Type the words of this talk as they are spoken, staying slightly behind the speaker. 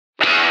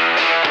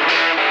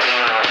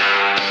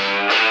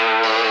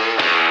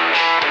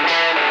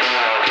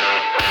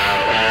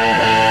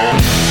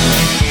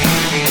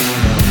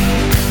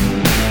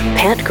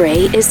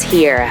Gray is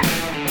here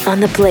on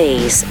the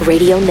Blaze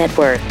Radio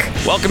Network.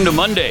 Welcome to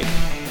Monday.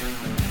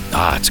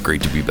 It's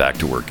great to be back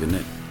to work, isn't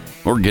it?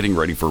 Or getting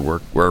ready for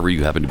work, wherever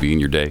you happen to be in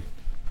your day.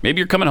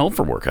 Maybe you're coming home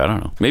from work. I don't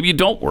know. Maybe you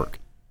don't work.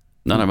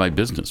 None of my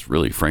business,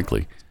 really,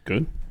 frankly.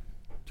 Good.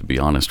 To be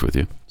honest with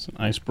you. It's an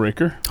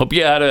icebreaker. Hope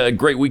you had a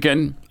great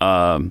weekend.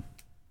 Mine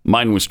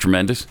was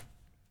tremendous.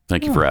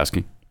 Thank you for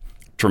asking.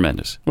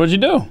 Tremendous. What'd you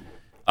do?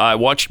 I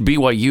watched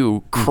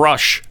BYU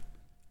crush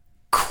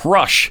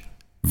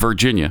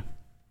Virginia.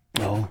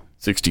 Oh.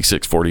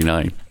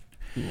 66-49.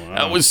 Wow.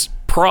 That was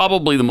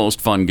probably the most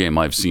fun game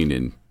I've seen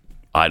in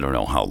I don't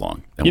know how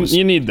long.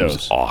 You need those. It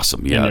was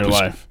awesome. Yeah, in your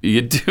life.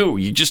 You do.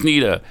 You just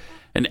need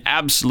an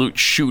absolute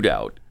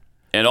shootout.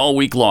 And all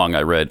week long,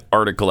 I read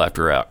article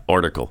after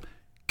article.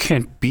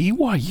 Can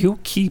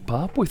BYU keep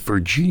up with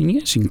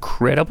Virginia's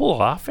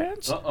incredible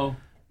offense? Uh-oh.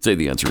 Say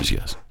the answer is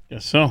yes.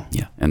 Guess so.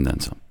 Yeah, and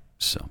then some.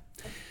 So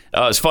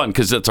it's fun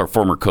because that's our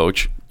former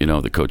coach. You know,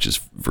 the coach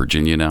is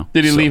Virginia now.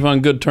 Did he leave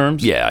on good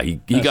terms? Yeah, he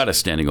got a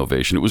standing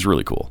ovation. It was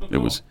really cool. It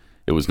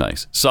was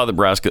nice. Saw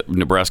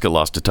Nebraska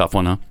lost a tough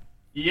one, huh?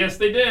 Yes,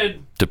 they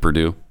did. To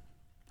Purdue.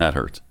 That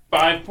hurts.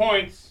 5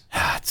 points.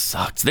 It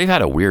sucks. They've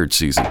had a weird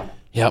season.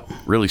 Yep.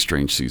 Really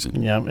strange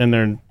season. Yeah, and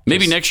they're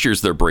maybe next year's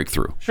their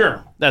breakthrough.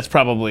 Sure, that's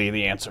probably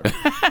the answer.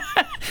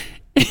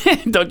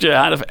 Don't you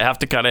have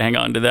to kind of hang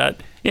on to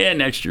that? Yeah,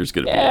 next year's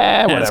gonna be.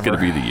 Whatever. It's gonna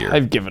be the year.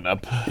 I've given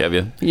up. Have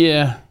you?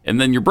 Yeah. And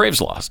then your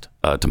Braves lost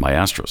to my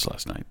Astros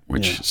last night,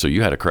 so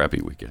you had a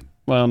crappy weekend.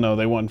 Well, no,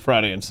 they won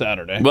Friday and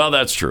Saturday. Well,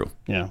 that's true.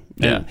 Yeah.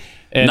 Yeah.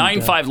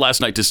 9-5 last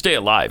night to stay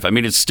alive. I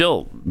mean, it's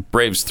still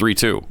Braves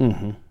 3-2.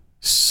 Mm-hmm.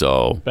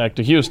 So back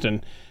to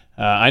Houston.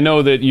 I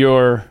know that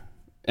you're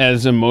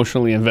as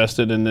emotionally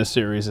invested in this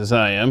series as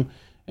I am,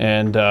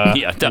 and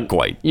yeah, not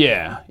quite.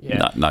 Yeah.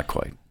 Not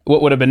quite.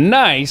 What would have been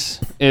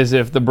nice is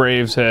if the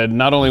Braves had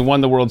not only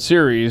won the World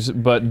Series,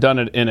 but done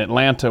it in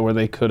Atlanta, where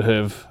they could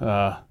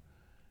have,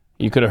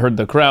 you could have heard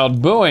the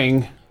crowd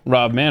booing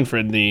Rob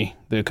Manfred, the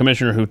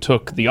commissioner who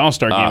took the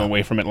All-Star game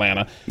away from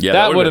Atlanta. Yeah,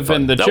 that would have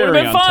been the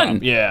cherry on top.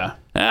 Yeah.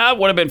 That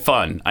would have been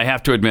fun, I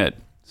have to admit.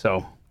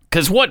 So,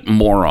 because what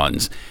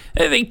morons.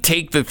 They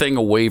take the thing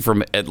away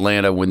from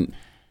Atlanta when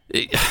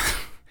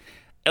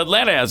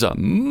Atlanta has a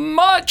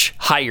much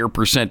higher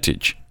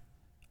percentage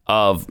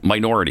of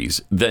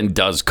minorities than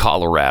does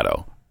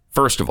Colorado,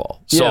 first of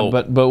all. So,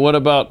 yeah, but what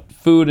about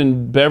food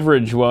and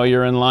beverage while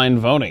you're in line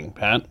voting,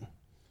 Pat?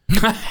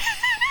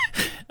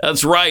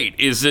 That's right.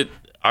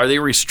 Are they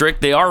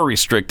restricted? They are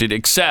restricted,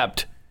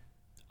 except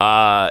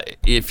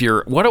if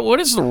you're what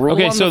is the rule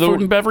on the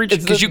food and beverage?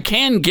 Because you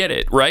can get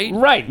it, right?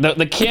 Right.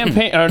 The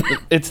campaign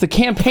it's the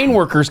campaign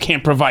workers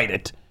can't provide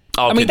it.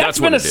 Okay, I mean, that's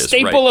been a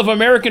staple of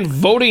American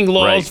voting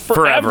laws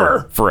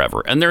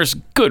forever. And there's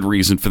good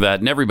reason for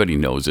that, and everybody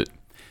knows it.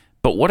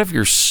 But what if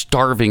you're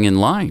starving in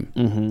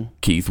line,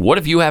 Keith? What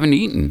if you haven't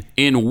eaten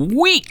in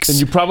weeks? And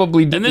you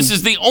probably didn't. And this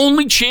is the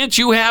only chance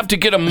you have to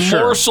get a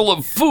morsel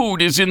of food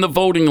is in the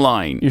voting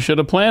line. You should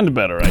have planned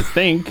better, I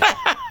think.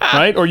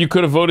 Right? Or you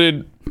could have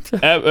voted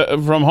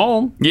from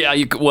home. Yeah,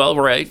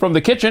 right. From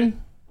the kitchen,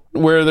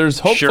 where there's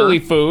hopefully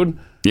food.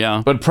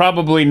 Yeah. But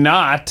probably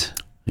not.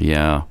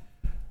 Yeah.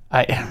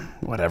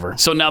 Whatever.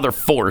 So now they're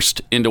forced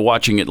into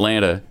watching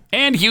Atlanta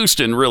and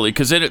Houston, really,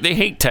 because they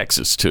hate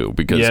Texas, too,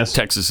 because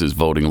Texas is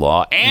voting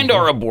law and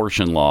our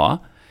abortion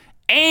law.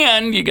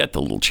 And you got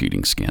the little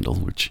cheating scandal,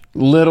 which...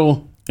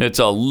 It's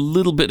a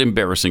little bit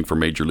embarrassing for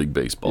Major League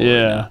Baseball.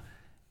 Yeah. Right now.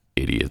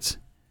 Idiots.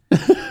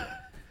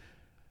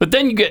 But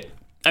then you get...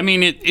 I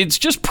mean, it's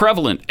just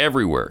prevalent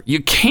everywhere.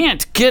 You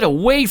can't get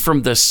away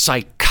from the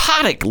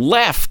psychotic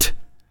left.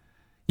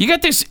 You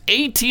got this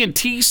AT&T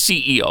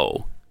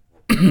CEO...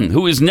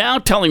 who is now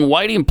telling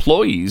white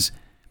employees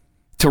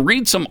to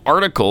read some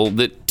article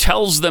that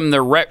tells them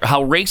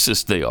how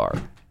racist they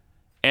are.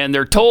 And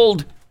they're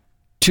told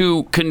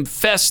to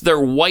confess their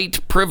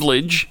white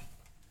privilege.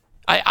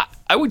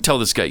 I would tell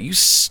this guy, you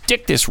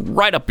stick this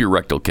right up your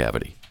rectal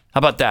cavity. How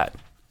about that?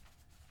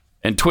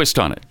 And twist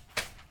on it.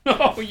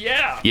 Oh,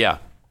 yeah. Yeah,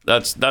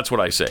 that's what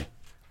I say.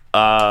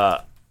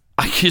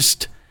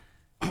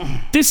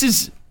 This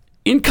is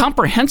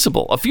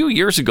incomprehensible. A few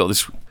years ago,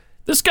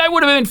 this guy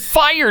would have been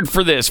fired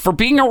for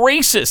being a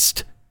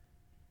racist.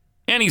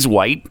 And he's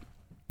white.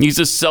 He's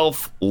a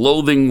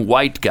self-loathing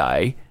white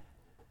guy.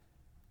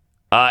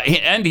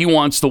 And he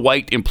wants the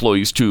white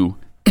employees to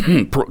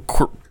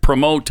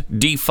promote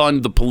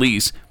defund the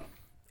police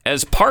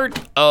as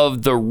part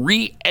of the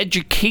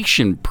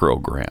re-education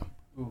program.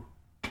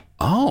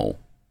 Oh.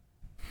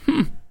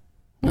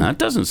 That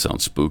doesn't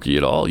sound spooky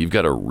at all. You've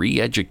got a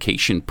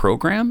re-education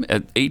program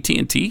at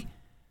AT&T?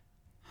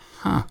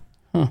 Huh.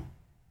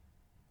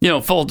 You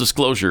know, full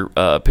disclosure,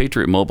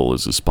 Patriot Mobile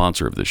is a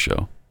sponsor of this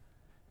show.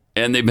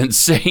 And they've been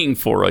saying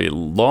for a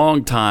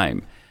long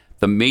time,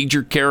 the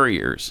major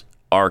carriers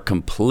are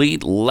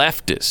complete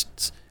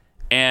leftists.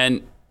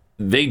 And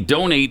they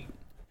donate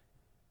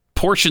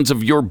portions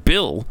of your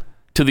bill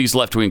to these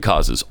left-wing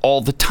causes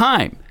all the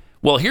time.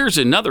 Well, here's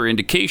another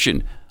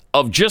indication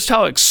of just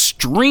how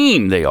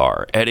extreme they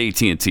are at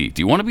AT&T.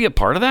 Do you want to be a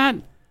part of that?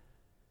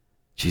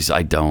 Geez,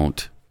 I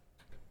don't.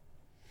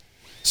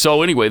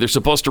 So anyway, they're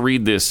supposed to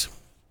read this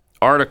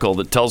article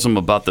that tells them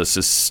about the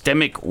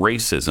systemic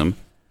racism,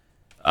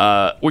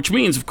 which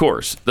means, of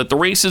course, that the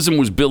racism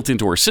was built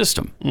into our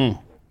system,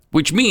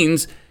 which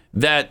means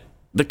that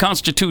the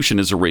Constitution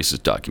is a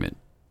racist document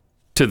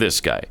to this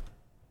guy.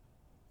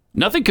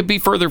 Nothing could be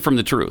further from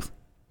the truth.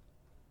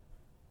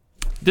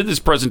 Did this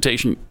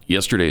presentation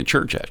yesterday in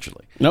church,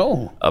 actually.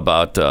 No.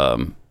 About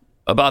the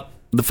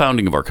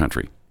founding of our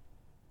country.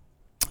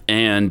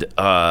 And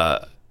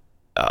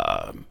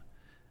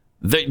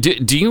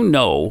do you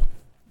know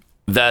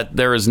that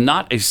there is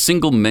not a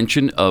single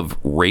mention of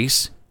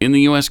race in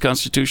the U.S.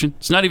 Constitution?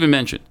 It's not even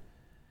mentioned.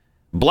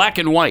 Black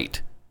and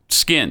white,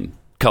 skin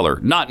color,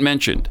 not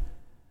mentioned.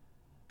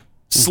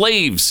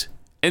 Slaves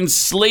and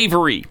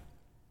slavery,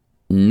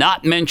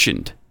 not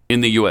mentioned in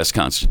the U.S.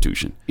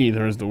 Constitution.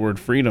 Either is the word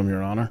freedom,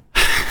 Your Honor.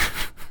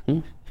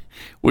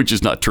 Which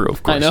is not true,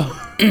 of course. I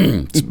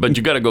know. But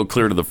you got to go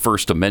clear to the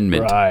First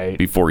Amendment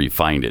before you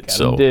find it.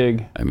 Gotta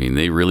dig. I mean,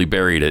 they really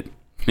buried it.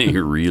 They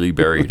really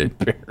buried it.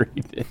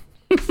 Buried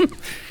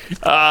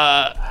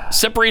it.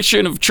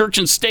 Separation of church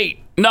and state,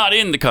 not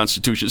in the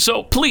Constitution.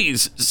 So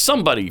please,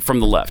 somebody from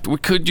the left,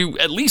 could you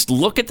at least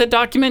look at the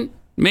document?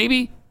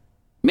 Maybe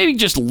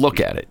just look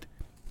at it.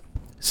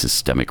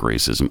 Systemic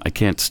racism. I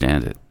can't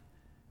stand it.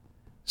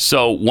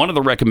 So one of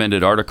the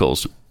recommended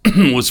articles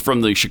was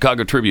from the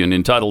Chicago Tribune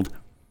entitled,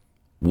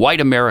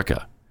 White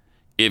America.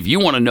 If you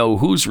want to know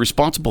who's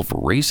responsible for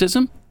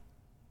racism,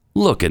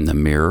 look in the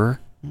mirror.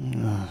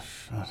 Oh,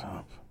 shut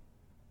up.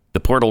 The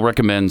portal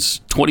recommends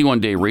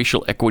 21-day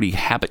racial equity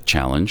habit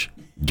challenge,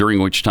 during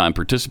which time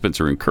participants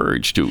are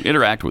encouraged to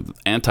interact with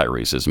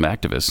anti-racism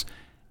activists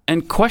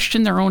and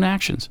question their own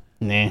actions.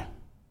 Nah.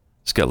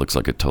 This guy looks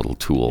like a total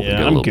tool. Yeah, We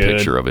got a I'm little good.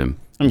 picture of him.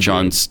 I'm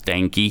John good.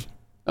 Stanky.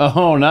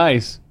 Oh,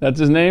 nice. That's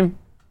his name?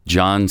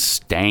 John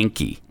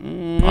Stanky.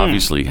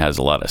 Obviously has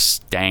a lot of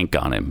stank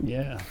on him.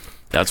 Yeah.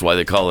 That's why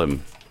they call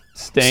him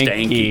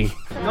Stanky.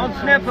 Don't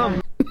sniff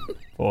them.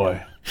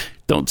 Boy.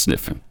 Don't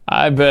Sniff Him.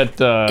 I bet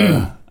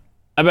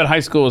high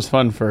school was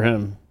fun for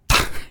him.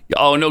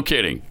 Oh, no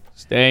kidding.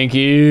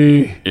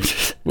 Stanky.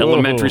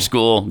 Elementary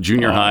school,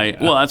 junior high.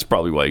 Well, that's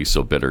probably why he's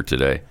so bitter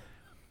today.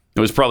 It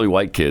was probably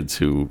white kids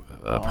who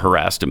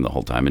harassed him the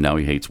whole time, and now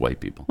he hates white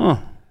people.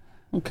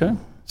 Okay.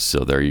 So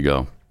there you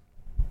go.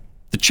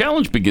 The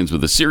challenge begins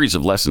with a series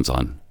of lessons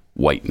on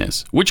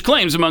whiteness, which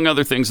claims, among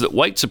other things, that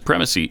white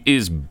supremacy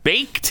is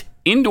baked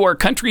into our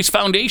country's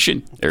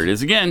foundation. There it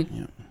is again.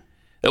 Yeah.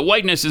 That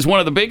whiteness is one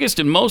of the biggest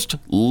and most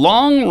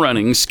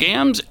long-running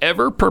scams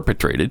ever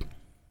perpetrated,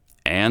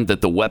 and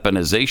that the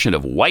weaponization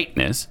of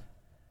whiteness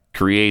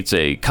creates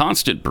a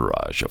constant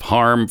barrage of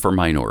harm for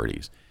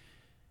minorities.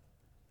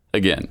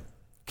 Again,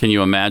 can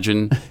you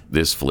imagine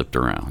this flipped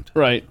around?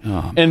 Right.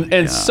 Oh,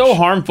 and so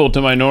harmful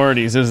to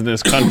minorities is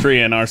this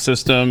country and our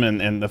system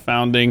and the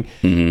founding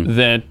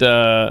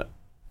that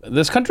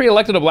this country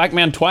elected a black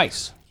man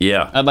twice.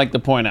 Yeah. I'd like to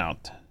point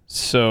out.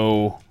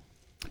 So,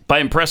 by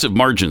impressive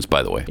margins,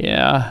 by the way.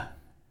 yeah.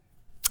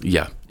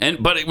 Yeah.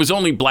 But it was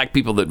only black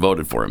people that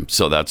voted for him.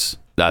 So that's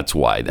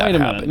why that Wait a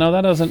happened. minute. No,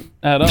 that doesn't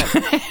add up.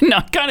 No,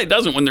 it kind of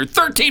doesn't when they're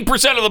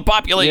 13% of the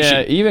population.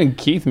 Yeah, even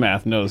Keith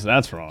Math knows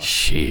that's wrong.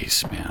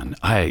 Jeez, man.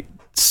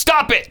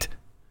 Stop it.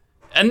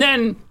 And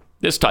then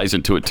this ties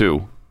into it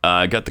too.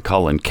 I got the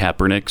Colin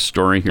Kaepernick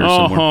story here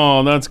somewhere.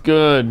 Oh, that's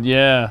good.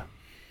 Yeah.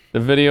 The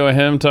video of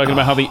him talking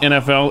about how the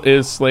NFL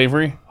is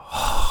slavery.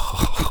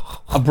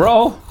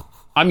 Bro,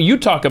 you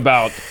talk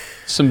about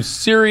some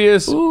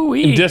serious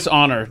Ooh-wee.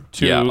 dishonor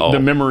to Yeah, the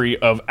memory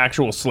of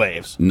actual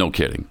slaves. No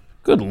kidding.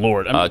 Good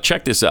Lord.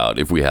 Check this out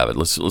if we have it.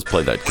 Let's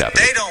play that What Kaepernick.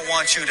 they don't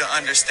want you to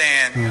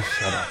understand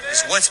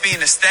is what's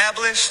being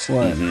established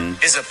What?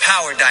 is a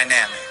power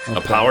dynamic.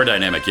 A power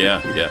dynamic,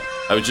 yeah.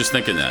 I was just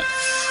thinking that.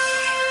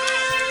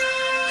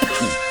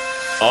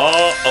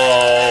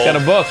 Uh-oh. Got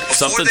a book.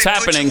 Something's Before they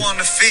happening. Put you on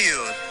the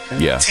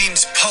field, Yeah.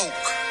 teams poke,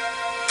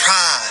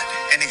 prod,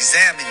 and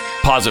examine you.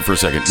 Pause it for a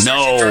second.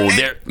 No,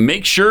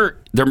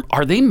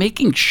 are they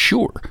making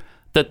sure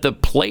that the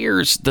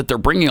players that they're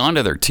bringing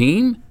onto their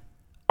team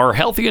are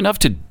healthy enough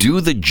to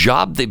do the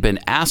job they've been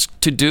asked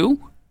to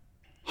do?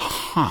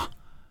 Huh.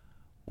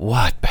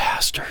 What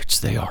bastards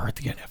they are at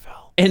the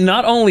NFL. And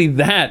not only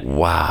that,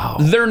 Wow.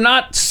 they're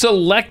not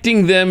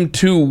selecting them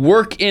to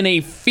work in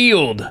a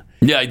field.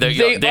 Yeah,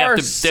 they are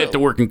have to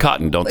work in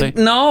cotton, don't they?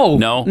 No.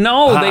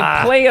 No? They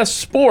play a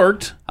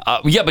sport.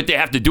 Yeah, but they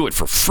have to do it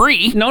for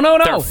free. No.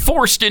 They're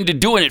forced into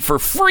doing it for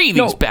free,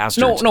 these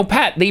bastards. No,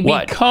 Pat. They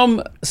What?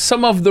 become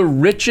some of the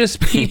richest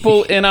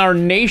people in our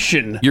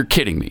nation. You're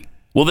kidding me.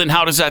 Well, then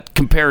how does that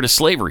compare to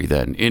slavery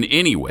then, in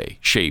any way,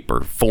 shape,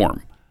 or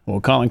form?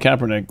 Well, Colin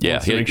Kaepernick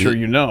wants to make sure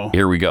you know.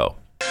 Here we go.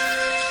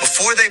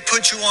 Before they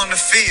put you on the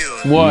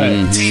field,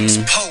 What? teams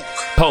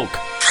poke,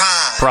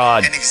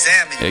 Prod, and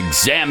examine you,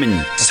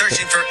 examine.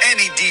 searching for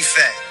any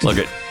defect. Look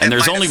at, and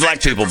there's might only black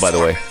affect your people, by the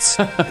way. performance.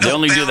 They No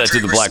only do that to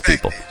the boundary black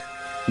people.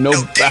 respected. No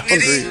No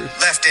dignity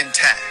boundaries. left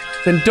intact.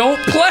 Then don't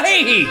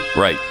play.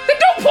 Right. Then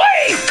don't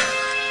play.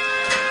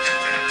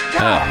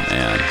 Oh,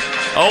 man.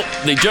 Oh,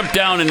 they jumped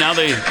down and now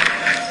they're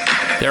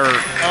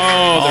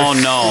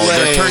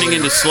slaves. turning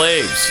into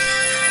slaves.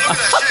 Look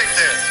at that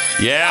shape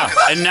there. Yeah,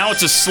 and now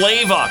it's a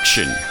slave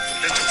auction.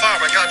 Mr.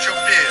 Farmer got your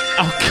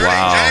bid. Okay.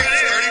 Wow.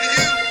 It's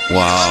 30 to you.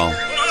 Wow.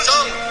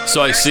 So,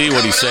 So I see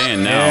what he's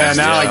saying now. Yeah,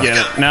 now I get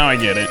it. Now I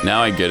get it.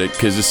 Now I get it,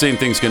 because the same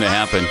thing's going to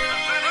happen.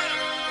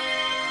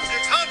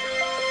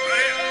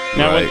 600.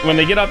 Now, Right. when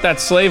they get off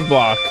that slave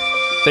block,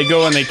 they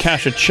go and they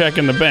cash a check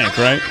in the bank,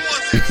 right?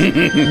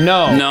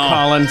 No, No.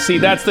 Colin. See,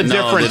 that's the No, they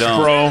difference,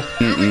 don't. bro.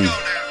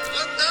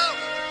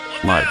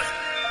 My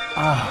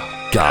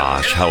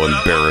gosh, how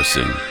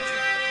embarrassing.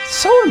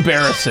 So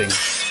embarrassing.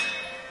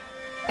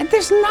 And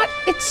it's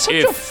such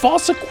a If-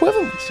 false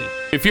equivalency.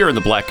 If you're in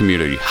the black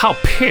community, how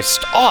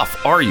pissed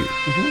off are you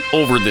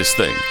over this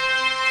thing?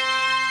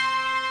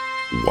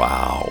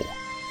 Wow.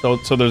 So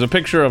there's a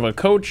picture of a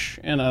coach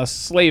and a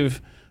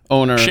slave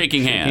owner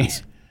Shaking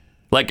hands.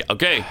 Like,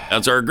 okay,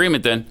 that's our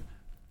agreement then.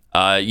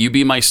 You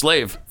be my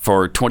slave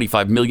for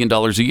 $25 million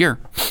a year.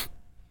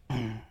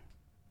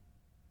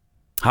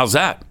 How's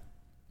that?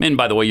 And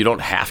by the way, you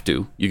don't have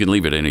to. You can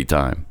leave at any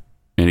time.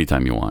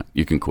 Anytime you want.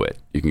 You can quit.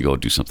 You can go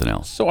do something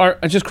else. So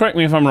just correct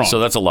me if I'm wrong. So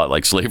that's a lot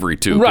like slavery,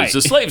 too. Right.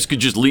 Because the slaves could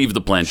just leave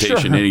the plantation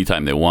Sure.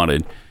 anytime they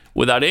wanted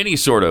without any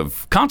sort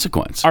of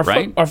consequence,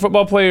 right? Are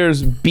football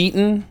players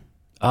beaten?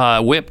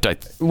 Whipped, I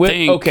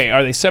think. Okay,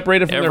 are they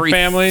separated from Every their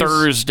families?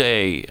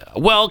 Thursday.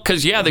 Well,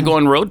 because, yeah, they go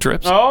on road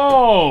trips.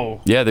 Oh,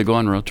 Yeah, they go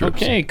on road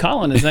trips. okay.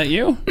 Colin, is that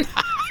you?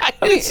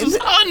 This is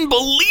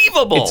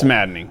unbelievable. It's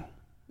maddening.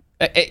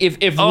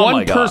 If Oh my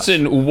one gosh.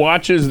 person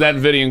watches that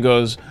video and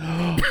goes,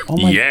 "Oh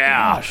my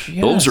Yeah, gosh,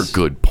 yes. those are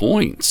good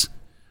points.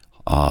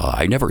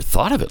 I never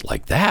thought of it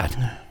like that.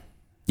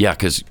 Yeah,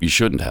 because you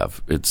shouldn't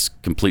have. It's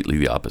completely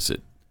the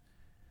opposite.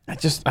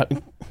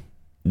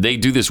 They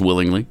do this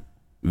willingly.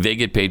 They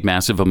get paid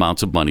massive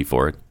amounts of money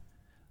for it.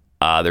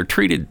 They're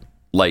treated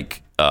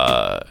like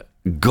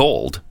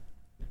gold.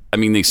 I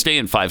mean, they stay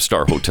in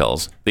 5-star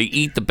hotels. They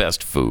eat the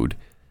best food.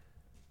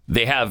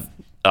 They have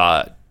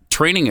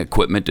training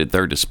equipment at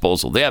their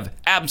disposal. They have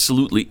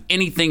absolutely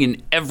anything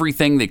and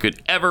everything they could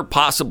ever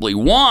possibly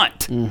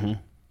want. Mm-hmm.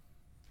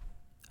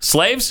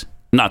 Slaves,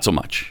 not so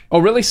much. Oh,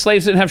 really?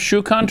 Slaves didn't have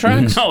shoe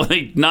contracts? No,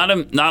 not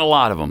a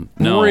lot of them.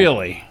 No.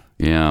 Really?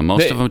 Yeah,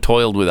 most of them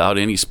toiled without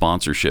any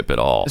sponsorship at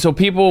all. So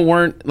people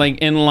weren't like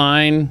in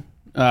line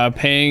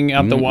paying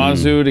out the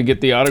wazoo to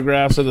get the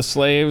autographs of the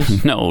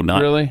slaves? No,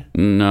 not Really?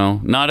 No,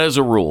 not as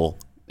a rule.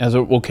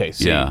 Okay,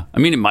 see. Yeah, I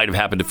mean, it might have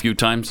happened a few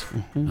times,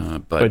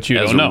 But you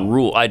as don't a know.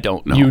 rule, I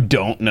don't know. You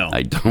don't know.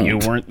 I don't. You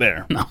weren't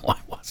there. No, I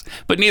was,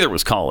 but neither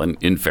was Colin.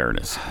 In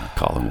fairness,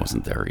 Colin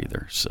wasn't there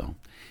either. So,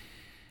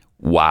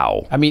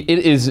 wow, I mean, it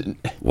is.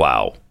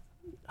 wow.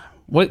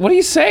 What do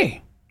you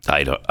say?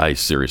 I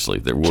seriously,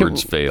 their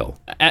words fail.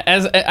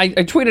 As I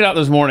tweeted out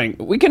this morning,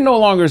 we can no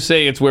longer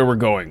say it's where we're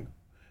going.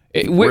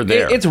 We're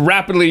there. It's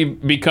rapidly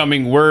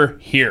becoming we're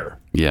here.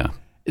 Yeah,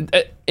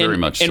 very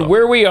much so. And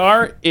where we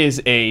are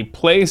is a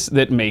place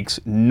that makes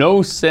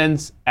no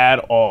sense at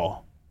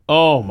all.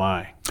 Oh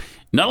my.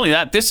 Not only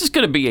that, this is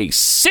going to be a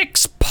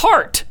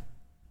 6-part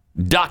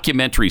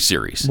documentary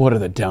series. What are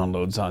the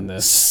downloads on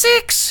this?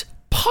 6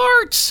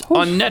 parts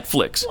on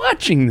Netflix.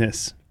 Watching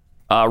this.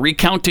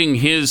 Recounting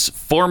his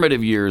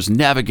formative years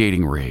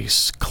navigating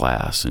race,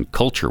 class, and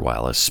culture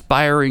while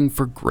aspiring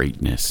for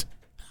greatness.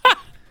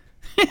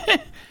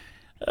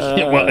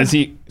 Yeah, well, is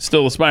he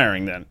still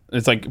aspiring then?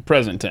 It's like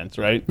present tense,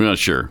 right? Well,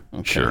 sure.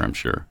 Sure, I'm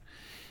sure.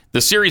 The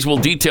series will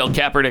detail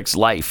Kaepernick's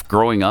life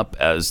growing up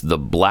as the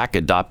black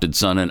adopted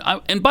son.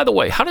 And by the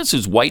way, how does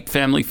his white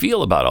family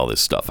feel about all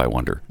this stuff, I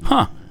wonder?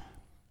 Huh.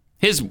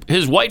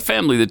 His white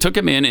family that took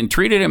him in and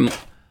treated him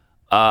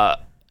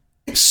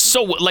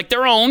so like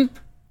their own,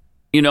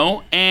 you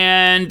know,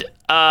 and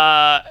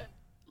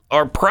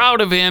are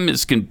proud of him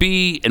as can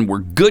be and were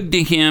good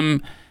to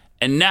him.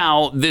 And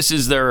now this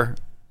is their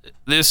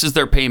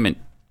payment.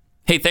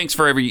 Hey, thanks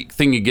for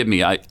everything you give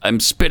me. I'm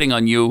spitting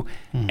on you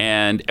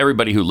and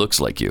everybody who looks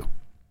like you.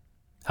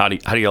 How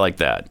do you like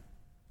that?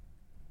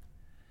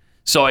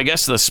 So I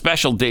guess the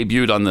special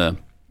debuted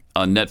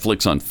on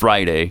Netflix on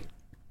Friday.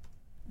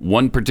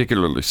 One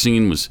particular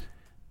scene was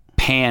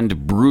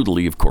panned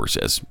brutally, of course,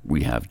 as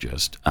we have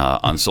just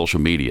on social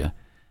media.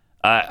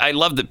 I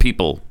love that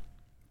people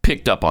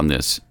picked up on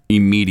this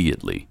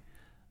immediately.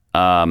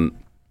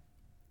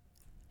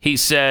 He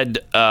said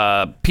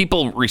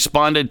people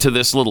responded to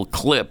this little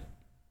clip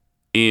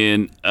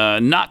in a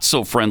not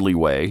so friendly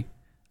way,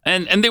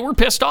 and they were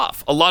pissed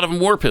off. A lot of them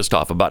were pissed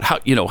off about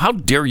how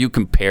dare you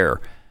compare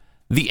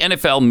the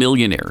NFL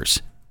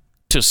millionaires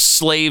to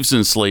slaves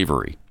in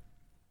slavery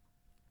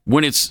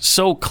when it's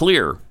so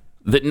clear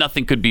that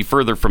nothing could be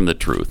further from the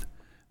truth,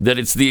 that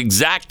it's the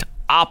exact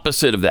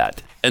opposite of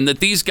that, and that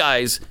these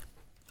guys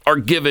are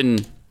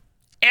given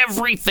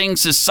everything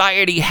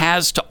society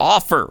has to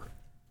offer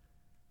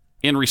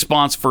in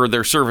response for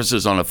their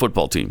services on a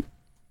football team.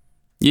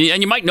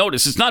 And you might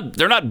notice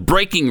they're not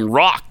breaking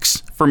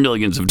rocks for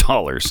millions of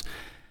dollars.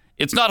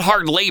 It's not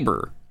hard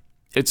labor.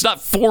 It's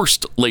not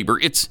forced labor.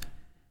 It's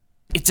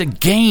It's a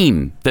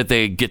game that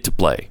they get to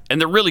play,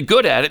 and they're really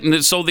good at it,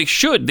 and so they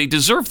should. They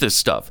deserve this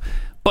stuff.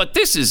 But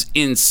this is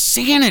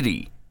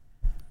insanity.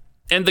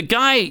 And the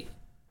guy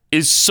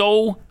is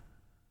so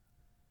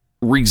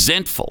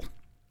resentful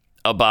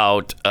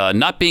about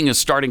not being a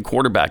starting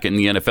quarterback in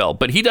the NFL,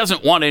 but he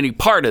doesn't want any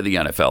part of the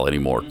NFL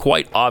anymore,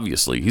 quite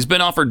obviously. He's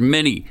been offered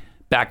many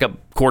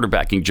backup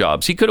quarterbacking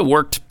jobs. He could have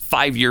worked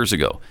 5 years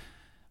ago.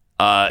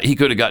 He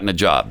could have gotten a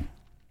job.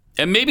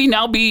 And maybe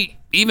now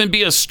even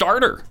be a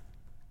starter.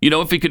 You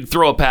know, if he could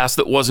throw a pass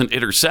that wasn't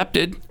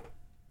intercepted.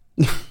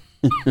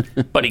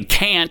 But he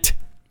can't.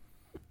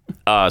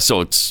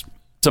 So it's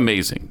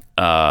amazing.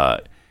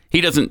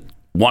 He doesn't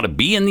want to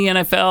be in the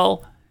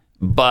NFL,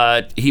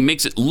 but he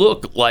makes it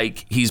look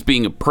like he's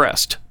being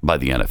oppressed by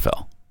the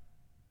NFL.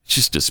 It's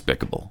just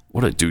despicable.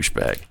 What a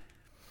douchebag.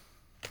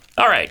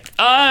 All right.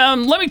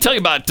 Let me tell you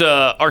about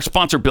our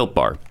sponsor, Built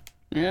Bar.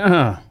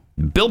 Yeah.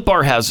 Built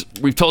Bar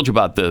we've told you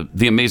about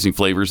the amazing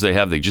flavors they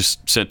have. They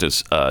just sent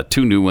us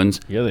 2 new ones.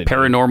 Yeah, they did.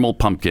 Paranormal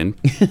Pumpkin.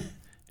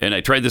 And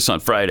I tried this on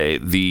Friday.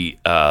 The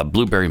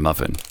Blueberry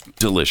Muffin.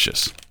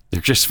 Delicious.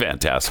 They're just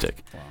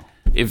fantastic. Wow.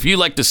 If you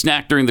like to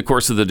snack during the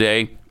course of the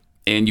day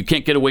and you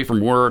can't get away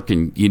from work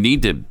and you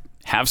need to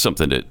have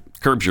something that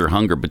curbs your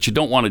hunger, but you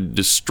don't want to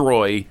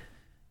destroy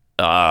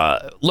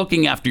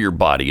looking after your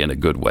body in a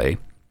good way,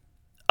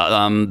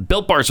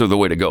 Built Bars are the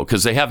way to go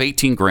because they have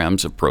 18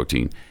 grams of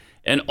protein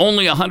and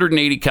only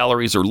 180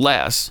 calories or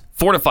less,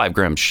 4 to 5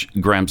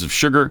 grams of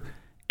sugar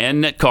and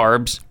net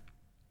carbs,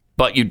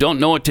 but you don't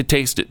know it to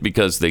taste it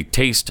because they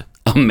taste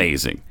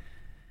amazing.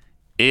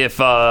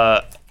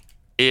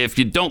 If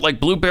you don't like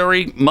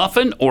blueberry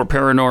muffin or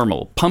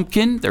paranormal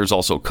pumpkin, there's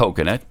also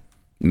coconut,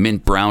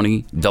 mint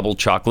brownie, double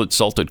chocolate,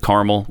 salted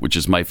caramel, which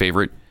is my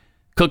favorite,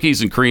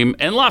 cookies and cream,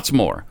 and lots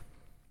more.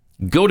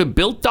 Go to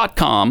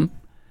Built.com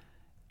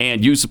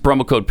and use the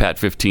promo code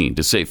PAT15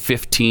 to save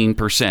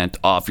 15%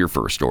 off your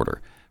first order.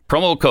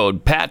 Promo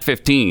code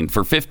PAT15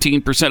 for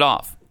 15%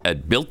 off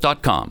at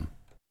Built.com.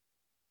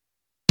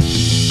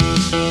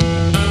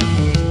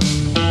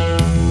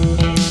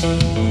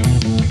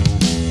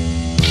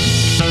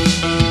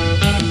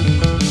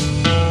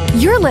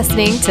 You're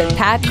listening to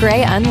Pat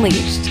Gray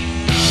Unleashed.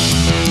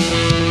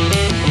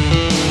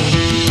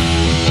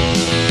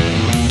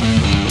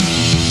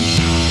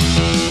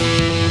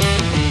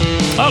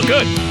 Oh,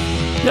 good.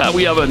 Yeah,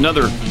 we have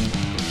another.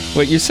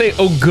 Wait, you say,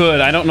 oh,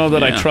 good. I don't know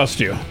that I trust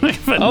you.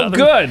 Oh,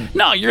 good.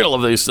 No, you're going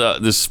to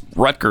love this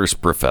Rutgers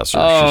professor.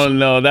 Oh,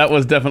 no, that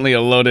was definitely a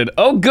loaded,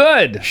 oh,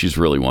 good. She's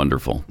really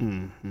wonderful.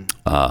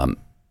 Mm-hmm.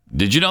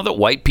 Did you know that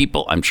white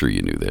people, I'm sure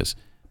you knew this,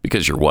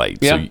 because you're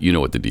white, so you know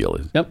what the deal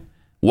is. Yep.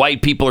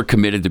 White people are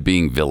committed to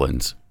being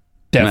villains.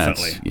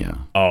 Definitely. Yeah.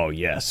 Oh,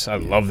 yes. I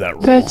love that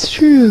rule. That's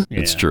true. Yeah.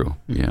 It's true.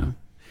 Yeah.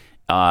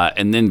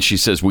 And then she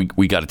says, we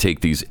got to take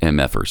these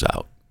MFers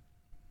out.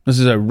 This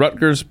is a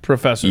Rutgers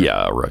professor.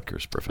 Yeah, a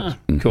Rutgers professor.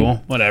 Huh, cool.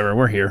 Whatever.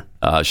 We're here.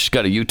 She's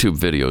got a YouTube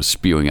video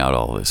spewing out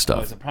all this stuff.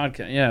 Oh, it's a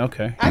podcast. Yeah,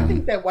 okay. I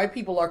think that white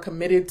people are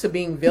committed to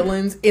being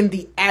villains in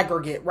the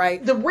aggregate,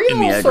 right? The real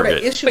the sort of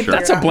aggregate, issue sure.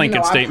 That's a blanket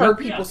I've statement. heard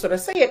people sort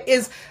of say it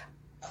is,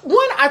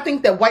 one, I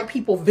think that white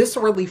people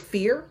viscerally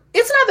fear.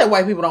 It's not that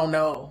white people don't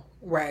know,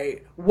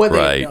 right, what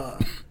they've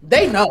done.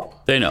 They know.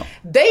 They know.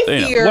 They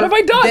fear What have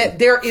I done? that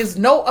there is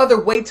no other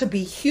way to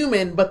be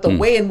human but the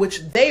way in which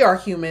they are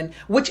human,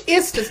 which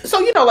is to, so,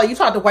 you know, like you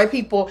talk to white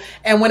people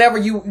and whenever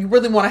you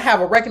really want to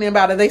have a reckoning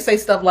about it, they say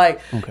stuff like,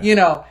 you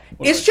know,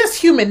 it's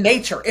just human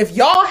nature. If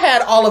y'all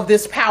had all of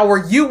this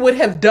power, you would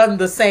have done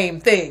the same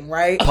thing,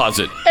 right? Pause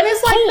it. And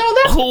it's like, no,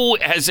 that's... Who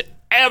has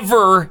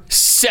ever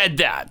said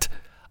that?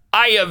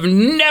 I have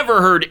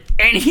never heard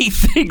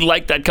anything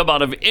like that come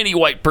out of any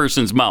white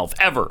person's mouth,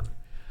 ever.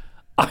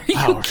 Are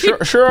you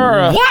kidding?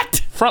 Sure.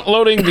 What? Front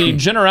loading the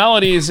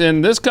generalities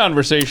in this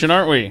conversation,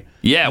 aren't we?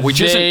 Yeah, which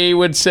they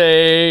would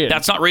say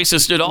that's not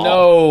racist at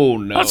all.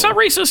 No. That's not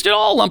racist at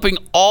all. Lumping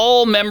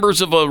all members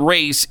of a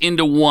race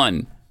into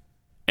one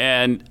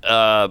and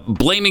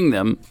blaming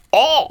them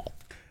all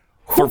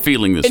for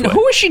feeling this way. And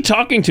who is she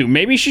talking to?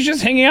 Maybe she's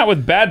just hanging out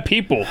with bad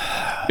people.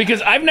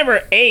 Because I've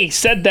never, A,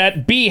 said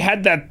that, B,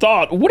 had that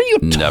thought. What are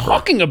you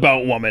talking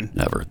about, woman?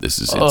 Never. This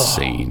is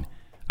insane.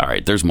 All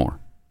right, there's more.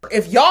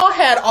 If y'all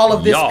had all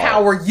of this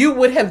power, you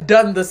would have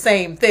done the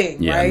same thing,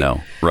 right? Yeah,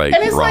 no, right,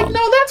 And it's wrong. like,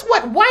 no, that's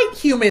what white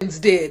humans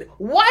did.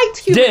 White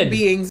human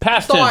beings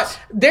Past thought tense.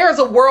 there's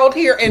a world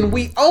here and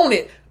we own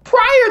it.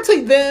 Prior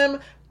to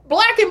them,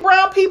 black and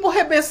brown people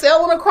have been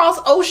sailing across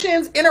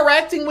oceans,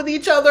 interacting with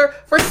each other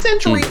for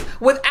centuries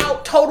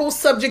without total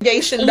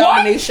subjugation,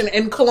 domination,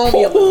 and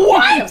colonialism.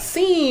 What? I have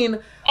seen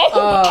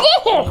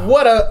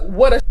what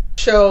a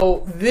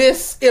show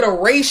this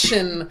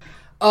iteration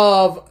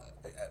of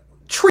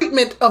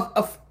treatment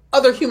of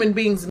other human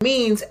beings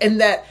means, and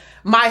that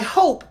my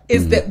hope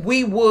is that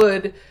we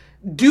would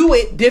do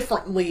it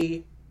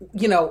differently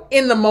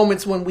in the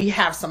moments when we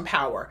have some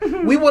power.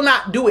 We will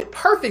not do it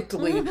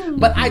perfectly,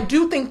 but I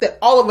do think that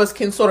all of us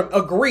can sort of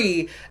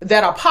agree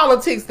that a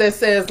politics that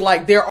says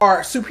like there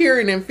are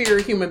superior and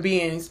inferior human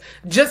beings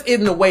just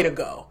isn't the way to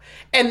go.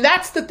 And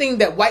that's the thing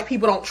that white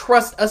people don't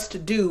trust us to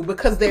do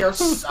because they are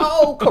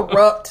so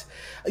corrupt.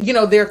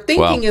 Their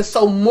thinking is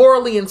so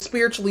morally and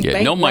spiritually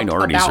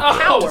bankrupt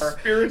about power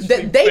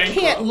that they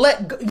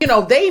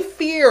can't they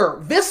fear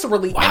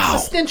viscerally,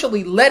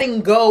 existentially letting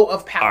go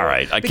of power. All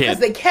right, because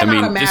they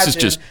cannot imagine this is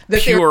just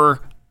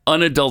pure,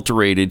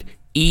 unadulterated,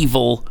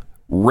 evil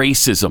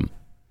racism.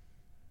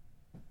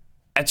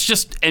 That's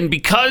just, and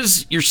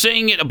because you're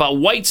saying it about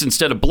whites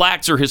instead of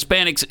blacks or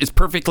Hispanics, it's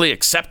perfectly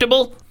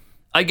acceptable.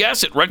 I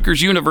guess at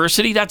Rutgers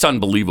University, that's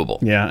unbelievable.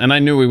 Yeah, and I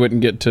knew we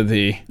wouldn't get to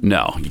the...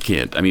 No, you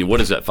can't. I mean, what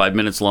is that, 5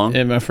 minutes long?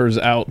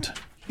 MFers out.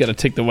 You got to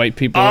take the white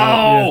people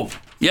out.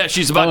 Yeah,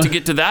 she's about to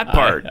get to that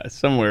part.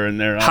 Somewhere in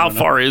there. How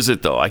far is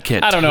it, though? I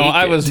don't know.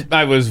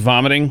 I was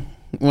vomiting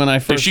when I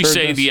first Does she heard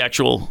say this. the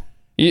actual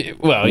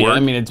Well, yeah, word? I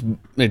mean,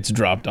 it's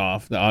dropped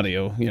off, the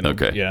audio.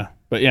 Okay. Yeah.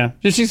 But yeah,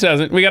 she says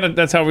it.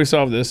 That's how we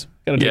solve this.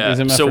 Got to take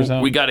these MFers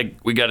out.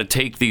 we got to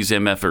take these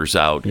MFers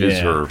out is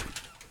her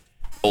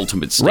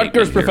ultimate statement.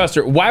 Rutgers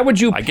professor, why would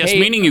you I guess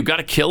meaning you've got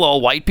to kill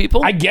all white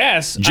people? I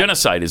guess.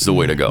 Genocide is the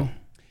way to go.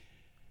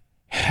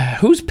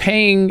 Who's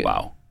paying?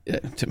 Wow.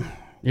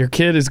 Your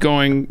kid is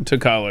going to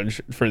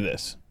college for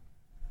this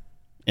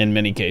in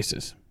many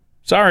cases.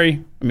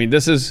 Sorry. I mean,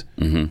 this is,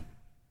 and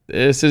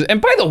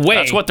by the way,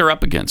 that's what they're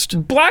up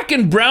against. Black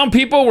and brown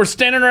people were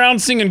standing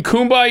around singing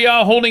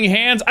Kumbaya, holding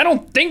hands. I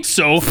don't think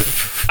so.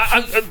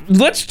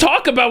 Let's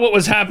talk about what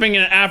was happening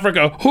in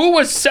Africa. Who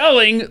was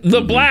selling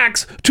the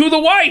blacks to the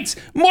whites?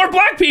 More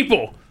black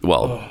people.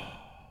 Well,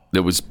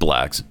 there was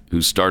blacks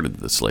who started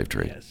the slave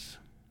trade,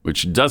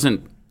 which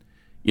doesn't,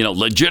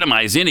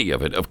 legitimize any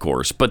of it, of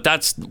course. But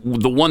that's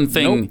the one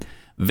thing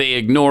they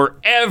ignore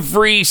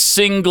every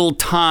single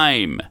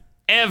time.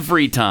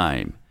 Every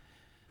time.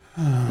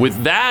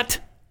 With that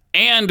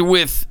and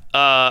with,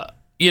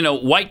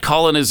 white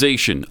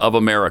colonization of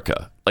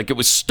America. Like it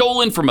was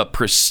stolen from a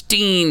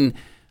pristine,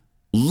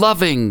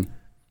 loving,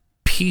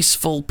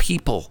 peaceful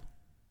people,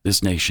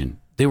 this nation.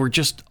 They were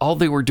just, all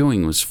they were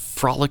doing was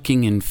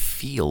frolicking in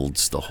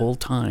fields the whole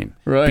time.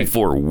 Right.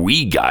 Before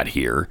we got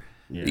here.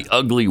 Yeah. The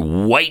ugly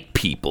white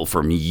people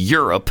from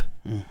Europe.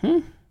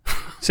 Mm-hmm.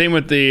 Same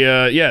with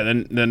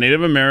the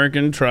Native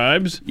American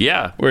tribes.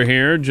 Yeah. We're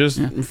here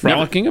just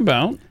frolicking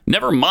about.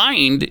 Never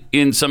mind,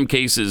 in some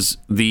cases,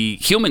 the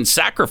human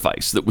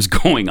sacrifice that was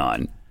going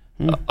on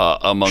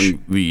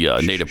among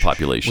the native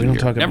population. We don't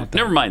talk about that.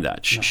 Never mind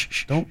that.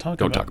 Don't talk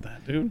about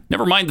that, dude.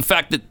 Never mind the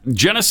fact that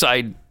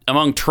genocide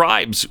among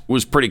tribes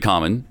was pretty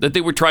common, that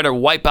they would try to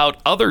wipe out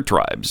other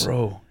tribes.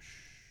 Bro.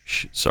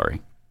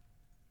 Sorry.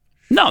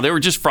 No, they were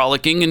just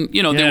frolicking and,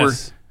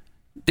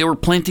 they were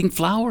planting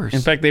flowers.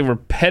 In fact, they were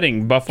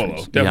petting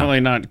buffalo.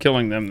 Definitely not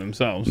killing them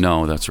themselves.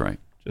 No, that's right.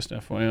 Just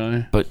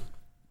FYI. But,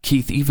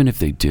 Keith, even if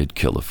they did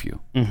kill a few,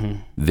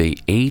 they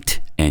ate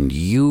and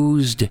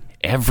used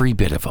every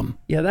bit of them.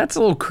 Yeah, that's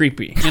a little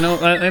creepy.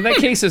 That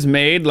case is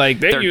made like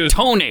they their use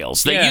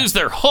toenails. They use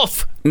their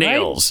hoof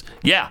nails.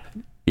 Right?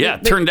 Yeah.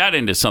 Turn that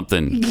into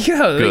something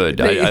good.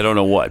 I don't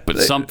know what, but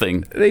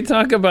something. They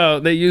talk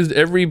about they used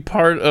every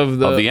part of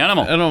the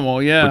animal.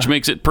 Animal, yeah. Which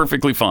makes it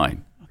perfectly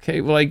fine.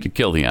 Okay, well, to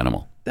kill the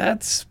animal.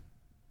 That's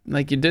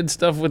like you did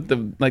stuff with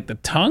the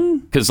tongue?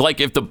 Because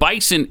if the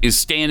bison is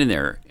standing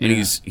there and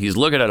he's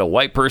looking at a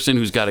white person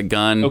who's got a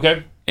gun,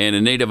 and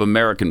a Native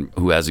American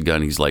who has a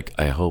gun, he's like,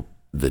 I hope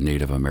the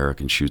Native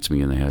American shoots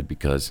me in the head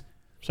because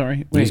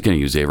he's going to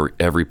use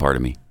every part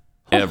of me.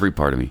 Every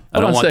part of me. I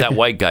don't want that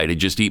white guy to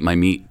just eat my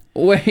meat.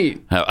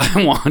 Wait.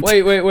 I want.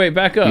 Wait.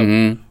 Back up.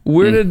 Mm-hmm.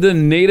 Where did the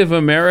Native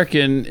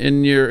American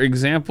in your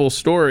example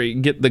story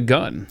get the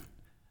gun?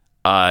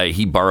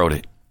 He borrowed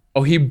it.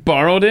 Oh, he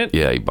borrowed it?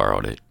 Yeah, he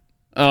borrowed it.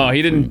 Oh,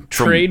 he didn't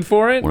trade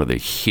for it? One of the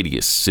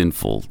hideous,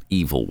 sinful,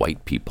 evil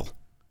white people.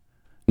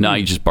 No,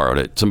 he just borrowed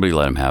it. Somebody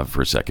let him have it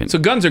for a second. So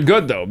guns are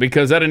good, though,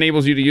 because that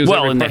enables you to use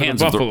every in the part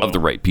hands of of the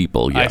right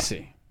people. Yeah. I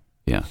see.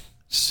 Yeah.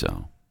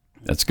 So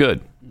that's good.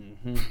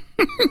 Mm-hmm.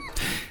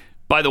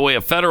 By the way,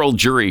 a federal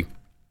jury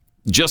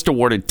just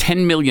awarded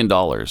 $10 million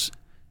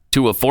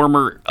to a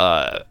former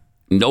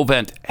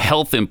Novant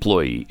Health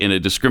employee in a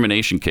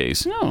discrimination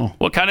case. No.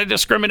 What kind of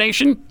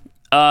discrimination?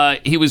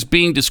 He was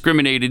being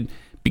discriminated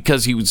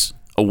because he was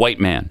a white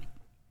man.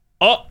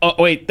 Oh,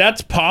 wait,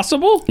 that's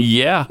possible?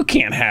 Yeah. You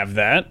can't have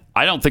that.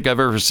 I don't think I've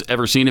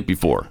ever seen it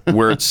before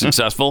where it's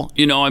successful.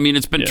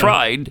 It's been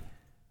tried,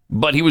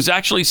 but he was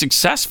actually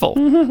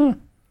successful.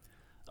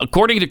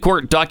 According to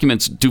court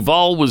documents,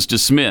 Duvall was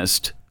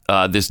dismissed,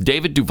 this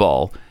David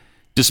Duvall,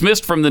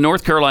 dismissed from the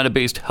North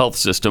Carolina-based health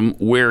system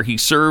where he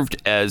served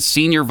as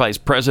senior vice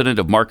president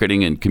of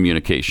marketing and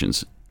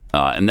communications.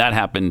 And that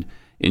happened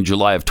in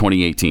July of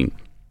 2018.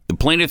 The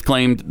plaintiff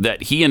claimed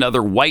that he and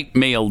other white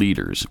male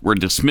leaders were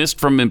dismissed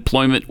from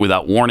employment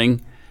without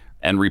warning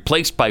and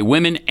replaced by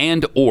women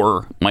and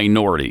or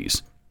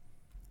minorities.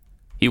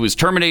 He was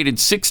terminated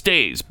 6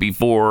 days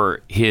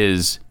before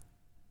his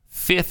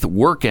 5th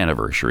work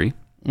anniversary,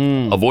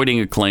 avoiding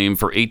a claim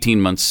for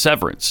 18 months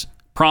severance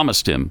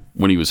promised him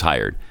when he was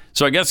hired.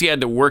 So I guess he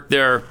had to work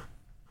there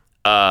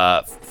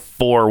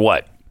for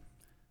what?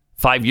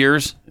 5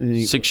 years,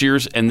 6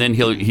 years, and then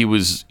he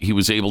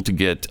was able to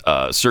get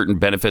certain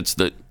benefits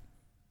that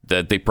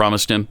they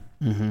promised him.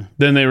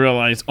 Then they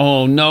realized,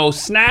 oh no,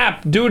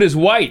 snap, dude is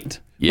white.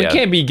 Yeah. We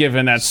can't be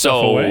giving that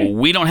stuff away. So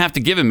we don't have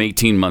to give him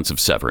 18 months of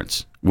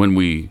severance when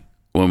we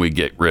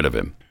get rid of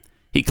him.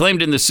 He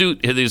claimed in the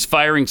suit his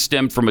firing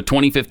stemmed from a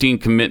 2015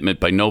 commitment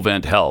by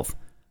Novant Health,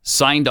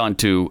 signed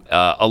onto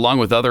along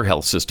with other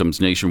health systems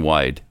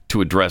nationwide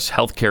to address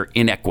healthcare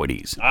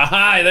inequities.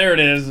 Aha, there it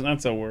is.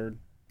 That's a word.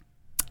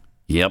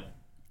 Yep.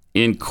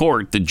 In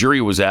court, the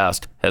jury was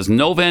asked, has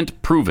Novant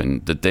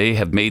proven that they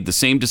have made the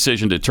same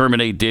decision to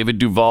terminate David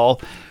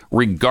Duval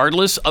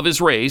regardless of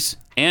his race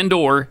and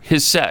or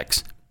his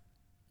sex?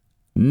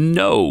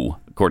 No,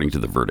 according to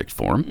the verdict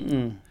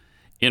form.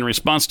 In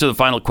response to the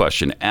final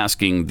question,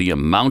 asking the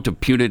amount of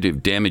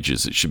punitive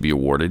damages that should be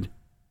awarded,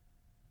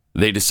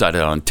 they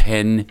decided on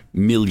 $10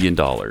 million.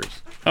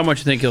 How much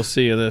do you think he'll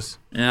see of this?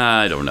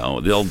 I don't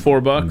know. They'll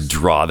 $4?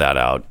 Draw that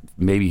out.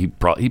 Maybe he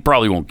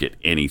probably won't get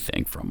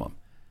anything from them.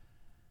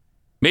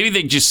 Maybe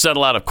they just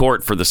settle out of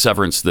court for the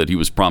severance that he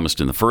was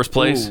promised in the first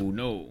place. Oh,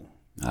 no.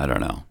 I don't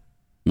know.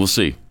 We'll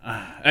see.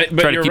 But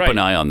Try to you're keep right. an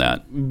eye on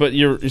that. But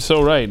you're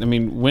so right. I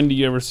mean, when do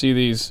you ever see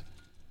these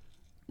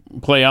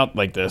play out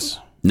like this?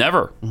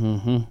 Never.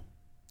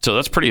 So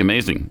that's pretty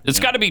amazing. It's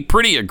got to be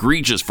pretty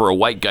egregious for a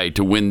white guy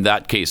to win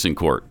that case in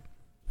court.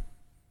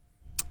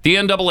 The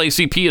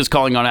NAACP is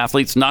calling on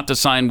athletes not to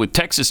sign with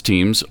Texas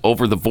teams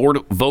over the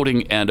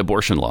voting and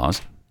abortion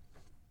laws.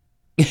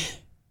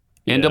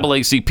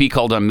 NAACP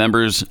called on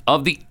members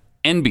of the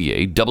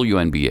NBA,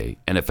 WNBA,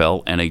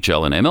 NFL,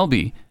 NHL, and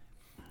MLB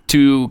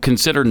to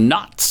consider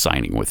not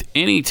signing with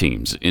any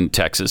teams in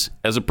Texas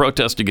as a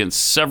protest against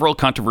several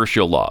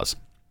controversial laws.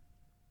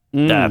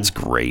 That's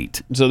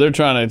great. So they're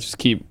trying to just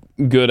keep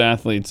good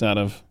athletes out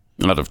of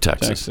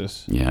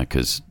Texas. Yeah,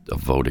 because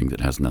of voting that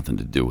has nothing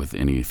to do with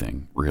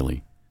anything,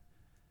 really.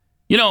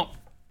 You know,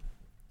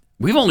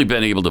 we've only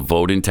been able to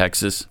vote in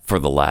Texas for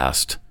the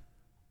last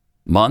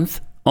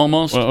month,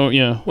 almost. Well,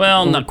 yeah.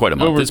 Well, not quite a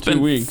month. Over It's 2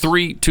 been weeks.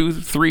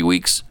 3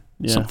 weeks,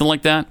 Yeah. something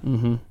like that.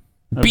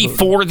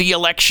 Before the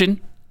election.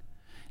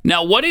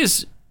 Now, what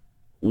is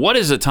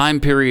a time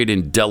period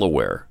in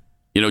Delaware?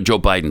 You know, Joe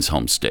Biden's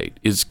home state.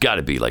 It's got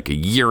to be like a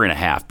year and a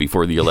half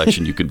before the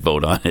election you could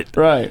vote on it.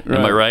 Right.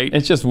 Am I right?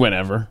 It's just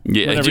whenever.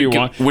 Yeah, Whenever you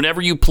want.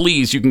 Whenever you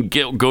please, you can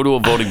go to a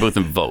voting booth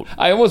and vote.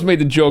 I almost made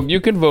the joke, you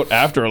can vote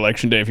after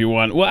Election Day if you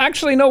want. Well,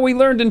 actually, no, we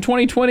learned in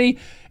 2020,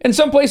 in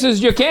some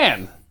places you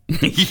can.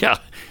 Yeah.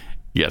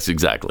 Yes,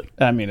 exactly.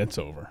 I mean, it's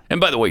over.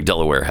 And by the way,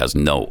 Delaware has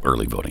no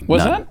early voting.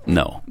 Was None. that?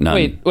 No,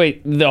 none.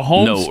 Wait, the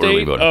home No early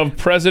state voting. of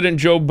President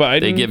Joe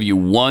Biden? They give you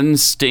one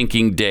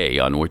stinking day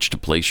on which to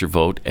place your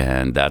vote,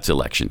 and that's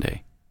Election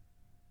Day.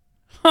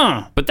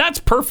 Huh. But that's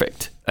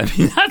perfect. I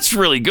mean, that's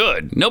really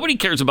good. Nobody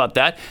cares about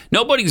that.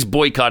 Nobody's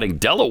boycotting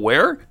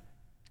Delaware.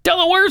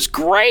 Delaware's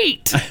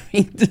great.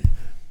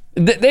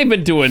 They've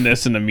been doing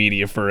this in the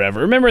media forever.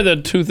 Remember the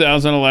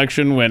 2000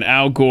 election when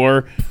Al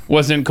Gore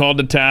wasn't called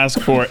to task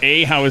for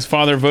A, how his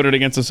father voted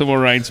against the Civil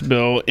Rights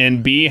Bill,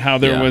 and B, how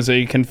there was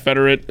a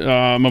Confederate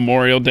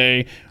Memorial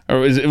Day,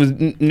 or it was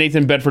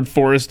Nathan Bedford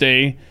Forrest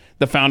Day,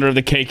 the founder of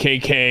the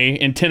KKK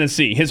in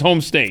Tennessee, his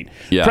home state.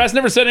 Yeah. Press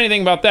never said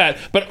anything about that.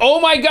 But oh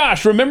my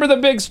gosh, remember the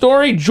big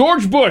story?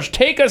 George Bush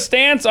take a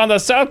stance on the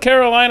South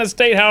Carolina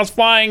State House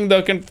flying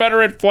the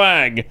Confederate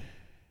flag.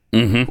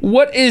 Mm-hmm.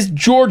 What is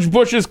George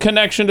Bush's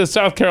connection to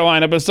South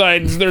Carolina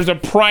besides there's a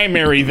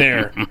primary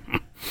there?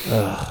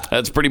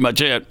 That's pretty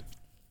much it.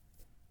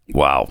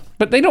 Wow.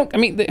 But they don't, I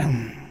mean, this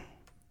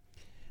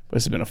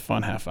has been a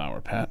fun half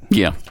hour, Pat.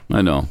 Yeah,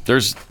 I know.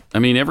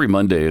 Every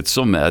Monday it's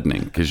so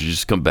maddening because you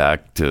just come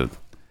back to,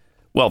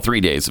 3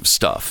 days of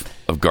stuff,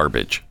 of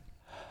garbage.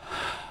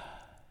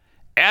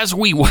 As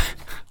we,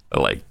 I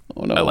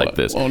like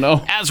this. Oh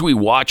no. As we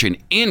watch an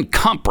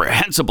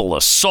incomprehensible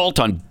assault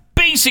on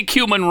basic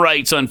human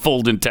rights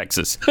unfold in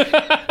Texas,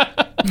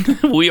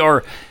 we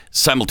are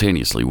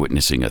simultaneously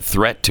witnessing a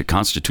threat to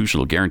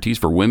constitutional guarantees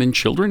for women,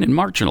 children, and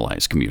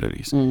marginalized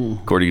communities,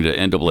 according to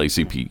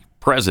NAACP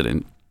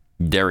President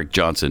Derek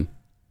Johnson.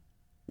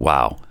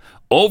 Wow.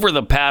 Over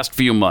the past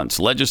few months,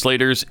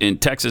 legislators in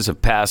Texas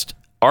have passed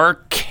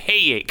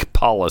archaic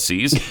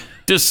policies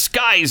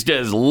disguised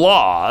as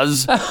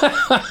laws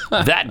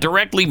that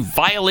directly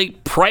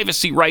violate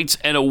privacy rights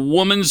and a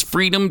woman's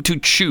freedom to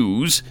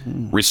choose,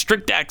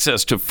 restrict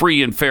access to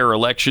free and fair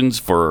elections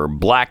for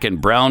black and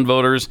brown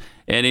voters,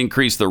 and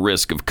increase the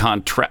risk of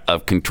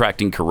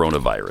contracting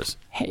coronavirus.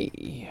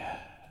 Hey,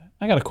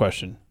 I got a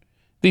question.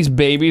 These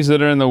babies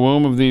that are in the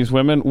womb of these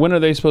women, when are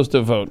they supposed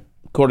to vote,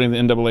 according to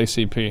the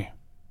NAACP?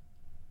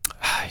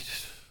 I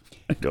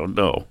don't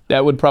know.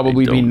 That would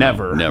probably be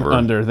Never.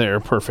 under their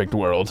perfect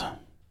world.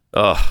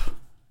 Ugh.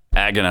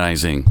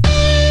 Agonizing.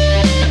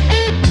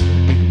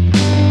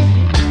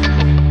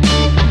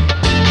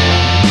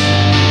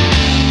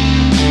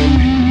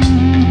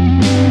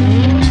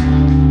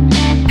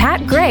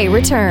 Ray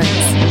returns.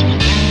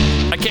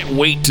 I can't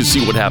wait to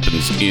see what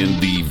happens in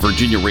the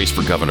Virginia race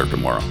for governor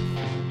tomorrow.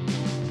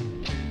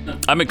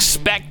 I'm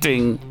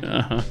expecting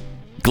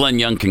Glenn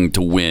Youngkin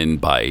to win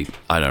by,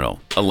 I don't know,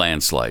 a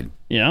landslide.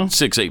 Yeah.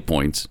 6-8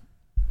 points.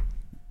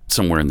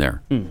 Somewhere in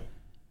there.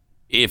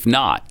 If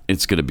not,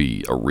 it's going to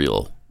be a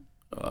real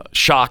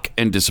shock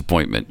and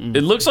disappointment.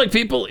 It looks like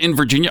people in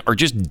Virginia are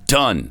just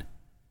done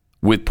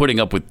with putting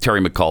up with Terry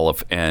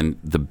McAuliffe and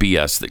the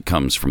BS that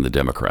comes from the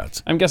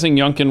Democrats. I'm guessing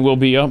Youngkin will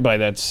be up by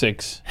that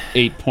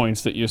 6-8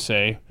 points that you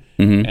say.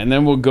 And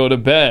then we'll go to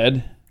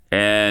bed.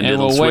 And And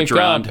it'll we'll switch wake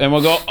around. up and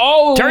we'll go,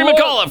 oh, Terry look.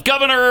 McAuliffe,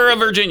 governor of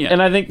Virginia.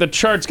 And I think the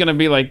chart's going to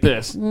be like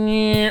this.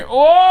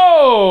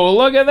 Whoa,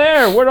 look at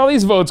there. Where'd all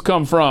these votes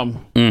come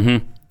from?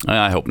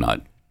 I hope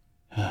not.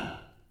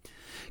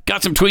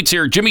 Got some tweets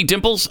here. Jimmy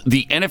Dimples,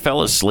 the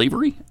NFL is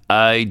slavery?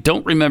 I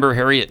don't remember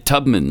Harriet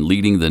Tubman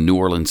leading the New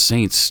Orleans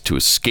Saints to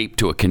escape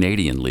to a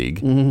Canadian league.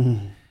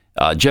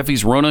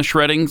 Jeffy's Rona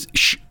sheddings.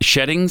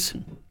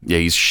 Yeah,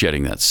 he's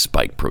shedding that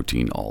spike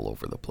protein all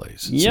over the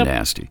place. It's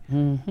nasty.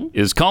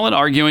 Is Colin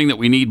arguing that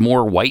we need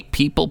more white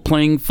people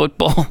playing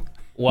football?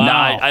 Wow.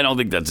 No, I don't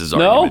think that's his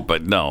argument,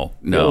 but no.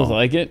 Feels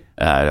like it.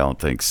 I don't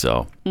think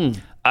so.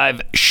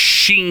 I've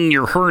seen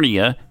your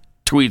hernia.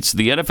 Tweets,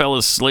 the NFL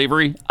is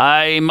slavery.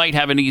 I might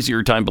have an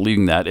easier time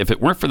believing that if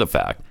it weren't for the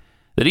fact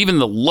that even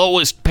the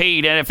lowest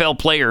paid NFL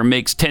player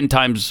makes 10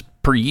 times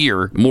per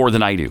year more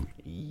than I do.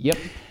 Yep.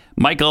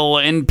 Michael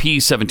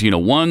NP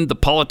 1701, the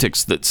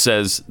politics that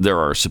says there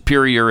are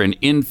superior and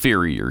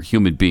inferior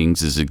human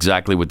beings is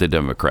exactly what the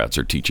Democrats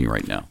are teaching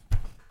right now.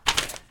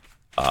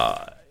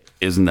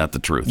 Isn't that the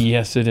truth?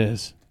 Yes, it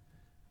is.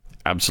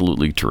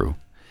 Absolutely true.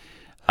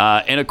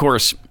 And of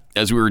course,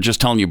 as we were just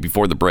telling you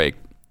before the break,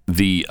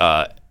 the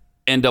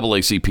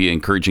NAACP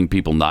encouraging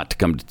people not to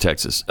come to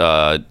Texas.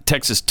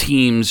 Texas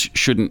teams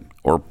shouldn't,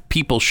 or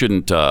people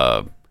shouldn't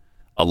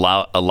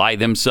ally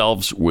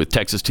themselves with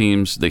Texas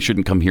teams. They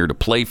shouldn't come here to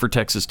play for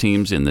Texas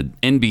teams in the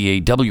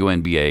NBA,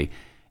 WNBA,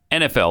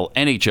 NFL,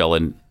 NHL,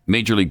 and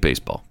Major League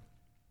Baseball.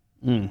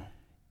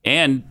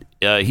 And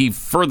he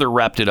further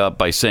wrapped it up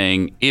by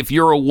saying, if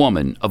you're a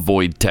woman,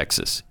 avoid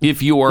Texas.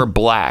 If you are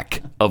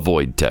black,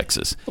 avoid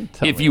Texas.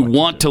 If you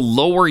want to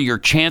lower your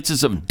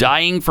chances of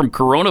dying from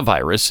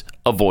coronavirus,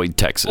 avoid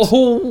Texas.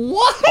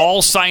 What?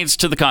 All science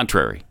to the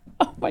contrary.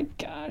 Oh, my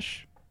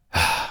gosh.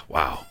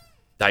 Wow.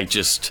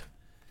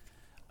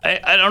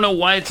 I don't know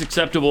why it's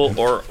acceptable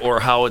or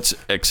how it's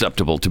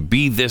acceptable to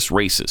be this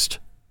racist.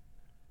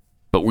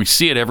 But we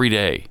see it every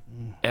day.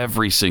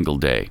 Every single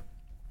day.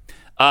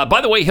 By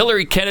the way,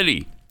 Hillary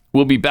Kennedy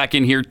will be back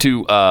in here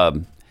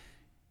to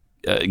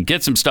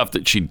get some stuff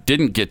that she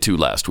didn't get to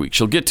last week.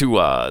 She'll get to,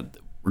 we're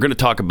going to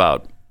talk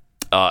about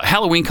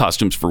Halloween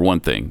costumes for one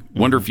thing.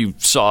 Wonder if you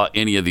saw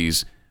any of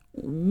these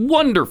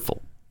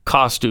wonderful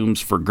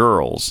costumes for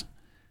girls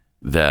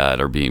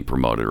that are being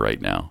promoted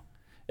right now.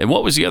 And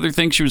what was the other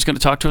thing she was going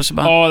to talk to us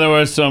about? Oh, there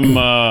was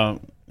some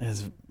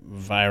his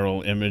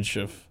viral image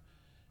of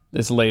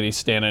this lady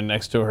standing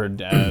next to her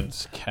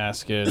dad's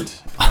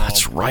casket.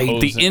 That's right.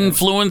 The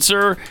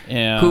influencer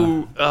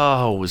who,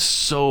 was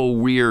so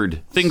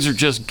weird. Things are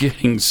just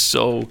getting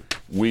so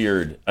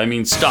weird. I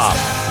mean, stop.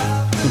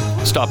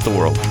 Stop the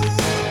world.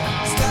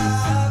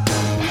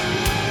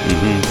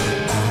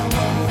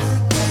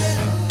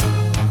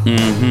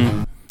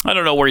 I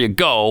don't know where you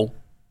go,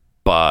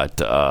 but...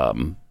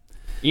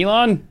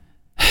 Elon,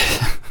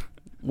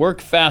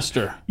 work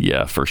faster.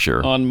 Yeah, for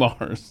sure. On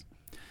Mars.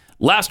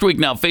 Last week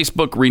now,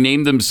 Facebook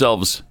renamed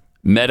themselves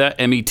Meta,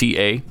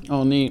 M-E-T-A.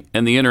 Oh, neat.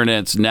 And the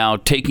internet's now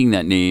taking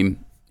that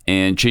name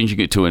and changing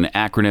it to an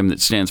acronym that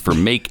stands for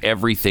Make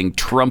Everything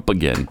Trump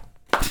Again.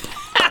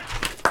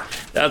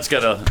 That's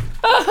gotta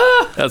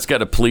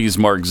please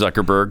Mark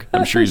Zuckerberg.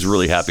 I'm sure he's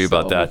really happy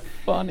about that.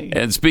 Funny.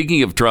 And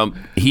speaking of Trump,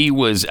 he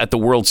was at the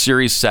World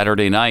Series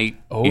Saturday night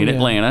in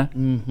Atlanta.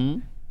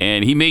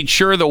 And he made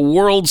sure the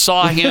world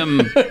saw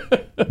him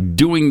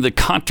doing the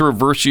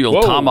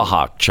controversial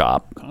tomahawk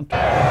chop.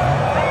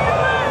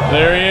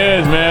 There he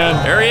is,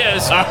 man. There he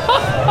is.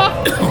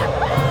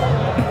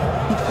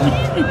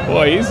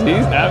 Boy,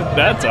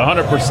 that's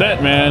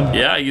 100%, man.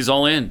 Yeah, he's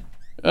all in.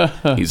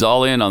 He's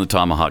all in on the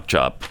tomahawk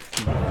chop.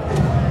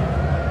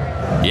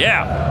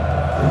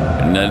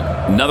 Yeah. And then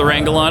another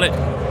angle on it.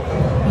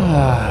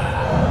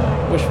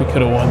 Wish we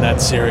could have won that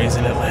series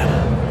in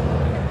Atlanta.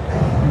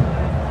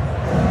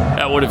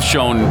 That would have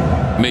shown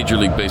Major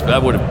League Baseball.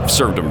 That would have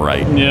served him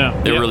right. Yeah.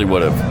 It really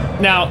would have.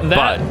 Now that,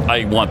 but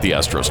I want the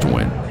Astros to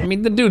win. I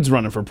mean, the dude's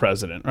running for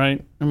president,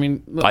 right? I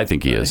mean, look, I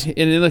think he is.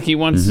 And look, he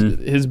wants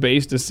his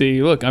base to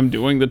see, look, I'm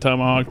doing the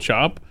tomahawk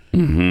chop.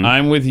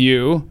 I'm with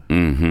you.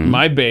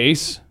 My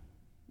base.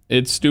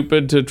 It's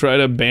stupid to try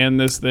to ban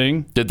this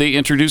thing. Did they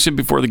introduce him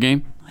before the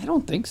game? I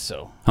don't think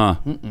so. Huh.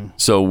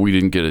 So we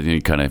didn't get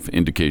any kind of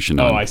indication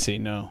on... Oh, I see.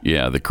 No.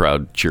 Yeah, the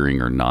crowd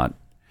cheering or not.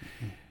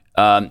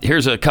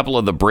 Here's a couple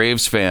of the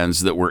Braves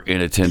fans that were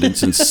in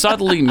attendance and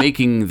subtly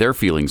making their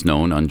feelings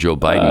known on Joe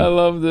Biden. I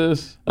love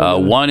this.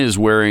 One is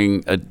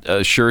wearing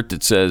a shirt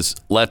that says,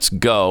 "Let's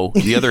go."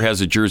 The other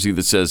has a jersey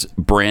that says,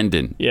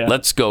 "Brandon." Yeah.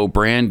 Let's go,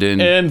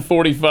 Brandon. And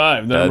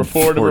 45. Number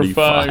 4, number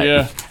 5.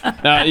 Yeah.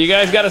 Now, you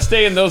guys got to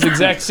stay in those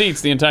exact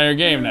seats the entire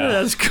game now.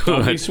 That's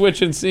Don't be good.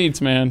 switching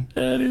seats, man.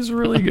 That is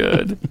really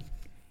good.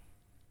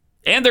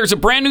 And there's a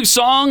brand new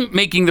song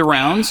making the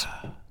rounds.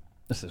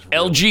 This is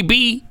real.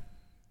 LGB.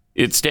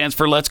 It stands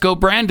for Let's Go,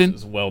 Brandon.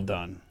 This is well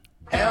done.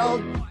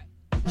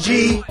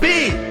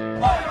 LGB.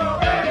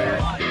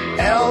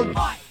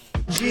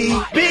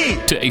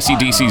 LGB. To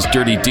AC/DC's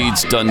Dirty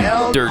Deeds Done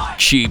Dirt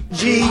Cheap.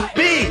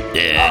 GB.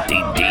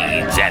 Dirty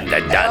Deeds and the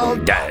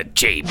Done Dirt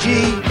Cheap.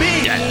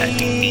 GB. Dirty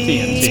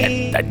Deeds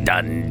and the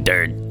Done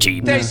Dirt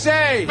Cheap. They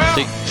say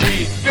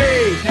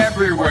LGB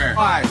everywhere.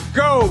 I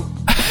go.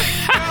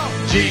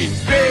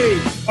 LGB.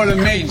 What it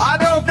means? I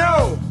don't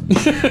know.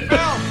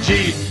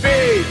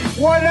 LGB.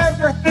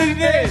 Whatever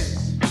it is.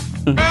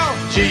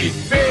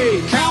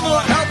 LGB. Camel,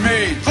 help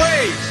me,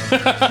 please.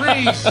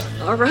 Please.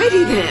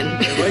 Alrighty then.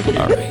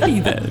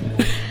 Alrighty then.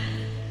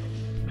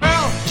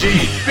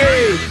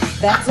 LGB.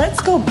 That's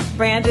Let's Go,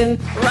 Brandon,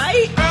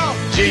 right?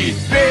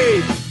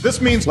 LGB. This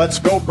means let's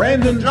go,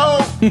 Brandon. No.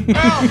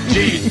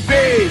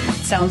 LGB.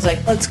 Sounds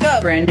like Let's Go,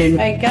 Brandon,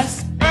 I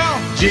guess.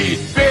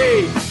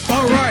 LGB.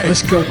 All right.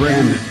 Let's go,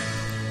 Brandon.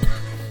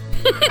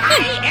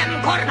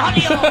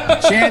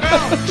 Chant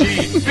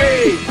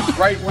LGB.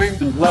 Right wing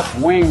and left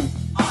wing.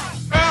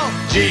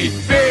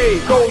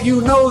 LGB. Oh,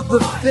 you know the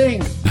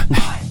thing.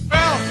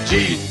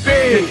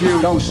 LGB.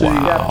 You don't say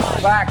that.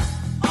 Black.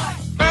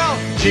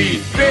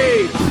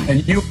 LGB.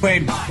 And you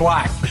played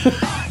black.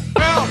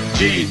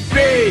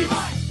 LGB.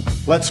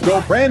 Let's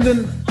go,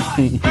 Brandon.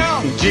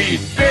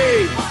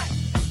 LGB.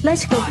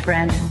 Let's Go,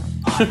 Brandon.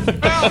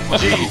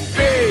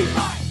 LGB.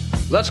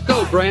 Let's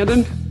go,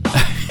 Brandon.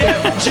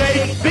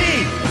 JB.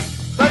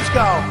 Let's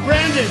go,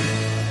 Brandon.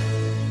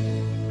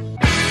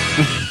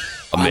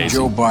 Amazing.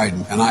 Joe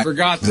Biden, and I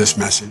forgot this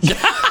message.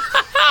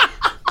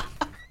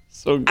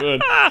 So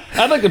good.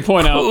 I'd like to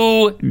point out.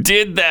 Who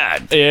did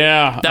that?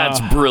 Yeah.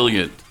 That's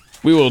brilliant.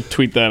 We will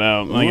tweet that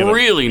out. I gotta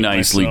Really tweet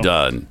nicely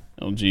myself. done.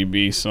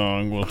 LGB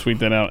song. We'll tweet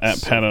that out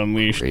at Pat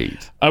Unleashed.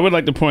 Great. I would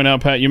like to point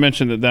out, Pat, you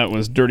mentioned that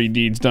was Dirty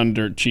Deeds Done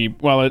Dirt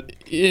Cheap. While it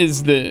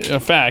is a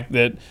fact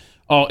that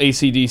all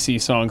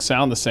AC/DC songs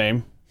sound the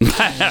same,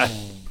 That's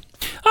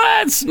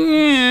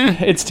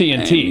it's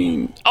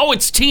TNT. oh,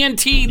 it's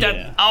TNT.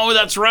 Yeah.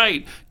 That's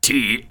right,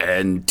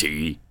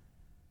 TNT.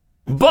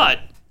 But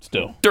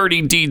Still.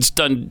 Dirty Deeds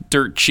Done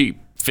Dirt Cheap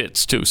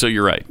fits too. So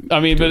you're right. I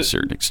mean, to but a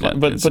certain extent,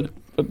 but it's-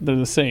 they're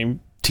the same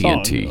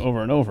TNT. song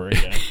over and over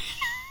again.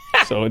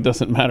 So it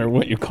doesn't matter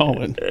what you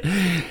call it.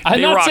 I'm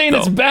They not rock, saying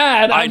it's though.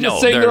 bad. I I'm know,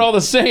 just saying they're- they're all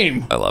the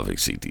same. I love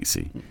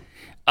AC/DC.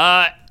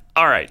 All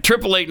right,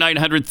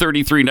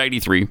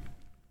 888-900-3393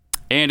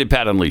 and at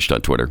Pat Unleashed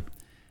on Twitter.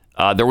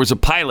 There was a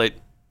pilot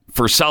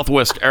for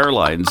Southwest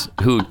Airlines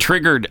who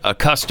triggered a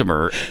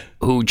customer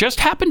who just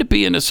happened to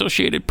be an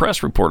Associated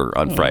Press reporter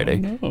on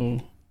Friday.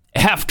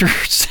 After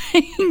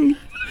saying,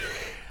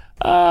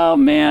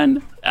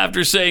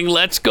 after saying,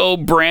 "Let's go,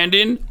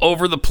 Brandon,"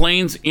 over the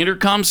plane's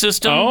intercom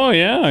system. Oh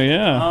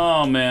yeah.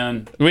 Oh,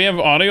 man. Do we have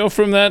audio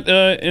from that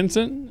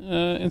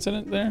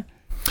incident there?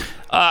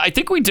 I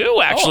think we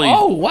do, actually.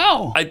 Oh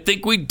wow. I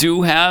think we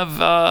do have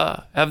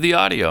the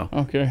audio.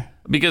 Okay.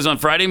 Because on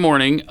Friday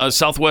morning, a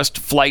Southwest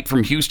flight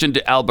from Houston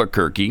to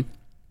Albuquerque,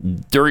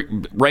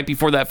 right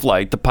before that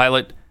flight, the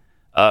pilot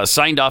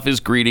signed off his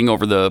greeting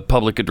over the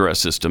public address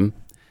system.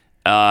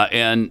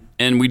 And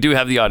we do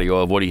have the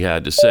audio of what he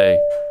had to say.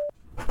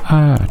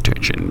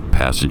 Attention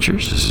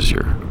passengers, this is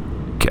your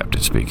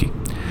captain speaking.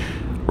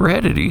 We're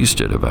headed east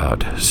at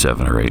about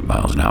 7 or 8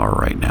 miles an hour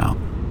right now.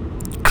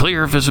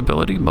 Clear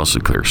visibility,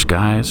 mostly clear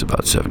skies,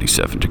 about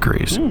 77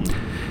 degrees.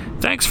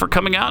 Thanks for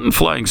coming out and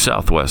flying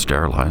Southwest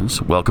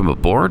Airlines. Welcome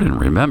aboard, and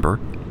remember,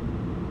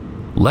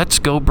 let's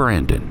go,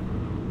 Brandon.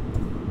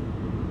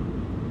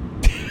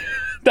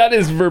 That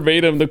is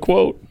verbatim the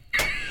quote.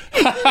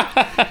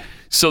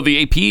 So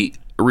the AP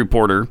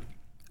reporter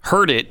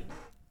heard it,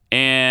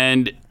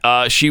 and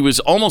she was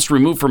almost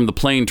removed from the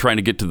plane trying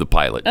to get to the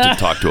pilot to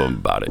talk to him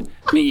about it.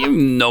 I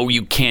mean,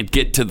 you can't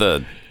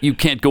you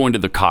can't go into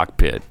the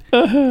cockpit.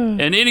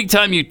 And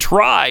anytime you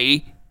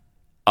try,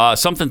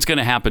 something's going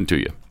to happen to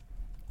you.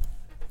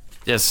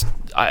 Yes,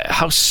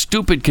 how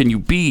stupid can you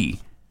be?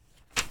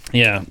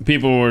 Yeah,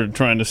 people were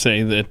trying to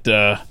say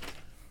that,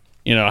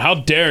 how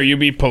dare you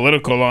be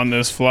political on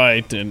this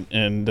flight?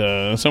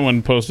 And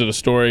someone posted a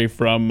story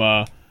from,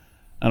 I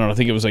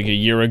think it was like a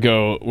year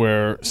ago,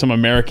 where some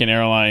American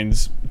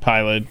Airlines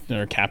pilot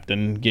or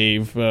captain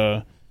gave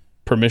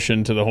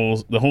permission to the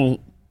whole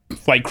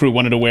flight crew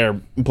wanted to wear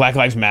Black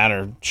Lives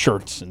Matter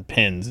shirts and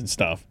pins and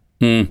stuff.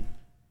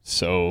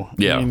 So,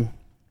 Yeah. I mean,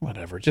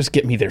 whatever. Just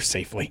get me there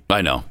safely.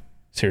 I know.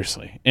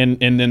 Seriously. And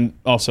then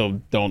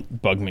also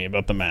don't bug me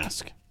about the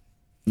mask.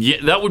 Yeah,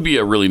 that would be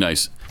a really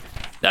nice.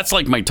 That's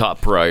like my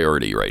top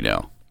priority right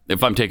now.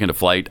 if I'm taking a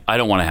flight, I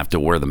don't want to have to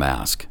wear the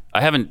mask.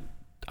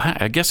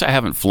 I guess I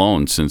haven't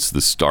flown since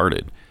this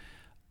started.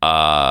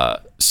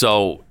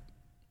 So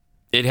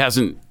it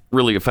hasn't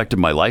really affected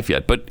my life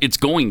yet, but it's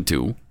going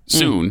to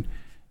soon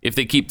if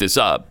they keep this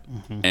up.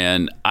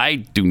 And I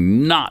do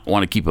not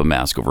want to keep a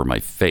mask over my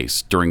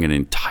face during an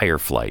entire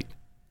flight.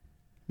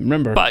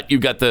 Remember, but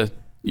you've got the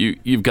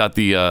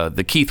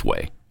Keith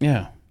way.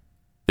 Yeah.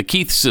 The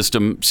Keith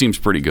system seems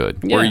pretty good.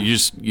 Yeah. Where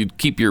you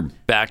keep your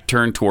back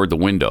turned toward the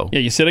window. Yeah,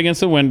 you sit against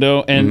the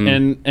window,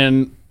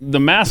 and the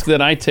mask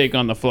that I take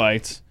on the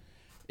flights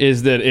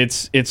is that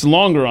it's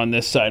longer on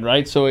this side,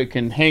 right? So it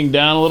can hang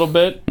down a little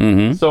bit.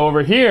 So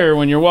over here,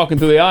 when you're walking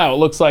through the aisle, it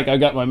looks like I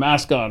got my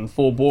mask on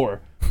full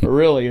bore. But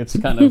really, it's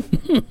kind of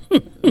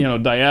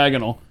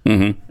diagonal.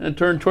 And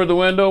turn toward the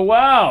window.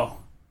 Wow.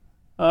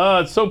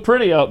 It's so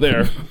pretty out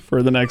there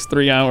for the next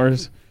 3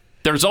 hours.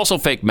 There's also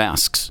fake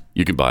masks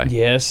you can buy.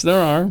 Yes, there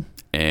are.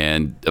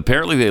 And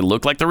apparently they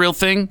look like the real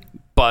thing,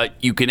 but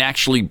you can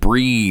actually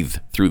breathe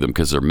through them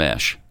because they're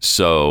mesh.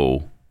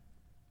 So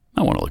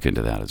I want to look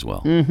into that as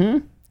well.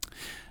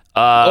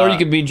 Or you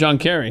could be John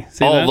Kerry.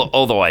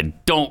 Although I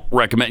don't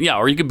recommend. Yeah,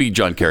 or you could be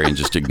John Kerry and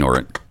just ignore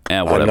it.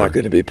 Whatever. I'm not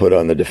going to be put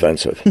on the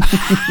defensive.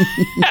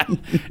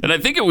 And I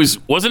think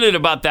wasn't it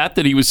about that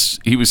he was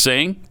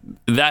saying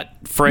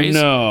that phrase?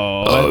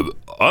 No.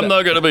 I'm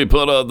not going to be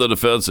put on the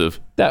defensive.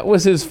 That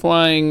was his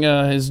flying,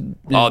 his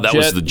that jet,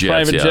 was the jets.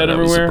 private jet that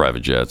everywhere. Was the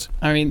private jets.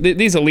 I mean,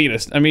 these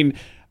elitists. I mean,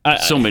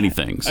 so many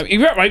things. I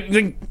mean,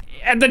 right,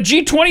 at the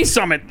G20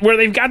 summit where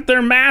they've got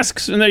their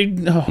masks and they.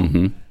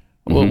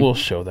 We'll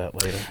show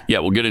that later. Yeah,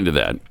 we'll get into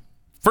that.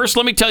 First,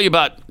 let me tell you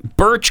about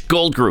Birch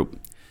Gold Group.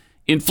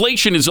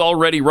 Inflation is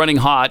already running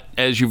hot,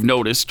 as you've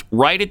noticed,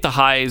 right at the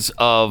highs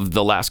of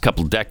the last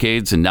couple of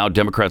decades, and now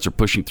Democrats are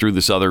pushing through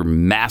this other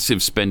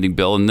massive spending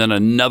bill, and then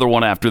another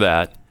one after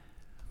that.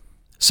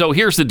 So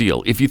here's the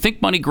deal. If you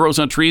think money grows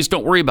on trees,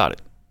 don't worry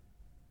about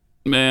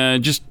it.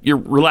 Just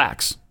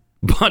relax.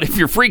 But if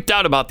you're freaked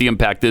out about the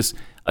impact this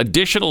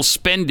additional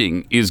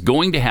spending is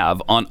going to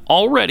have on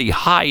already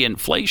high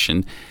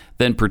inflation,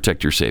 then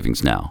protect your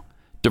savings now.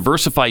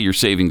 Diversify your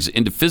savings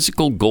into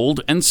physical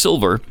gold and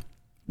silver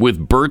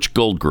with Birch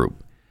Gold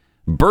Group.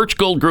 Birch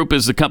Gold Group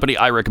is the company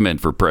I recommend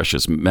for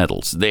precious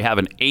metals. They have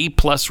an A+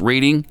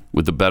 rating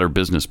with the Better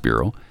Business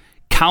Bureau,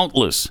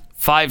 countless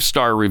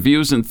 5-star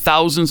reviews, and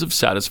thousands of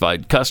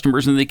satisfied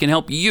customers, and they can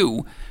help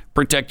you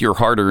protect your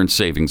hard-earned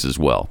savings as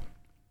well.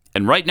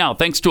 And right now,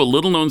 thanks to a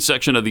little-known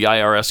section of the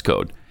IRS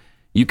code,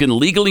 you can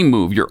legally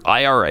move your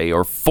IRA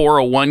or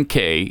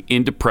 401k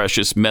into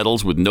precious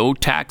metals with no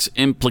tax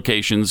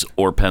implications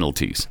or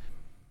penalties.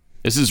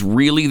 This is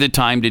really the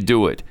time to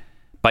do it.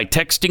 By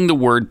texting the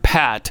word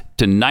PAT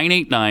to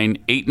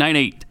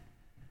 989-898.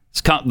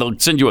 They'll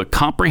send you a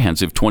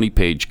comprehensive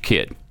 20-page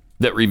kit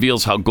that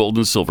reveals how gold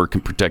and silver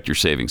can protect your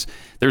savings.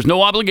 There's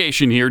no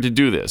obligation here to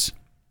do this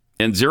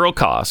and zero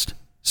cost.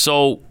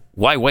 So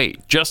why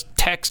wait? Just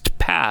text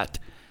PAT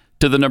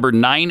to the number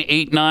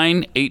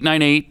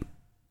 989-898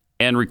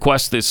 and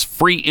request this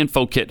free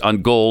info kit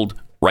on gold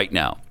right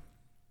now.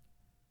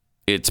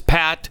 It's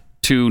PAT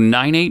to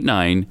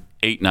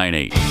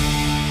 989-898.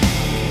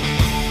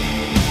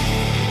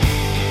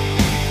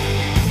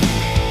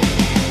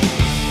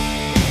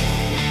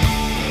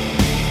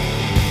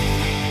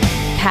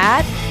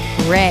 Pat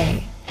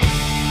Ray.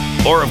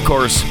 Or, of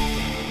course,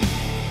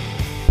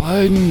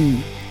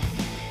 Biden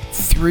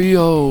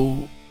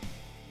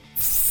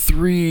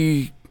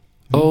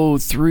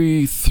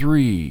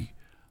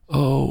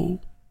 3030330.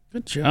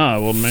 Good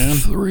job, old man.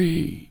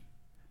 30.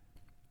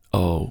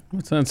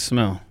 What's that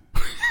smell?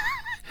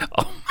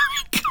 Oh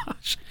my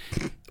gosh.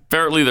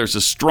 Apparently there's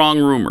a strong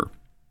rumor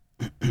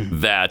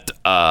that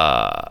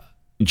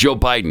Joe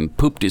Biden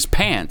pooped his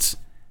pants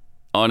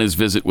on his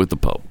visit with the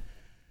Pope.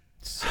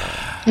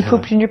 You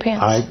pooped in your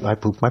pants. I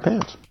pooped my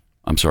pants.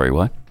 I'm sorry,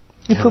 what?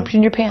 You pooped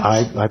in your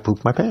pants. I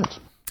pooped my pants.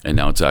 And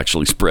now it's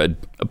actually spread,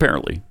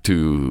 apparently,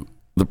 to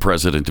the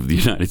President of the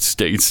United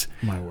States.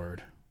 My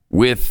word.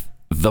 With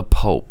the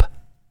Pope.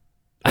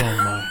 Oh,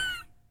 my.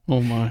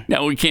 Oh, my.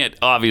 Now, we can't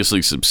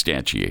obviously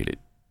substantiate it,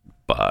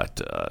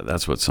 but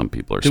that's what some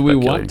people are Do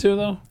speculating. we want to,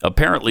 though?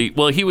 Apparently,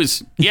 well, he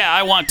was, yeah,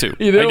 I want to.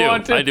 You do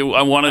want to? I do.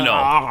 I want to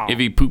know if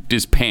he pooped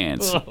his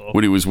pants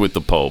when he was with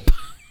the Pope.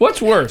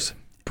 What's worse?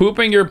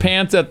 Pooping your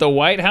pants at the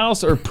White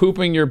House or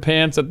pooping your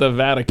pants at the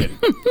Vatican?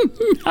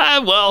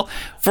 Well,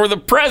 for the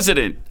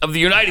President of the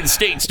United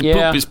States to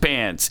poop his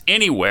pants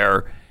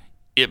anywhere,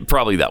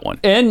 probably that one.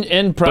 And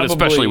probably, but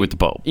especially with the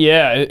Pope.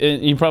 Yeah,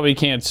 you probably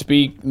can't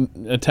speak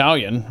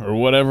Italian or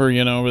whatever,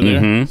 over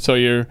there. So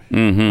you're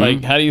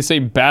like, how do you say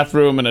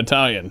bathroom in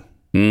Italian?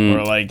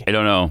 Or like, I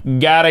don't know.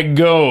 Gotta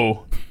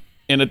go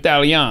in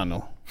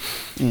Italiano.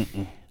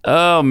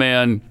 Oh,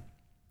 man.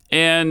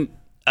 And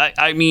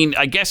I mean,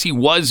 I guess he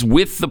was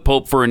with the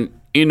Pope for an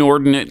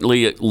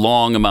inordinately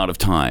long amount of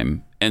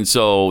time. And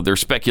so they're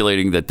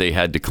speculating that they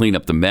had to clean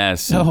up the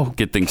mess and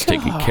get things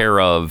taken care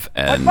of.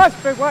 And What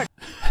must be what?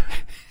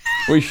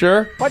 We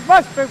sure? What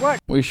must be what?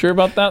 We sure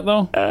about that,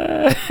 though?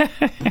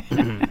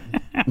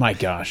 My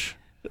gosh.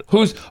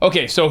 Who's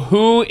okay? So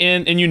who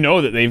in and you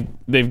know that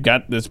they've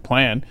got this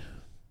plan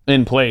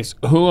in place.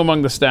 Who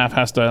among the staff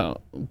has to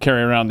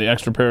carry around the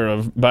extra pair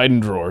of Biden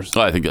drawers?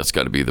 I think that's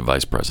got to be the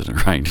vice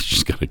president, right?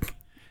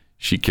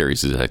 She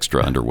carries his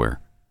extra underwear.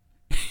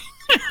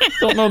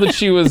 Don't know that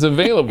she was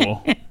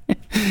available.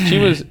 She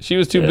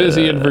was too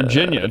busy in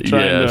Virginia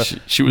trying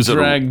to she was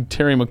drag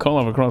Terry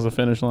McAuliffe across the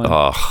finish line.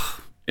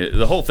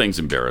 The whole thing's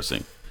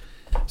embarrassing.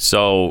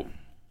 So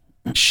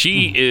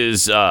she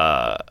is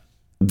the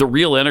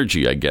real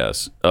energy, I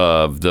guess,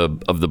 of the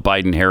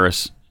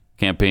Biden-Harris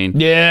campaign.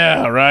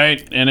 Yeah,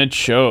 right. And it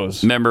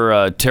shows.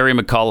 Remember Terry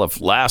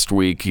McAuliffe last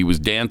week? He was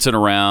dancing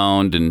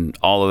around and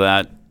all of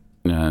that.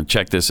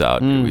 Check this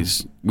out.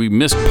 We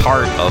missed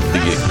part of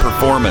the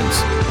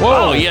performance.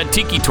 Whoa. Oh, he had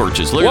tiki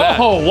torches. Look at that.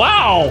 Whoa,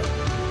 wow.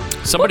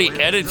 Somebody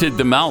edited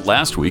them out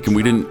last week, and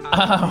we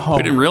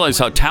didn't realize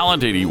how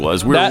talented he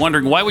was. We were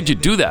wondering, why would you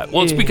do that?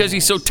 Well, it's because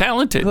he's so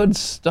talented. Good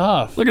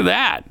stuff. Look at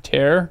that.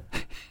 Tear.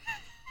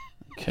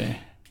 Okay.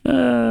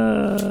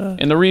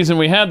 And the reason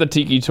we had the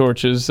tiki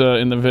torches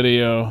in the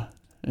video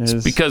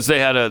is because they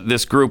had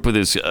this group with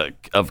his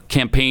of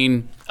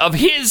campaign of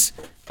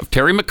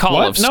Terry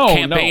McAuliffe's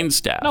campaign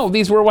staff. No,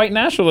 these were white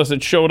nationalists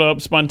that showed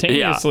up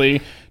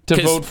spontaneously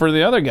to vote for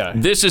the other guy.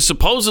 This is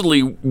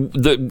supposedly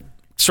the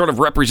sort of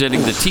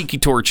representing the tiki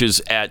torches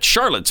at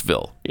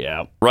Charlottesville.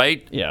 Yeah.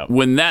 Right? Yeah.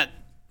 When that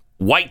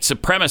white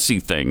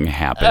supremacy thing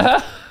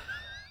happened.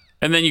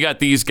 And then you got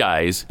these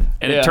guys,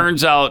 and it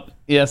turns out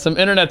some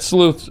internet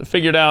sleuths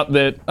figured out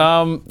that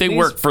they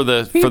worked for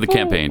the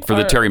campaign, for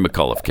the Terry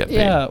McAuliffe campaign.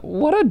 Yeah,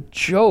 what a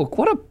joke.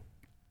 What a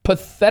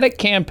pathetic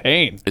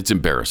campaign. It's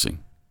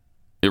embarrassing.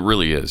 It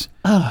really is.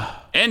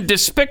 And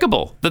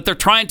despicable that they're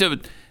trying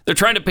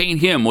to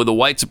paint him with a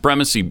white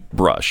supremacy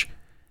brush.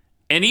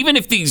 And even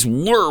if these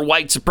were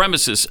white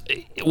supremacists,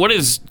 what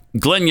is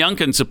Glenn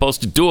Youngkin supposed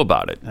to do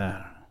about it?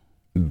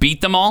 Beat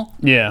them all?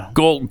 Yeah.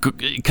 Go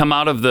come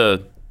out of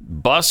the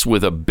bus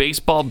with a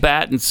baseball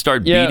bat and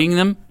start beating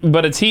them?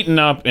 But it's heating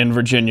up in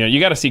Virginia. You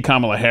got to see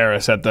Kamala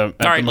Harris at the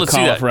let's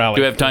see that. McAuliffe rally.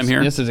 Do we have time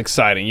here? This is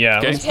exciting. Yeah.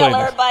 Okay. Let's play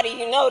Tell everybody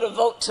you know to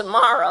vote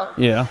tomorrow.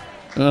 Yeah.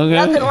 Okay.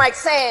 Nothing like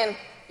saying,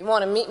 you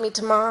want to meet me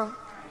tomorrow?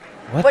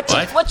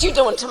 What you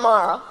doing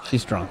tomorrow?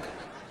 She's drunk.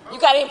 You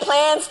got any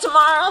plans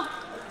tomorrow?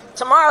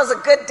 Tomorrow's a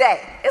good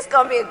day. It's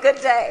going to be a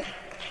good day.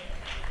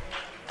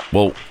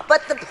 Well,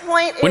 but the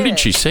point when did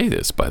she say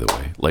this, by the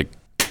way? Like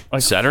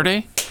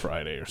Saturday?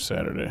 Friday or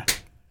Saturday.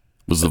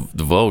 Was the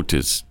vote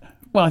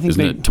well, I think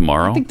isn't it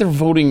tomorrow? I think they're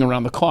voting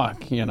around the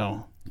clock, in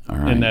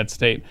that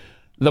state.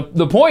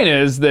 The point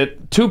is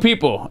that two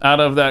people out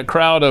of that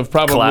crowd of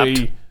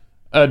probably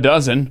a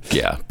dozen.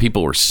 Yeah,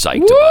 people were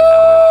psyched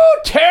about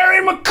it.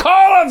 Terry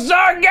McAuliffe's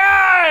our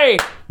guy!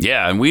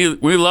 Yeah, and we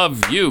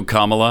love you,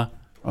 Kamala.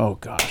 Oh,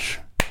 gosh.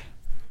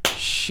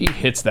 She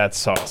hits that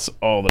sauce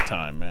all the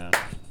time, man.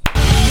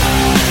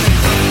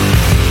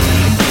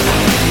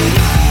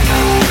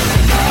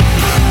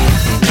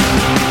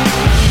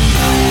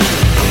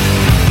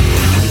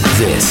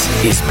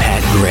 This is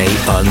Pat Gray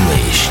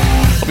Unleashed.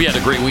 Hope you had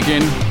a great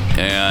weekend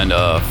and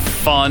a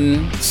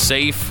fun,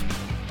 safe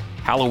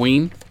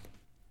Halloween.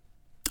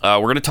 We're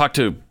going to talk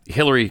to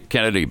Hillary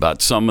Kennedy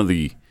about some of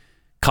the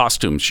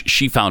costumes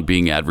she found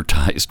being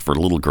advertised for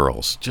little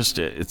girls. Just,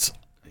 it's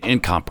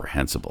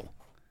incomprehensible.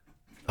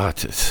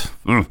 That's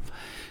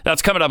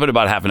coming up in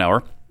about half an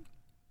hour.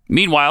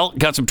 Meanwhile,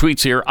 got some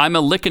tweets here. I'm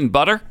a lickin'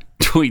 butter.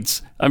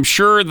 Tweets. I'm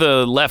sure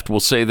the left will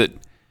say that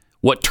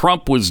what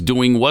Trump was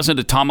doing wasn't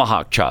a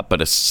tomahawk chop,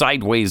 but a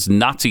sideways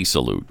Nazi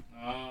salute.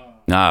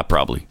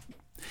 Probably.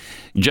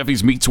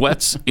 Jeffy's Meat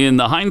Sweats. In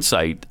the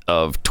hindsight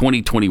of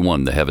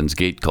 2021, the Heaven's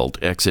Gate cult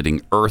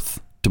exiting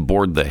Earth to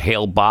board the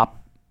Hale-Bopp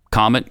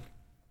comet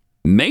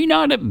may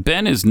not have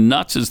been as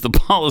nuts as the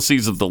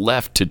policies of the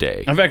left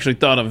today. I've actually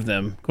thought of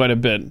them quite a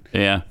bit.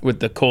 Yeah. With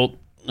the cult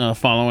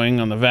following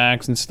on the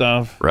vax and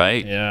stuff.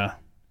 Right? Yeah.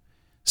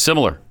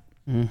 Similar.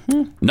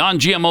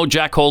 Non-GMO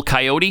jackhole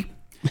coyote.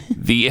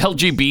 The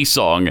LGB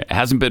song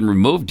hasn't been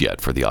removed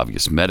yet for the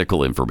obvious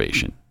medical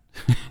information.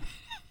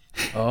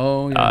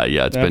 Oh, yeah.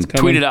 Yeah, it's been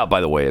tweeted out,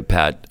 by the way, at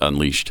Pat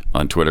Unleashed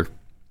on Twitter.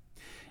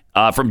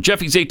 From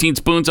Jeffy's 18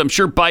 Spoons, I'm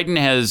sure Biden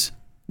has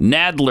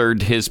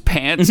nadlered his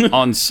pants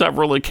on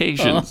several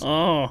occasions.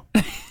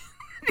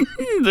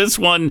 This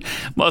one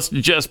must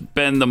have just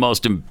been the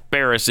most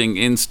embarrassing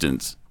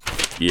instance.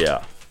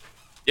 Yeah.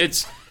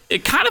 It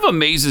kind of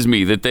amazes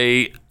me that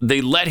they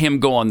let him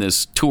go on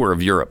this tour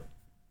of Europe.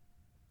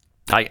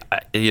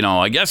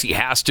 I guess he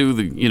has to,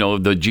 the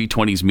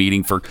G20's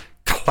meeting for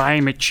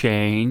climate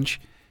change.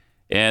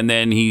 And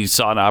then he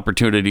saw an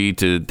opportunity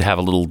to have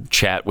a little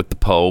chat with the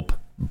Pope,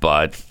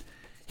 but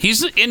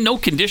he's in no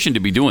condition to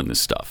be doing this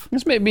stuff.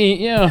 This may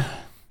be,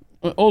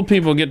 old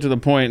people get to the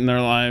point in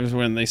their lives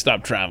when they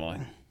stop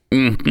traveling.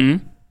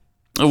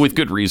 Mm-hmm. With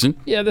good reason.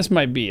 Yeah, this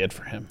might be it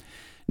for him.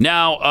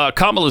 Now,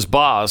 Kamala's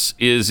boss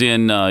is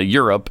in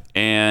Europe,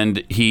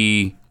 and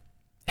he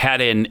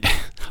had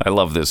I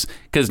love this,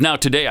 because now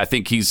today I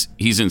think he's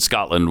in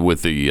Scotland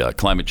with the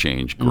climate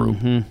change group.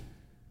 Mm-hmm.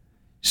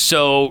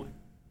 So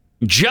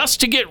just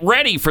to get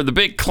ready for the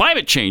big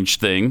climate change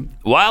thing,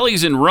 while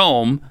he's in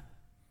Rome,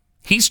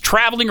 he's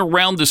traveling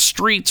around the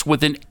streets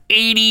with an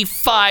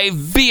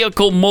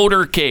 85-vehicle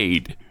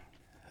motorcade.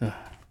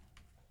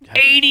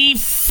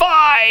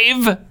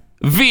 85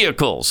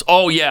 vehicles.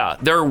 Oh, yeah.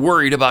 They're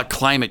worried about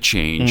climate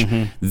change.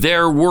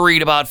 They're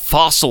worried about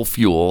fossil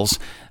fuels.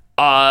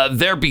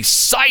 They're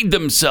beside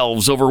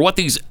themselves over what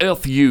these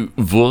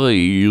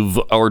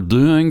SUVs are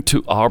doing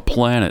to our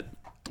planet.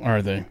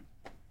 Are they?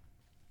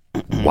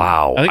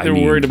 Wow. I think they're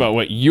worried about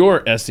what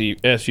your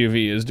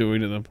SUV is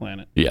doing to the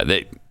planet. Yeah,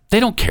 they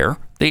don't care.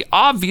 They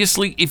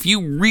obviously, if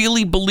you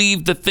really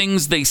believe the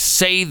things they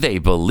say they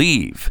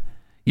believe,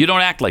 you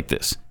don't act like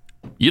this.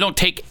 You don't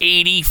take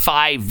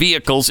 85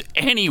 vehicles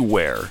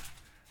anywhere.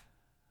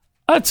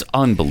 That's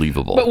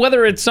unbelievable. But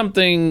whether it's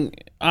something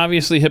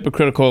obviously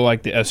hypocritical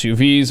like the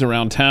SUVs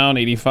around town,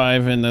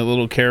 85 in the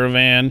little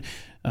caravan,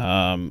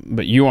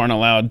 but you aren't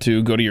allowed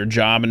to go to your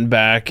job and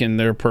back in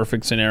their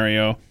perfect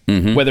scenario.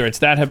 Whether it's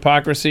that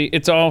hypocrisy,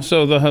 it's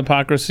also the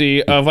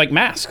hypocrisy of like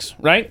masks,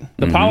 right?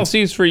 The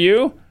policies for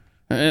you,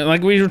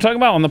 like we were talking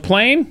about on the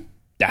plane,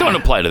 don't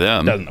apply to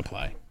them. Doesn't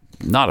apply.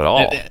 Not at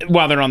all.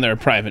 While they're on their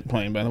private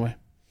plane, by the way.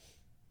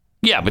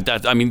 Yeah, but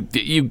that, I mean,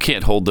 you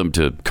can't hold them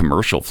to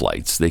commercial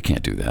flights. They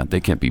can't do that. They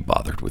can't be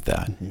bothered with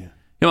that. Yeah. You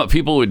know what?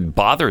 People would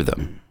bother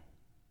them.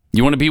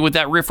 You want to be with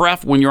that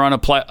riffraff when you're on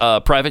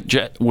a private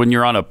jet, when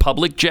you're on a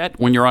public jet,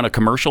 when you're on a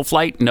commercial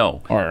flight?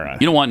 No. Or,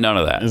 you don't want none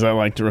of that. As I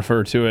like to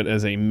refer to it,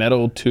 as a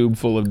metal tube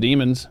full of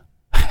demons.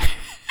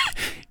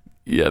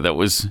 Yeah, that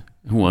was,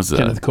 who was that?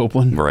 Kenneth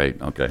Copeland.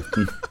 Right, okay.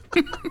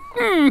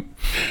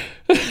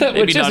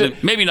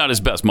 maybe not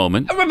his best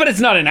moment. But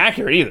it's not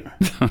inaccurate either.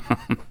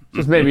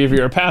 Just maybe if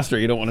you're a pastor,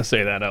 you don't want to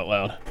say that out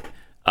loud.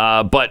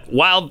 But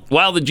while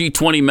the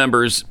G20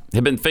 members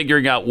have been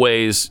figuring out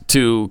ways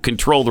to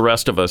control the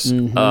rest of us,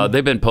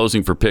 they've been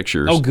posing for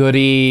pictures. Oh,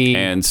 goody.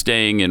 And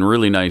staying in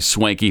really nice,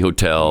 swanky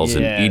hotels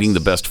and eating the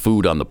best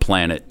food on the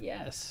planet.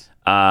 Yes.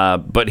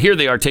 But here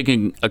they are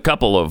taking a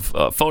couple of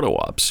photo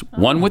ops.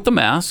 One with the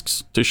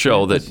masks to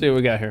show that. Let's see what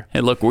we got here. Hey,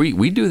 look,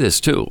 we do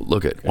this too.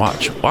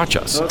 Watch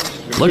us.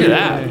 Look at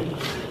that.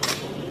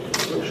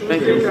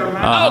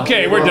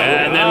 Okay, we're done.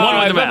 And then one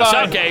with the mask.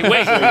 Bye-bye. Okay,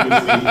 wait.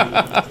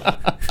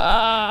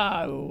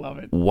 I love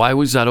it. Why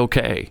was that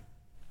okay?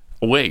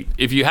 Wait,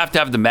 if you have to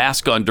have the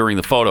mask on during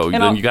the photo,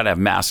 then you got to have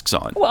masks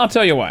on. Well, I'll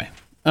tell you why.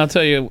 I'll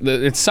tell you,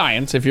 it's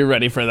science if you're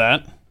ready for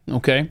that.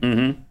 Okay?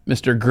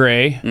 Mr.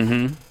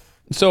 Gray.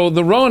 So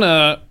the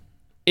Rona,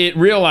 it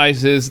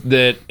realizes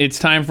that it's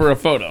time for a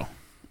photo.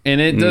 And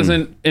it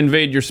doesn't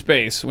invade your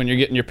space when you're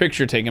getting your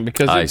picture taken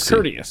because it's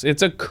courteous.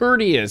 It's a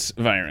courteous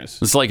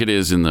virus. It's like it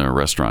is in the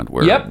restaurant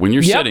where when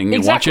you're sitting,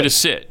 it wants you to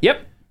sit.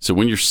 Yep. So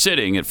when you're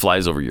sitting, it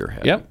flies over your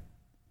head. Yep.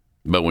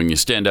 But when you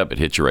stand up, it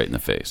hits you right in the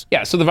face.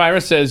 Yeah, so the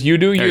virus says, you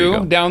do you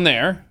go. down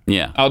there.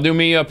 Yeah. I'll do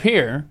me up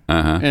here.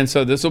 And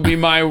so this will be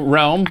my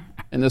realm,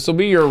 and this will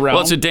be your realm.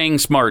 Well, it's a dang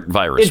smart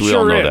virus. It we sure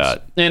all know is.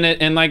 that.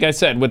 And like I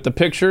said, with the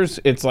pictures,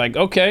 it's like,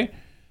 okay,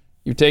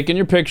 you've taken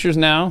your pictures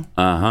now.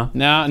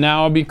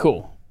 Now I'll be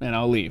cool. And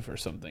I'll leave or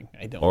something.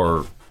 I don't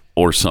know.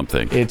 Or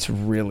something. It's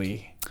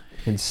really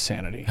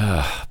insanity.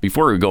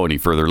 Before we go any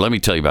further, let me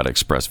tell you about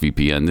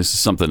ExpressVPN. This is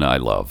something I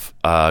love.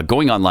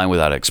 Going online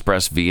without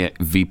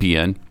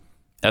ExpressVPN,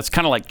 that's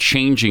kind of like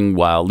changing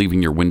while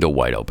leaving your window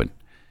wide open.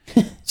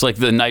 It's like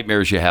the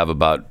nightmares you have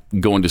about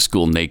going to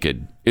school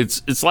naked.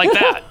 It's like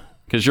that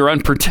because you're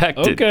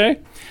unprotected. Okay.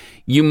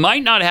 You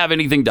might not have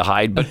anything to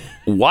hide, but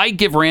why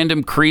give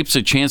random creeps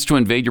a chance to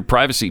invade your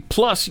privacy?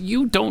 Plus,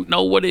 you don't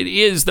know what it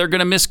is they're going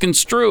to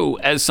misconstrue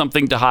as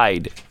something to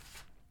hide.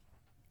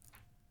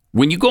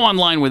 When you go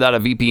online without a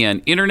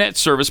VPN, internet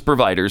service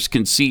providers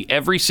can see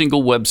every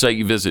single website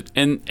you visit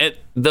and at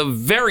the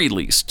very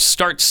least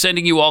start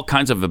sending you all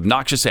kinds of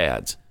obnoxious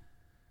ads.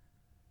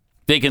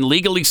 They can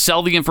legally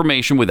sell the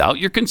information without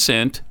your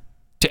consent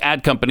to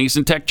ad companies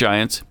and tech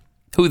giants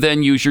who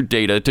then use your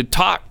data to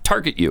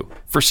target you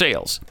for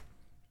sales.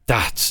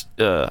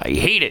 I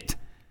hate it.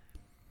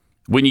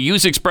 When you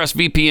use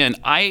ExpressVPN,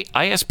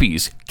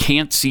 ISPs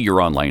can't see your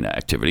online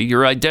activity.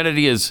 Your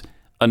identity is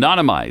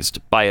anonymized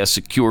by a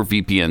secure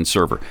VPN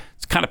server.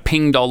 It's kind of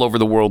pinged all over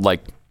the world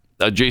like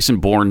a Jason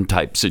Bourne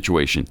type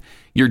situation.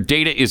 Your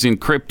data is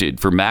encrypted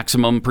for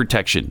maximum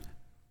protection.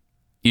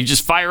 You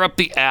just fire up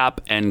the app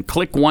and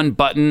click one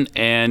button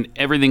and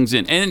everything's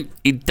in. And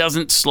it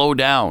doesn't slow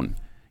down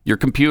your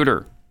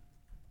computer.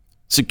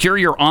 Secure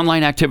your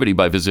online activity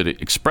by visiting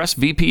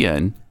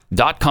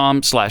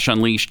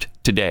expressvpn.com/unleashed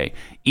today.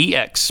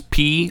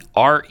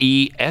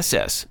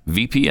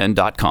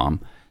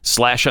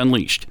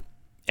 EXPRESSVPN.com/unleashed.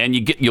 And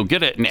you'll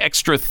get an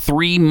extra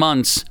 3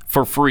 months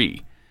for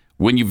free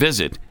when you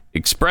visit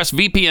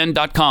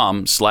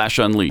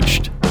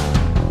expressvpn.com/unleashed.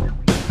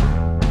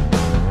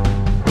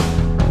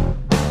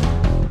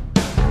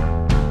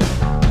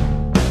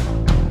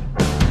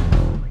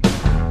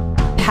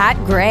 Pat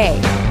Gray.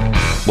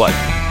 What?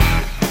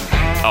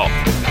 Oh,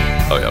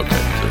 yeah,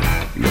 okay. So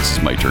this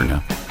is my turn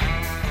now.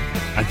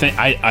 I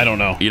I don't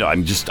know. I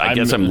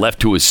guess I'm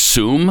left to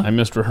assume. I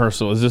missed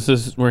rehearsal. Is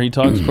this where he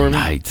talks,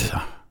 Corby?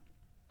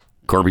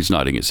 Corby's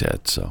nodding his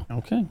head, so.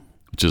 Okay.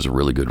 Which is a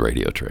really good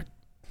radio trick.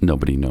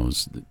 Nobody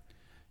knows that,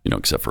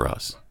 except for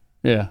us.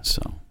 Yeah.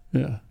 So.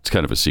 Yeah. It's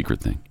kind of a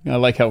secret thing. I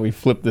like how we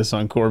flip this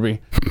on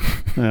Corby.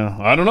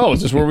 I don't know.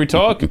 Is this where we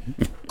talk?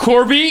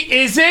 Corby,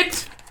 is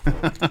it?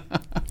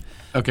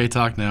 Okay,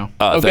 talk now.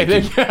 Okay,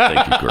 thank you.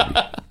 Thank you,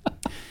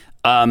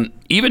 Corby.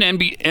 Even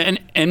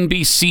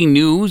NBC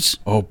News.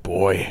 Oh,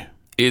 boy.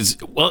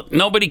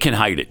 Nobody can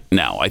hide it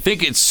now. I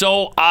think it's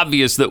so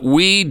obvious that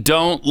we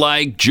don't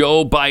like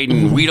Joe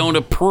Biden. We don't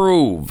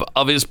approve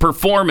of his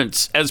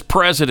performance as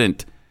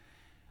president.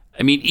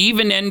 I mean,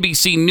 even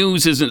NBC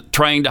News isn't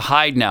trying to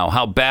hide now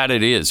how bad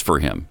it is for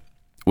him,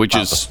 which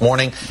is this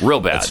morning real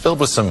bad. It's filled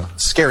with some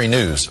scary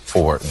news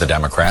for the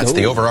Democrats.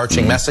 The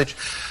overarching message: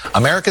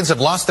 Americans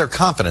have lost their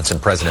confidence in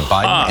President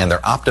Biden and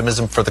their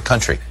optimism for the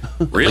country.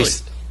 Really? At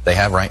least they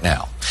have right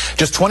now.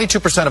 Just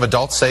 22% of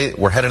adults say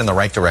we're headed in the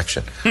right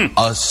direction.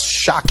 A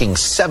shocking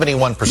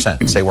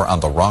 71% say we're on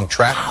the wrong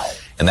track.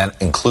 And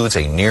that includes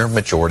a near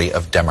majority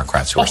of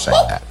Democrats who are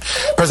saying that.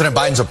 President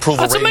Biden's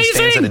approval rating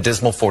stands at a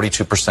dismal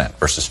 42%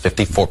 versus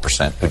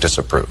 54% who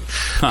disapprove.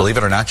 Believe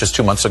it or not, just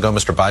 2 months ago,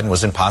 Mr. Biden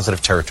was in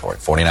positive territory.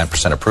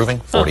 49% approving,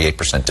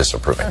 48%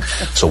 disapproving.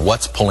 So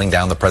what's pulling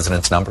down the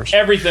president's numbers?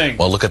 Everything.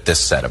 Well, look at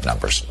this set of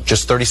numbers.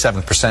 Just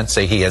 37%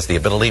 say he has the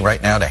ability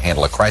right now to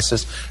handle a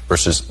crisis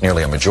versus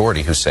nearly a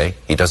majority who say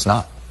he does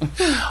not.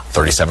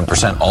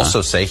 37%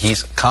 also say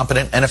he's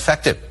competent and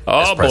effective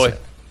as president.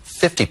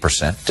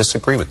 50%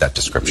 disagree with that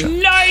description.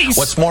 Nice!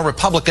 What's more,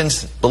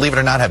 Republicans, believe it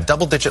or not, have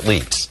double-digit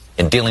leads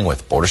in dealing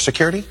with border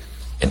security,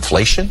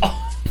 inflation,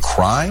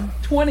 crime,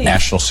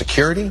 national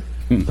security,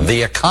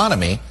 the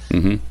economy,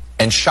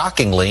 and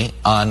shockingly,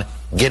 on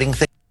getting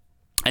things.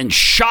 And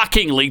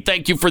shockingly,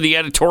 thank you for the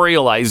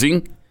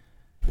editorializing.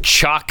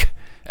 Shockingly,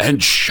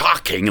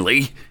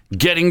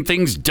 getting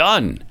things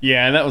done.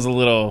 Yeah, and that was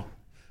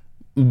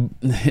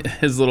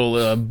his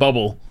little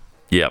bubble.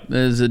 Yep.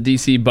 There's a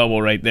DC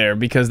bubble right there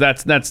because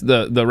that's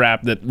the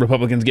rap that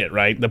Republicans get,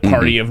 right? The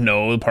party of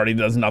no, the party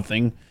does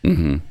nothing.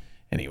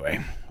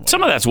 Anyway.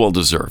 Some of that's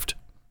well-deserved.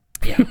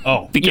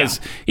 Yeah. Because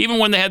even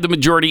when they had the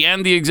majority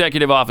and the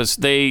executive office,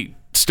 they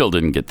still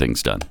didn't get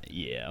things done.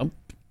 Yeah.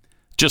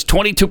 Just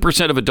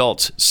 22% of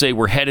adults say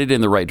we're headed in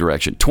the right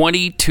direction.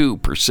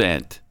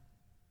 22%.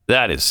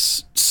 That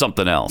is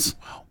something else.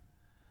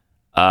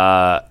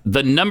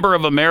 The number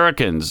of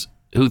Americans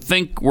who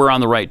think we're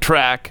on the right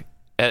track,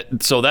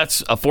 so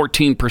that's a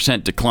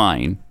 14%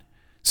 decline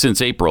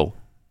since April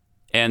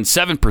and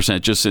 7%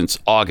 just since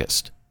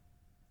August.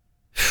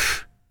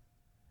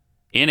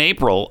 In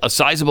April, a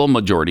sizable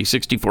majority,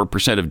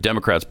 64% of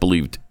Democrats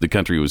believed the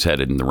country was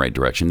headed in the right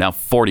direction. Now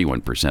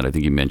 41%. I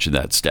think you mentioned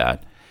that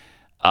stat.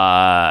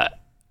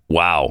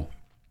 Wow.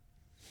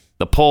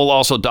 The poll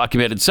also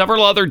documented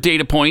several other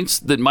data points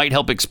that might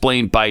help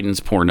explain Biden's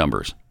poor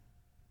numbers.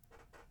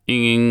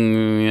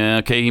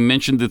 Okay, he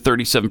mentioned the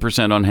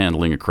 37% on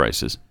handling a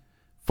crisis.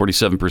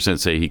 47%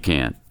 say he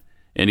can.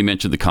 And he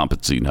mentioned the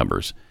competency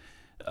numbers.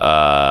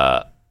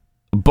 But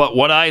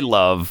what I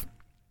love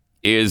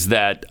is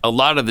that a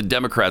lot of the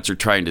Democrats are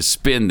trying to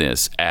spin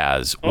this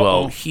as,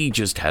 well, he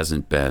just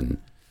hasn't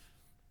been,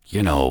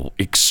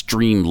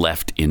 extreme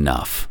left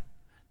enough.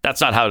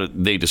 That's not how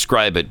they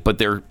describe it, but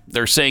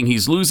they're saying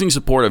he's losing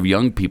support of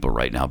young people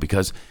right now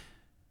because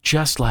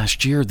just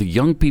last year, the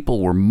young people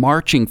were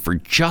marching for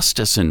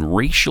justice and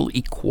racial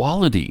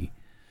equality.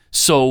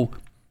 So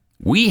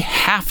we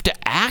have to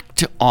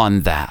act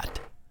on that.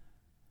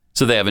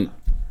 So they haven't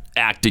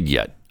acted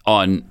yet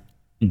on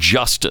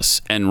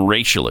justice and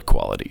racial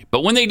equality.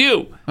 But when they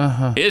do,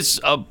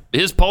 his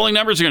polling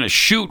numbers are going to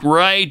shoot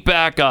right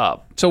back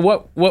up. So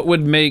what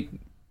would make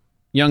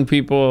young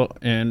people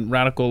and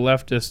radical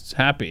leftists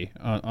happy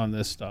on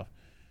this stuff?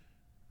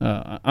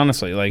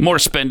 Honestly, like more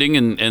spending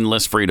and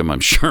less freedom, I'm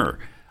sure.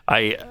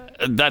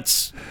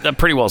 That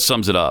pretty well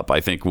sums it up,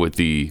 I think, with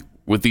the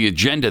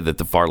agenda that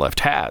the far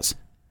left has.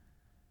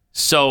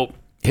 So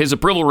his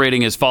approval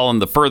rating has fallen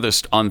the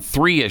furthest on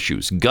three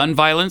issues: gun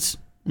violence,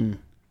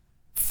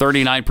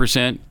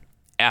 39%,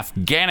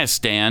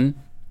 Afghanistan,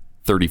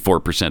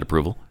 34%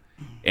 approval,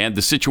 and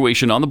the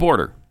situation on the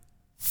border,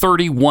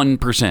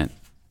 31%.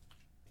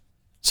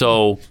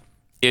 So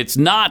it's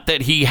not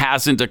that he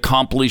hasn't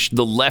accomplished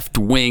the left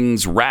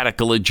wing's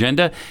radical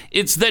agenda.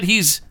 It's that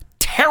he's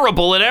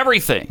terrible at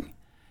everything.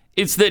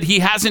 It's that he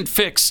hasn't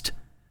fixed.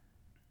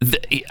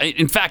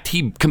 In fact,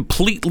 he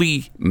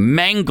completely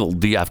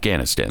mangled the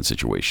Afghanistan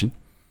situation,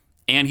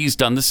 and he's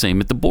done the same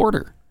at the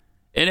border.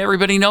 And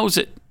everybody knows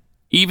it.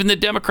 Even the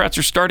Democrats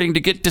are starting to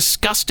get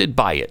disgusted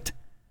by it.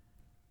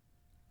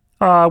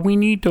 We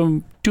need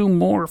to do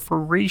more for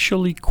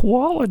racial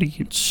equality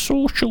and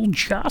social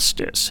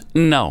justice.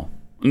 No,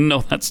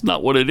 that's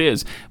not what it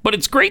is. But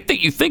it's great that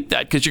you think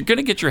that, because you're going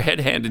to get your head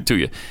handed to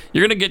you.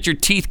 You're going to get your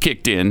teeth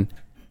kicked in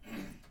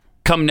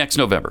come next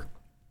November.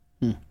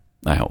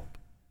 I hope.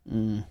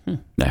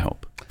 I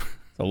hope.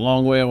 It's a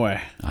long way away.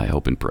 I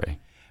hope and pray.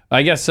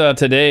 I guess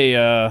today,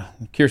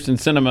 Kirsten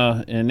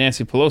Sinema and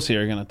Nancy Pelosi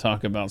are going to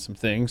talk about some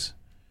things.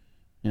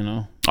 You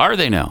know, are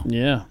they now?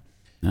 Yeah.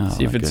 No,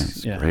 See if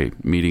it's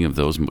great meeting of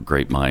those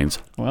great minds.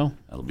 Well,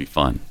 that'll be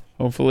fun.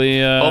 Hopefully,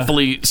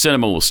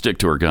 Sinema will stick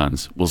to her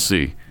guns. We'll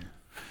see.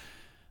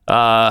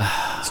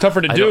 It's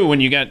tougher to do when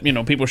you got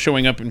people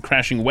showing up and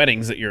crashing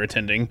weddings that you're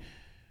attending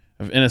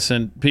of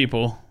innocent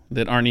people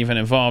that aren't even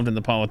involved in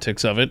the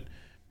politics of it.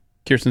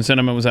 Kirsten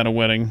Sinema was at a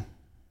wedding.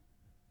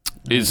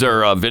 Is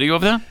there a video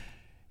of that?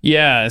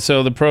 Yeah,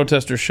 so the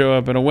protesters show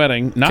up at a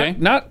wedding.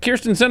 Not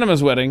Kirsten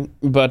Sinema's wedding,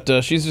 but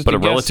she's just a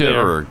guest relative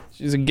there. or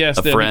she's a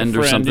guest, a friend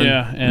or something.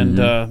 Yeah, and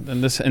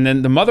and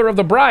then the mother of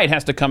the bride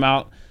has to come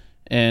out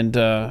and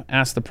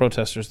ask the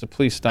protesters to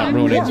please stop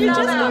ruining. Could you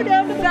just go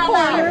down to the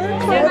corner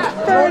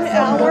for an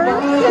hour?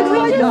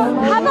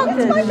 How about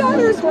it's my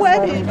daughter's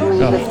wedding?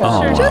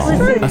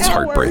 That's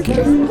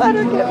heartbreaking.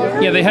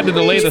 Yeah, they had to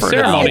delay the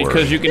ceremony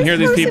because you can hear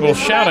these people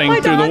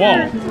shouting through the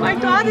wall. My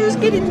daughter's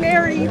getting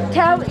married.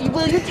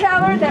 Will you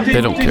tell her that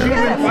they don't care?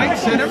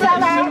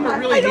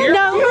 I don't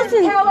know.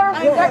 Listen, tell her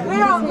that we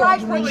don't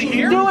like what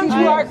she's doing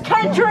to our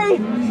country. You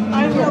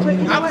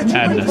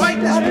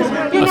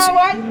know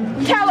what?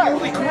 Tell her.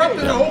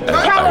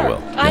 Tell her.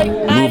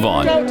 Move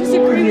on. I don't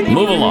disagree with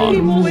Move along.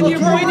 people with your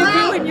point of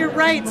view and your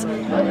rights.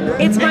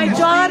 It's my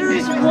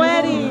daughter's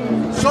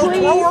wedding. So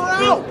please, throw her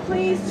out.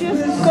 Please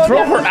just go Throw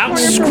down her the out?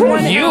 corner for Screw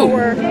 1 you.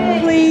 hour.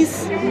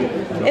 Please.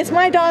 It's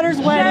my daughter's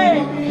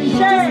wedding.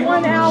 Just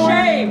 1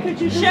 hour.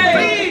 Could you just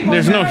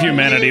There's no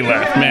humanity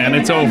left, man.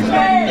 It's over.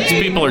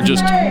 These people are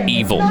just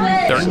evil.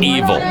 They're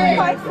evil.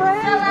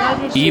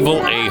 Evil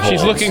a-holes.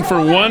 She's looking for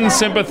one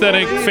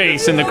sympathetic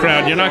face in the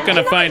crowd. You're not going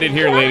to find it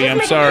here, lady.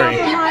 I'm sorry.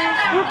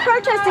 We're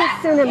protesting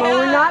cinema.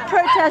 We're not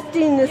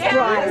protesting this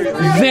bride.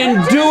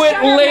 Then do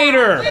it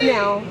later.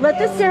 Now, let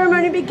the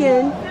ceremony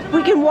begin.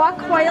 We can walk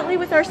quietly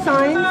with our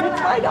signs.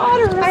 It's my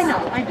daughter. I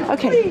know.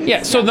 Okay.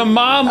 Yeah, so the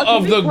mom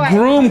of the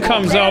groom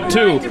comes out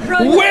too.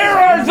 Where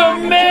are the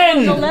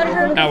men?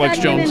 Alex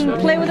Jones.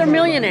 Play with our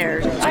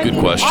millionaires. It's a good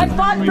question.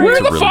 Where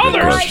are the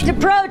fathers? To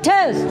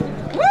protest.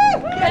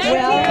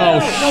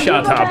 Oh,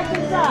 shut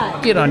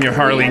up. Get on your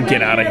Harley and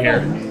get out of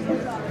here.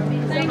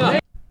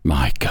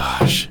 My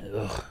gosh.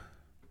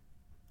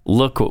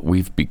 Look what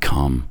we've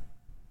become.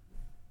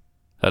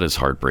 That is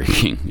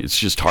heartbreaking. It's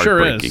just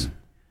heartbreaking. Sure is.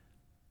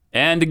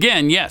 And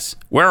again, yes,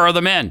 where are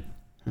the men?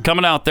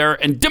 Coming out there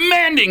and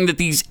demanding that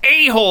these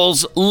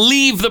a-holes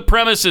leave the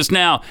premises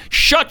now.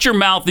 Shut your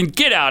mouth and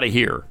get out of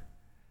here.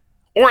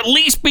 Or at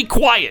least be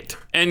quiet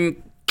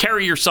and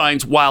carry your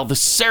signs while the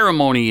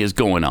ceremony is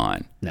going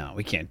on. No,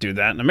 we can't do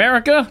that in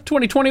America.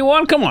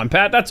 2021? Come on,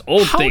 Pat. That's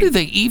old How do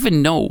they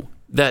even know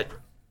that?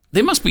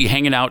 They must be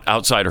hanging out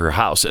outside her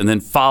house and then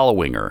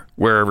following her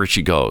wherever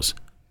she goes.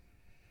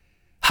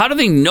 How do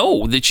they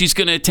know that she's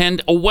going to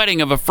attend a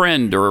wedding of a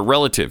friend or a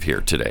relative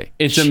here today?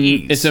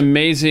 It's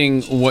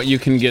amazing what you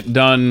can get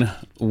done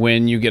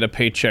when you get a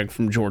paycheck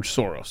from George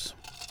Soros.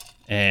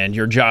 And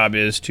your job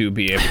is to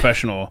be a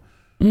professional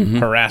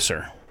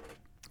harasser.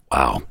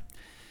 Wow.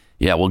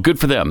 Yeah, well, good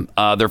for them.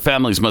 Their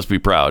families must be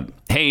proud.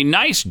 Hey,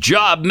 nice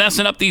job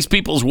messing up these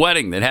people's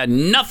wedding that had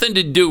nothing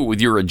to do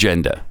with your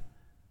agenda.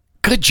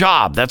 Good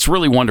job. That's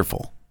really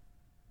wonderful.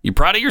 You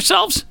proud of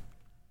yourselves?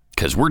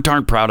 Because we're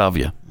darn proud of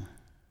you.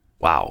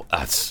 Wow,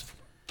 it's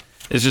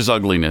just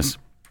ugliness.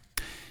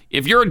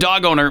 If you're a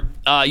dog owner,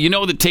 you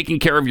know that taking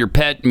care of your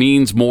pet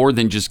means more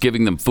than just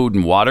giving them food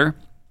and water.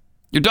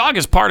 Your dog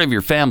is part of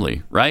your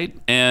family, right?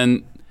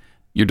 And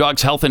your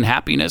dog's health and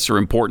happiness are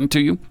important to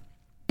you.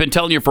 Been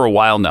telling you for a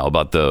while now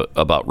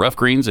about Rough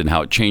Greens and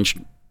how it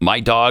changed my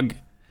dog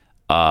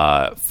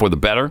for the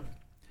better.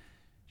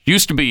 She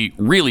used to be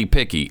really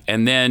picky,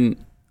 and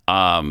then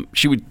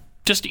she would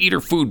just eat her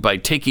food by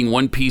taking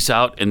one piece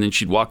out, and then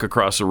she'd walk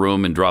across the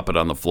room and drop it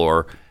on the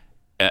floor,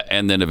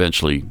 and then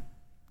eventually,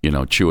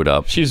 chew it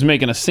up. She's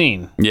making a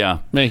scene. Yeah.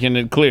 Making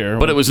it clear.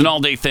 But it was an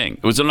all-day thing.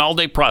 It was an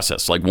all-day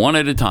process, like one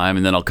at a time,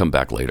 and then I'll come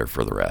back later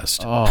for the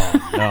rest.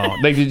 Oh, no.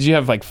 Did you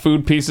have,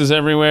 food pieces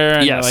everywhere?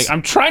 And yes. You're like,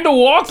 I'm trying to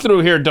walk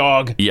through here,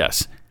 dog.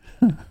 Yes.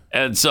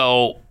 And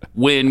so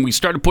when we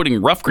started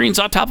putting Rough Greens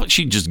on top of it,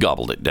 she just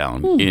gobbled it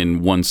down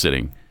in one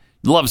sitting.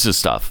 Loves this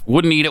stuff.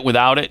 Wouldn't eat it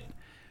without it.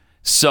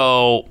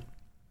 So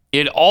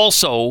it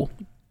also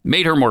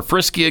made her more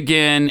frisky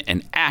again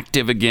and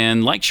active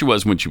again, like she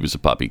was when she was a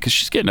puppy, because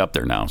she's getting up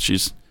there now.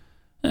 She's,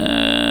 8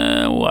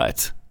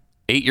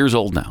 years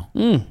old now.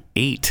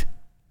 8.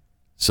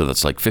 So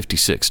that's like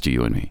 56 to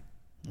you and me.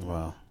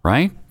 Wow.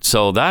 Right?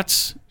 So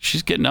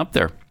she's getting up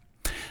there.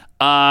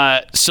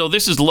 So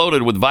this is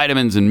loaded with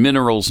vitamins and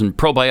minerals and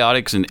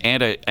probiotics and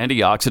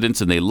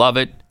antioxidants, and they love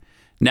it.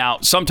 Now,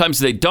 sometimes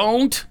they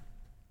don't.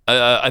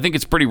 I think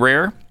it's pretty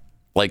rare,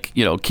 like,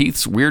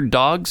 Keith's weird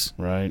dogs.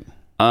 Right.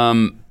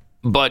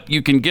 But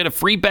you can get a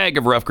free bag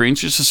of Rough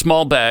Greens, just a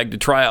small bag to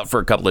try out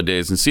for a couple of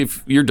days and see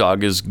if your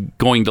dog is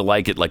going to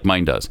like it like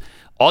mine does.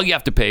 All you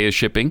have to pay is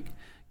shipping.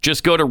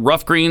 Just go to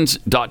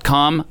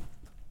roughgreens.com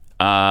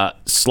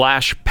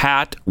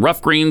 /Pat,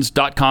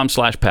 roughgreens.com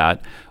 /Pat,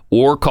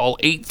 or call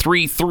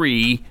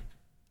 833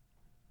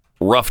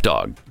 rough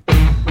dog.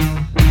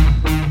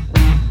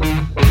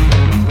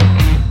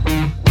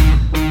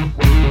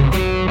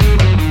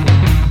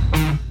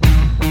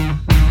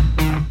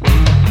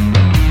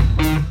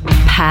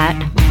 Pat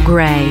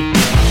Gray.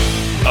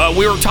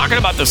 We were talking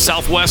about the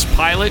Southwest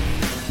pilot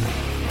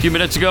a few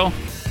minutes ago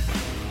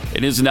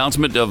and his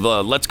announcement of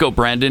Let's Go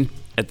Brandon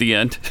at the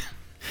end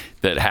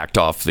that hacked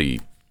off the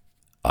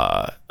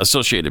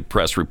Associated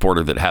Press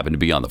reporter that happened to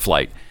be on the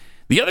flight.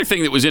 The other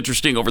thing that was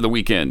interesting over the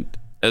weekend,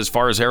 as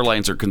far as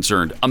airlines are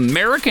concerned,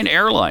 American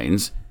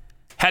Airlines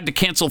had to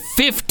cancel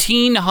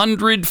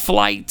 1,500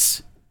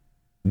 flights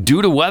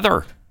due to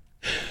weather.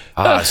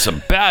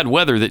 Some bad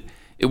weather. That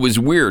it was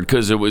weird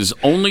because it was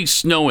only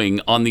snowing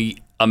on the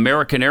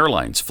American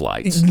Airlines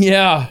flights.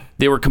 Yeah.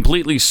 They were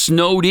completely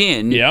snowed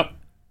in. Yep.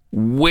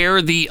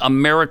 Where the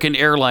American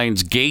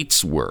Airlines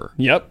gates were.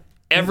 Yep.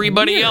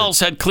 Everybody else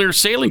had clear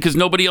sailing because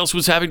nobody else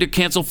was having to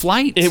cancel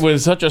flights. It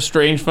was such a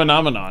strange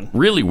phenomenon.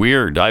 Really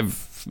weird.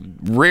 I've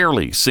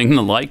rarely seen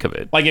the like of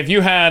it. Like if you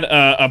had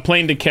a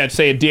plane to catch,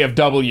 say at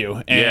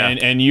DFW,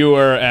 and you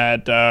were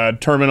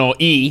at Terminal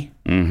E,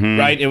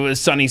 right? It was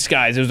sunny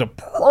skies. It was a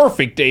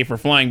perfect day for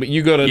flying, but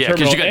you go to Terminal A.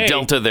 because you got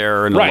Delta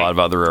there and a lot of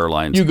other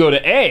airlines. You go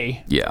to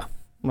A. Yeah.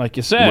 Like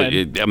you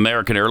said.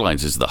 American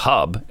Airlines is the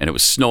hub, and it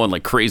was snowing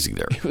like crazy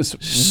there. It was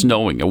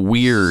snowing, a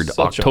weird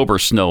October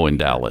snow in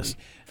Dallas.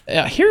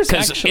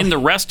 Because in the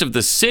rest of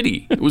the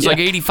city, it was like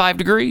 85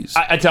 degrees.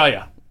 I tell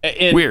you.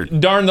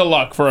 Weird. Darn the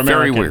luck for America.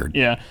 Very weird.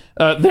 Yeah.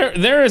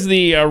 There is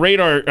the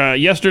radar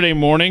yesterday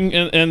morning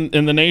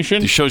in the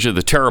nation. It shows you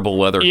the terrible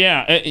weather.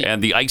 Yeah.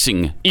 And the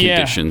icing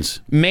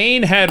conditions.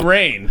 Maine had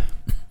rain.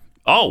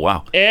 Oh,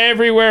 wow.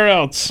 Everywhere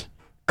else,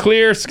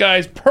 clear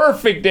skies,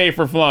 perfect day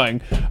for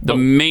flying. The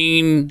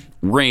Maine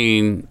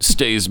rain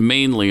stays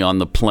mainly on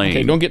the plain.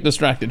 Okay, don't get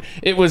distracted.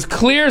 It was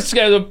clear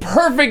skies, a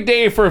perfect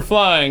day for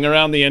flying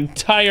around the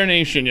entire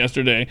nation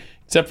yesterday,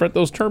 except for at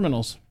those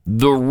terminals.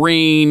 The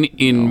rain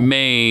in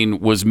Maine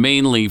was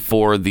mainly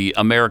for the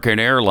American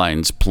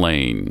Airlines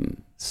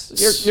plane.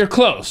 You're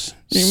close.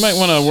 You might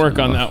want to work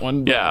on that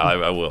one. Yeah,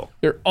 I will.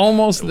 You're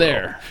almost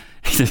there.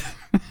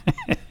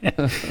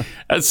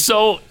 That's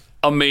so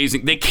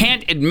amazing. They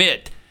can't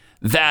admit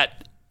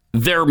that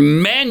their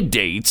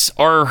mandates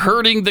are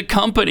hurting the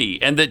company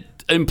and that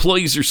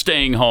employees are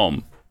staying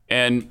home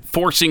and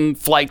forcing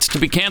flights to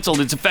be canceled.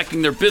 It's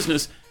affecting their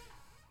business.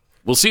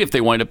 We'll see if they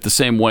wind up the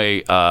same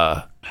way.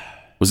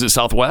 Was it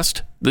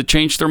Southwest that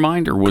changed their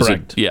mind, or was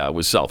Correct. it? Yeah, it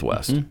was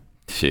Southwest.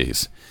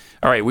 Jeez.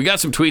 All right, we got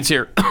some tweets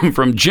here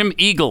from Jim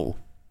Eagle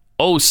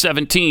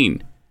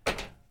 017.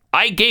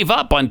 I gave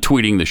up on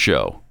tweeting the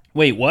show.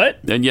 Wait, what?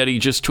 And yet he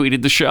just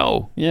tweeted the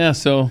show. Yeah,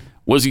 so...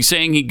 Was he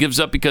saying he gives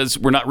up because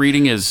we're not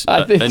reading enough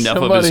of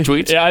his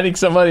tweets? Yeah, I think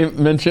somebody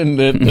mentioned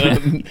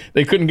that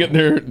they couldn't get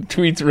their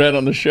tweets read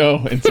on the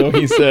show, and so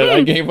he said,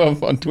 I gave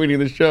up on tweeting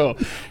the show.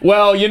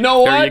 Well, you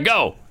know what?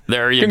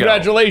 There you go.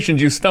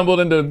 Congratulations, you stumbled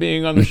into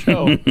being on the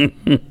show.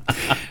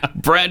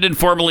 Brandon,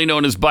 formerly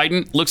known as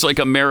Biden, looks like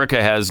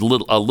America has a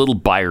little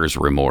buyer's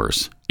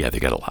remorse. Yeah, they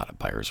got a lot of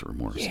buyer's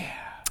remorse.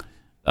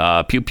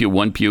 Yeah. Pew Pew,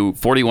 one Pew,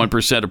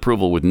 41%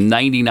 approval with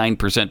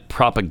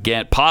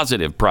 99%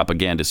 positive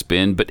propaganda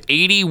spin, but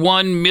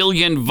 81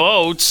 million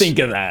votes. Think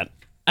of that.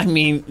 I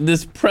mean,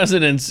 this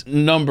president's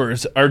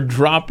numbers are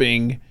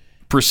dropping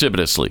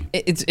precipitously.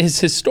 It's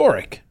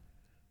historic,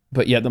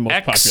 but yet the most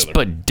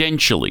popular.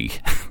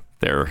 Exponentially,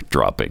 they're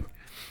dropping,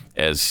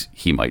 as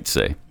he might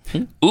say.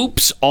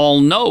 Oops,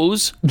 all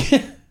knows.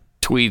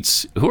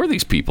 Tweets, who are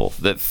these people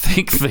that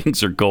think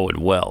things are going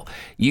well?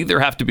 You either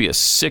have to be a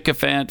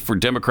sycophant for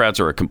Democrats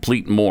or a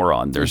complete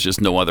moron. There's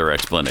just no other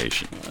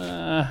explanation.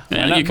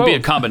 And you can be a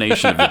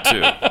combination of the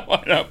two.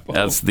 Why not both?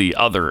 That's the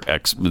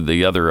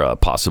other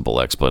possible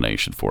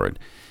explanation for it.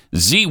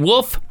 Z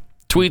Wolf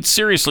tweets,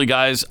 seriously,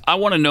 guys, I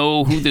want to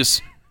know who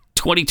this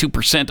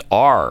 22%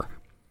 are.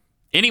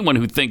 Anyone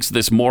who thinks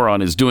this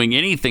moron is doing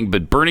anything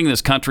but burning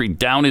this country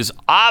down is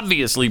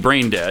obviously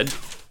brain dead.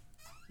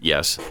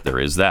 Yes, there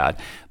is that.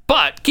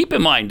 But keep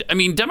in mind, I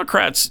mean,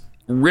 Democrats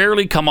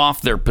rarely come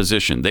off their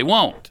position. They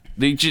won't.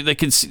 They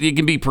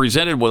can be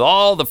presented with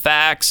all the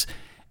facts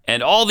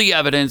and all the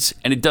evidence,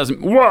 and it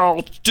doesn't.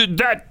 Well,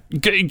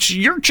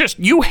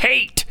 you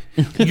hate.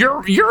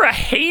 You're a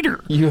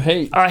hater. You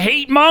hate. A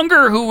hate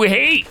monger who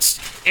hates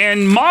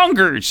and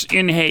mongers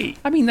in hate.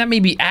 I mean, that may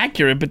be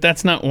accurate, but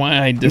that's not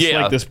why I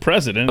dislike this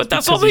president. But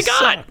that's all they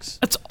got.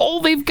 That's all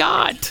they've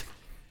got.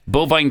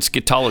 Bovine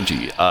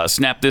Scatology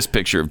snapped this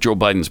picture of Joe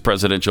Biden's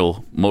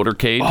presidential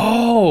motorcade.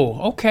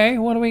 Oh, okay.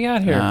 What do we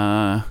got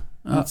here?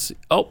 Let's see.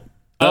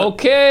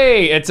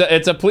 Okay,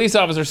 it's a police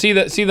officer. See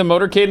the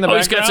motorcade in the background?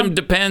 He's got some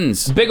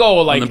Depends. Big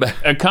old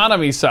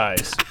economy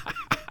size.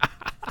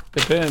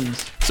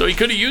 Depends. So he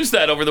could have used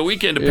that over the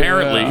weekend.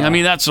 Apparently, I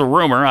mean that's a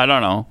rumor. I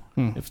don't know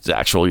if it's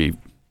actually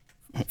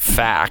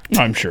fact.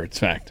 I'm sure it's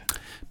fact.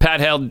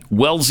 Pat held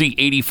Wellesley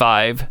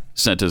 85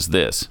 sent us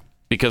this.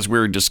 because we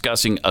were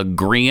discussing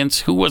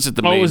agreeance. Who was it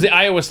that made? It was the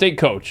Iowa State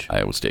coach.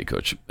 Iowa State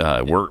coach.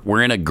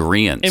 We're in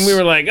agreement. And we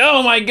were like,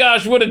 oh my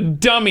gosh, what a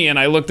dummy. And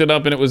I looked it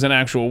up and it was an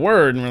actual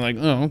word. And we're like,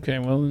 oh, okay,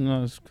 well,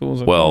 not as cool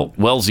as I thought.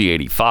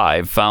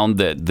 Wellesley85 found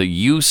that the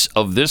use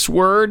of this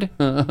word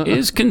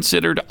is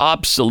considered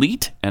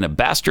obsolete and a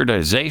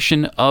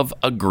bastardization of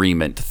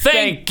agreement.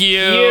 Thank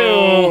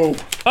you.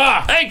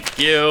 Thank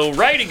you.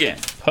 Right again.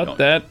 Put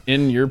that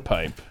in your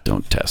pipe.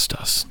 Don't test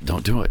us.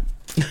 Don't do it.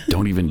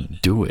 Don't even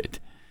do it.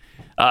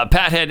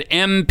 Pathead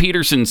M.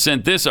 Peterson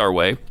sent this our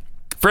way.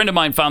 A friend of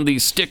mine found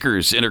these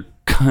stickers in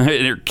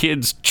her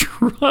kid's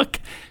truck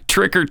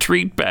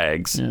trick-or-treat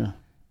bags. Yeah.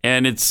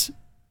 And it's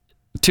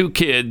 2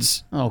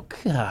 kids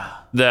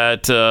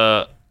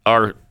that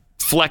are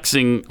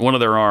flexing one of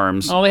their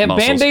arms. Oh, they have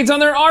muscles. Band-Aids on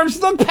their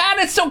arms. Look, Pat,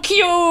 it's so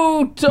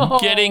cute. Oh.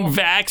 Getting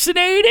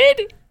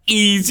vaccinated?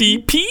 Easy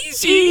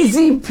peasy.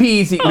 Easy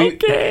peasy.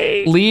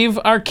 Okay. Leave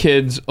our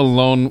kids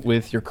alone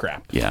with your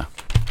crap. Yeah.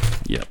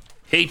 Yep.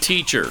 Hey,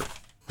 teacher.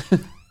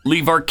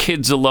 Leave our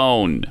kids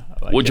alone.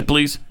 Would you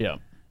please? Yeah.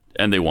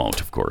 And they won't,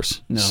 of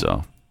course. No.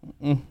 So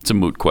it's a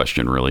moot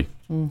question, really.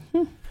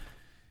 Mm-hmm.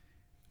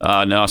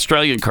 An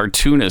Australian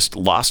cartoonist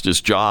lost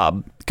his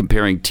job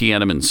comparing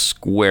Tiananmen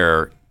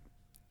Square.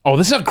 Oh,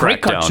 this is a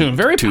great cartoon.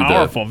 Very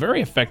powerful.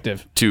 Very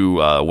effective.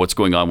 To what's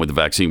going on with the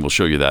vaccine. We'll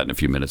show you that in a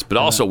few minutes. But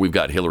also, we've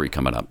got Hillary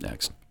coming up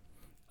next.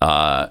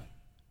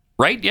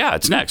 Right? Yeah,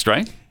 it's next,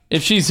 right?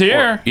 If she's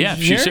here.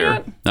 She's here.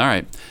 Yet? All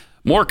right.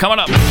 More coming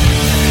up.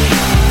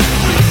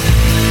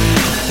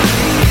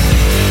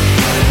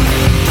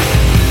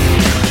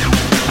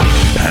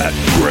 Pat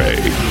Gray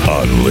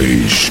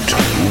Unleashed.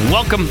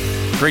 Welcome.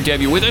 Great to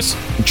have you with us.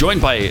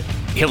 Joined by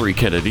Hillary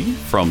Kennedy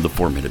from the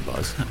 4-Minute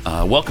Buzz.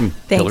 Welcome,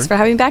 Thanks Hillary. for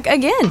having me back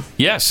again.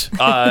 Yes.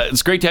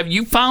 It's great to have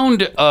you. You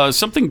found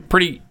something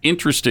pretty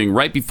interesting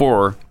right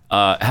before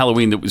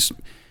Halloween that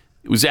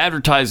was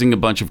advertising a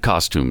bunch of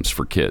costumes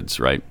for kids,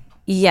 right?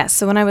 Yes.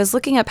 So when I was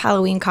looking up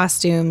Halloween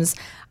costumes,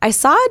 I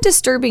saw a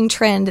disturbing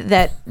trend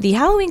that the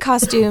Halloween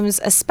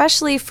costumes,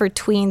 especially for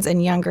tweens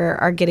and younger,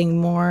 are getting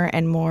more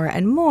and more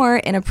and more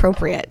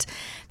inappropriate.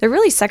 They're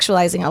really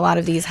sexualizing a lot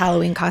of these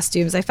Halloween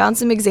costumes. I found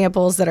some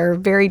examples that are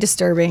very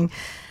disturbing,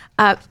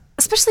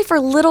 especially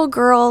for little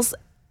girls.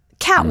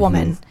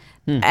 Catwoman.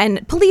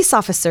 And police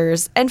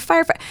officers and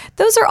firefighters.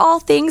 Those are all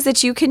things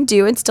that you can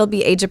do and still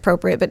be age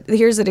appropriate. But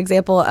here's an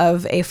example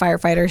of a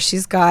firefighter.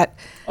 She's got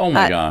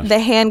the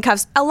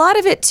handcuffs. A lot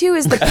of it, too,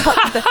 is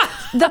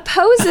the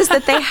poses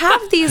that they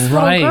have these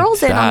little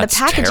girls in on the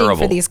packaging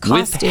for these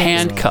costumes. With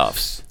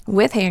handcuffs.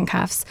 With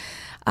handcuffs.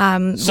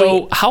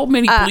 So how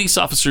many police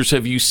officers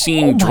have you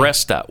seen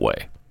dressed that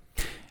way?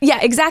 Yeah,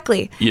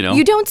 exactly.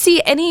 You don't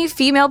see any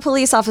female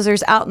police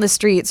officers out in the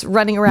streets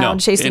running around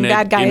chasing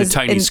bad guys in a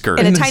tiny skirt.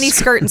 In a tiny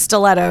skirt and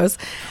stilettos.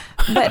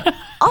 But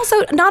also,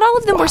 not all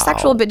of them were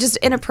sexual, but just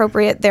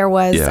inappropriate. There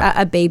was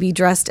a baby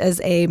dressed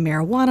as a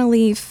marijuana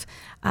leaf.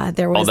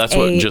 There was that's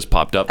what just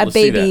popped up. Let's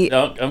baby, see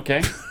that. Oh,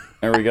 okay.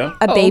 There we go.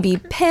 A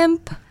baby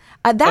pimp.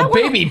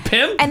 Baby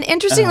pimp? And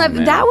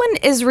interestingly, that one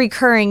is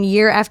recurring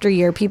year after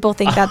year. People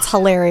think that's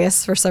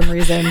hilarious for some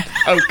reason.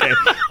 Okay,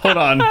 hold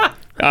on.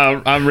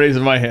 I'm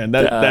raising my hand.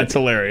 That's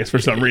hilarious for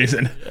some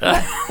reason.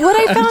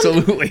 What I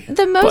found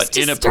the most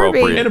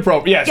disturbing.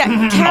 Inappropriate, yes.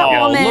 Yeah,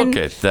 Catwoman. Oh, look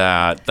at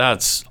that.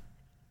 That's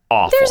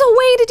awful. There's a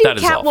way to do That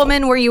is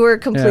Catwoman where you were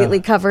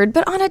completely covered,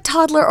 but on a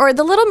toddler or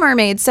The Little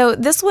Mermaid. So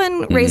this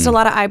one raised a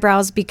lot of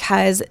eyebrows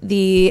because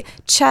the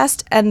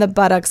chest and the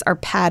buttocks are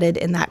padded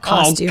in that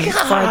costume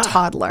for a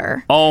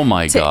toddler. Oh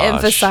my gosh. To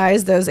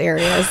emphasize those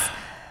areas.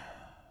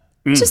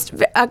 Just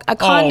a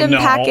condom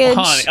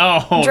package,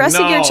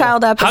 dressing your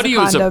child up How as do a you,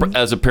 condom.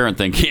 as a parent,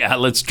 think,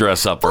 let's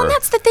dress up Well,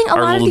 that's the thing. A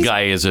our lot of little these-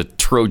 guy as a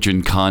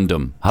Trojan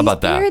condom? How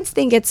about that? Parents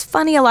think it's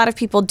funny. A lot of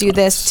people do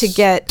this to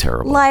get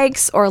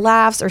likes or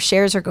laughs or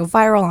shares or go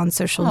viral on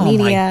social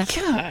media.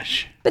 Oh my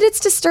gosh. But it's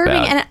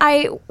disturbing. Bad.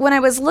 And when I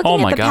was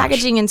looking at the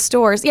packaging in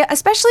stores,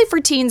 especially for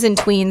teens and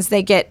tweens,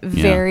 they get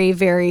very,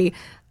 very,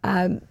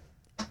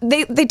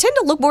 they tend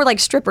to look more like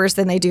strippers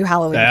than they do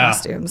Halloween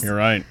costumes. You're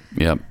right.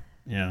 Yep.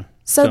 Yeah.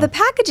 So the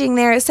packaging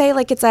there, say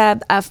like it's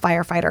a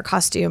firefighter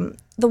costume.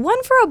 The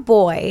one for a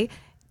boy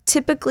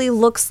typically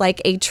looks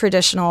like a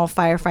traditional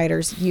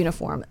firefighter's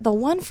uniform. The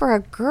one for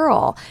a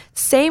girl,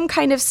 same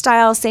kind of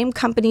style, same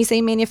company,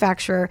 same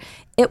manufacturer,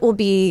 it will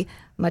be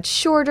much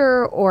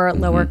shorter or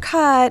lower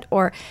cut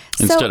or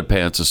instead of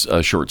pants,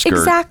 a short skirt.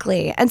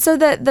 Exactly. And so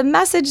the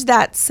message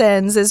that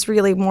sends is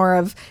really more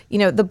of,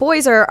 the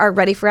boys are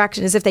ready for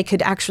action as if they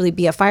could actually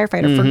be a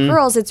firefighter. For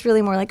girls, it's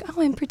really more like,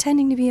 I'm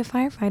pretending to be a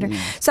firefighter.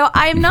 So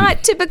I'm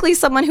not typically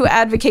someone who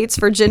advocates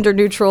for gender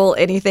neutral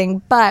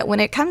anything, but when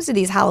it comes to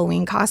these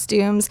Halloween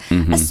costumes,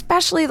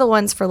 especially the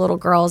ones for little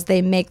girls,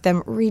 they make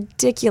them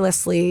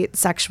ridiculously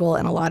sexual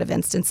in a lot of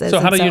instances.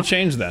 So how do you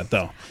change that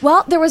though?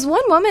 Well, there was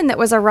one woman that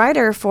was a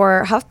writer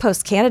for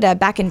HuffPost Canada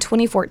back in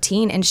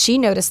 2014, and she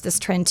noticed this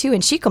trend too,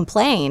 and she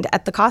complained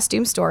at the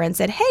costume store and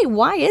said, hey,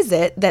 why is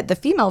it that the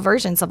female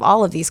versions of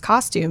all of these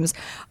costumes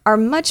are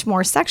much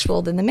more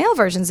sexual than the male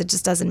versions? It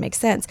just doesn't make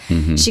sense.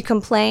 She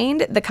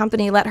complained. The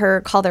company let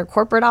her call their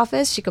corporate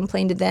office. She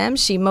complained to them.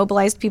 She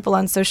mobilized people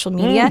on social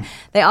media.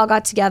 They all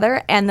got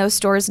together, and those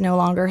stores no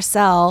longer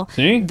sell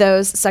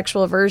those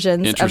sexual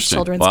versions of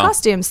children's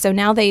costumes. So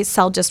now they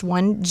sell just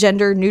one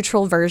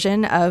gender-neutral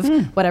version of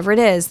whatever it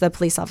is, the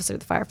police officer,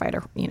 the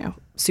firefighter,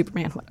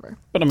 Superman, whatever.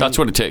 But that's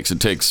what it takes. It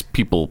takes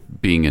people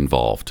being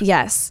involved.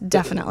 Yes,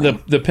 definitely.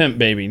 The pimp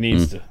baby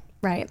needs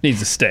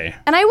to stay.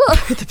 And I will,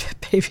 the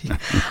pimp baby.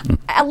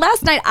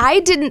 Last night, I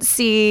didn't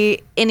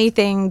see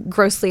anything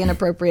grossly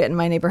inappropriate in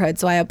my neighborhood,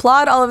 so I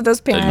applaud all of those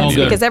parents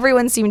because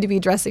everyone seemed to be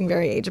dressing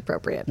very age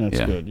appropriate. That's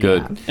good.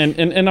 Good.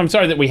 And I'm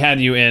sorry that we had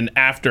you in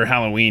after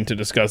Halloween to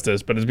discuss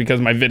this, but it's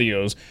because my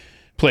videos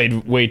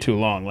played way too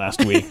long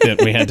last week that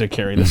we had to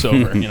carry this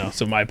over,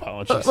 so my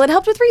apologies. Well, it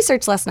helped with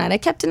research last night. I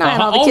kept an eye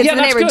on all the kids in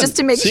the neighborhood just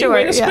to make sure.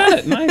 Way to spin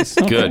it. Nice.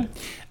 Okay. Good.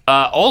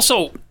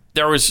 Also,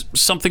 there was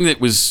something that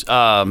was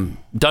done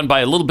by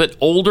a little bit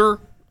older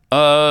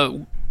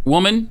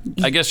woman.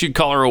 I guess you'd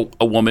call her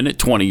a woman at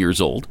 20 years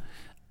old,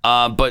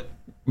 but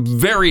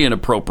very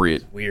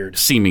inappropriate. Weird,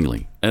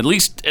 seemingly. At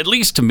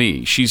least to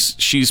me,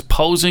 she's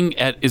posing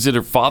at, is it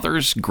her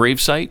father's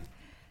gravesite?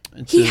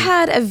 He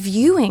had a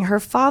viewing. Her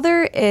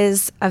father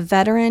is a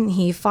veteran.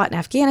 He fought in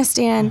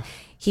Afghanistan.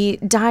 He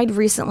died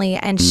recently,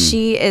 and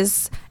she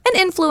is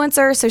an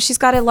influencer, so she's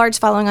got a large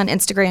following on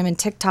Instagram and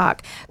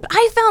TikTok. But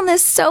I found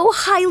this so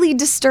highly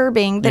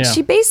disturbing that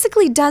she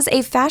basically does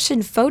a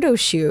fashion photo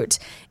shoot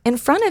in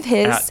front of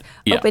his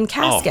open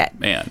casket. Oh,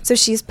 man. So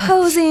she's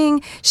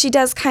posing. She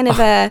does kind of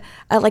a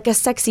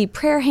sexy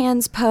prayer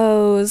hands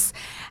pose.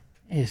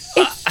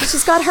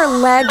 She's got her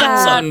leg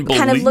up,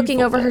 kind of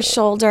looking over her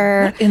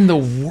shoulder. What in the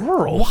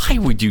world? Why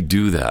would you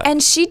do that?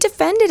 And she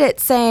defended it,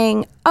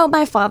 saying, oh,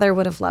 my father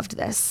would have loved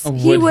this.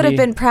 He would have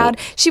been proud.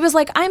 She was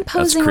like, I'm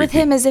posing with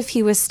him as if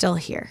he was still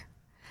here.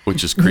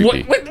 Which is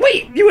creepy.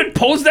 Wait, you would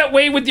pose that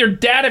way with your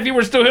dad if he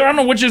were still here? I don't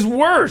know which is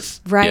worse.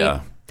 Right.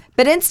 Yeah.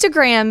 But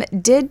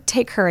Instagram did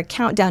take her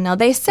account down. Now,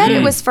 they said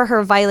it was for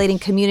her violating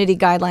community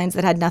guidelines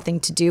that had nothing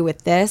to do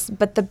with this,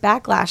 but the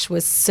backlash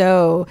was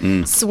so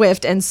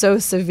swift and so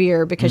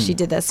severe because she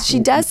did this. She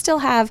does still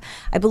have,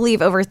 I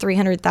believe, over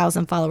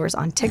 300,000 followers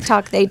on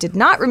TikTok. They did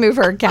not remove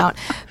her account,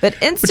 but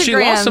Instagram... But she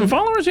lost some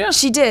followers, yeah?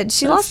 She did.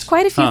 She lost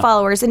quite a few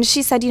followers, and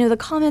she said, the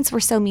comments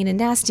were so mean and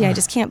nasty. I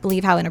just can't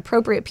believe how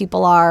inappropriate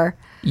people are.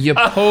 You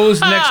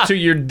posed next to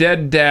your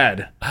dead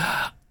dad.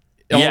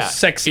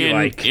 Sexy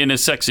in a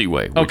sexy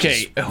way.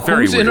 Okay,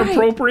 who's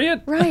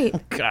inappropriate? Right.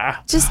 God.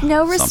 Just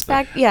no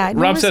respect. Something. Yeah.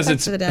 No Rob respect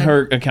says for the dead.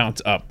 her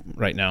account's up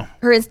right now.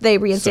 They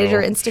reinstated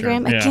her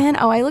Instagram again.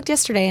 Oh, I looked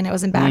yesterday and it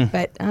wasn't back,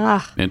 but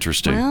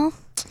interesting. Well,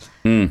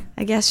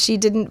 I guess she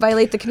didn't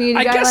violate the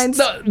community guidelines.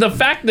 I guess the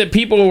fact that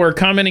people were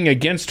commenting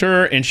against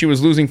her and she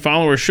was losing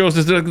followers shows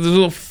there's a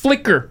little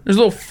flicker. There's a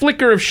little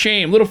flicker of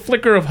shame, a little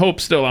flicker of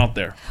hope still out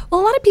there.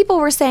 Well, a lot of people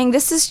were saying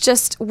this is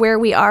just where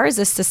we are as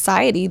a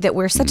society, that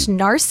we're such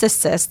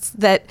narcissists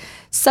that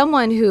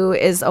someone who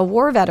is a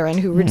war veteran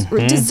who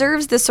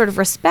deserves this sort of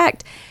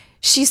respect,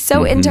 she's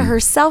so into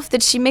herself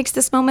that she makes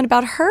this moment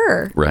about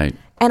her. Right.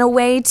 And a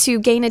way to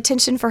gain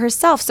attention for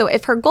herself. So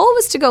if her goal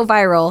was to go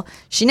viral,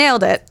 she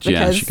nailed it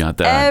because she got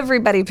that.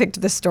 Everybody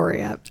picked the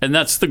story up. And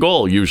that's the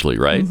goal usually,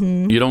 right?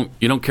 You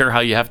don't care how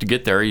you have to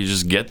get there, you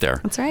just get there.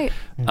 That's right.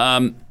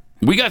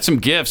 We got some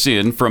gifts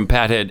in from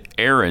Pathead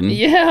Aaron.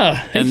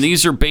 Yeah. And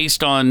these are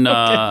based on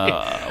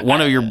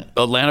one of your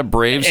Atlanta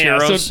Braves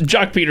heroes. So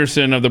Jock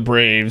Peterson of the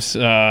Braves,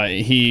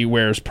 he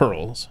wears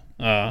pearls.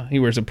 He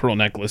wears a pearl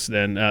necklace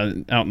then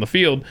out in the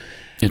field.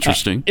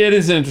 Interesting. It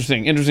is an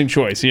interesting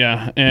choice,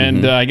 yeah.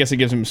 And I guess it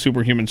gives him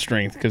superhuman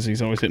strength because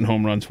he's always hitting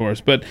home runs for us.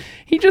 But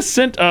he just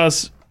sent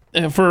us,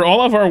 for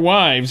all of our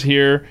wives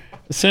here,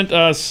 sent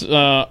us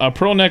a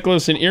pearl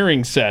necklace and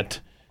earring set.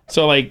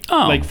 So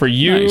like for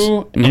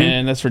you, nice.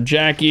 And that's for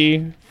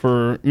Jackie,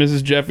 for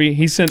Mrs. Jeffy.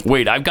 He sent.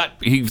 Wait,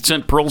 he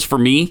sent pearls for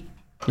me.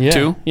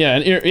 Too? Yeah,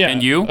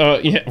 and you?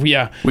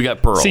 Yeah. We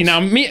got pearls. See, now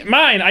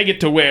mine I get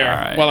to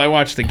wear while I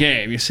watch the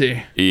game. You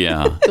see?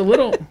 Yeah. It's a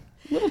little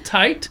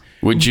tight.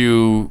 Would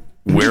you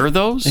wear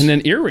those? And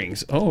then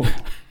earrings. Oh.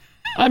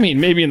 I mean,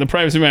 maybe in the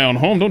privacy of my own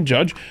home. Don't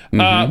judge.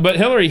 But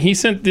Hillary, he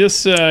sent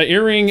this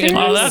earring.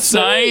 Oh, that's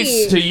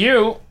nice. To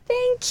you.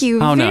 Thank you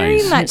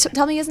very much.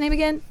 Tell me his name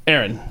again.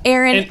 Aaron.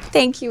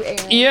 Thank you,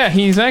 Aaron. Yeah,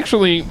 he's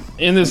actually,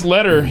 in this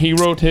letter, he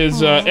wrote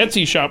his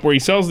Etsy shop where he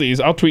sells these.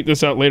 I'll tweet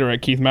this out later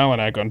at Keith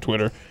Malinak on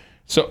Twitter.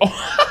 So,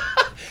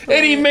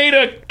 and he made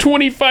a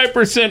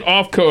 25%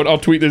 off code. I'll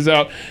tweet this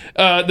out.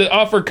 The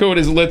offer code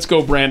is Let's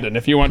Go Brandon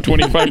if you want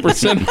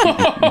 25%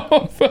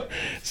 off.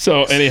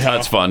 So anyhow,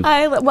 that's fun.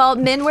 Well,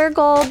 men wear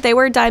gold, they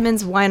wear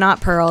diamonds. Why not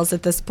pearls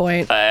at this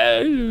point?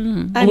 I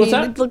mean,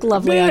 it look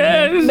lovely on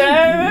him.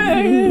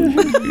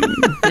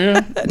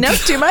 No,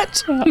 too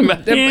much. I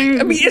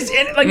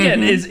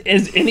mean,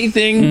 is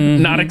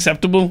anything not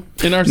acceptable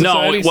in our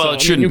society? No, well,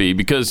 it shouldn't be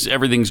because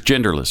everything's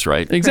genderless,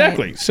 right?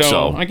 Exactly.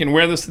 So I can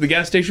wear this to the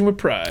gas station with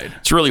pride.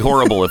 It's really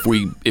horrible if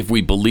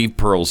we believe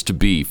pearls to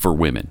be for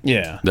women.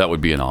 Yeah, that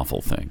would be an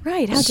awful thing.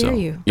 Right? How dare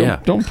you?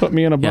 Don't put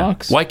me in a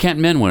box. Why can't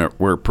men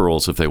wear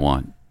pearls if they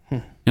want?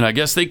 And I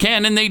guess they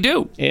can, and they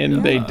do.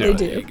 And they do.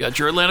 You got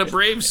your Atlanta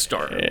Braves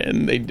star.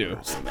 And they do.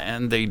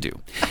 And they do.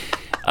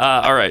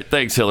 All right.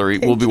 Thanks, Hillary.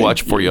 We'll be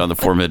watching for you on the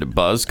 4-Minute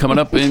Buzz coming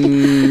up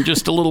in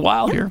just a little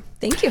while here.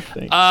 Thank you.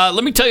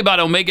 Let me tell you about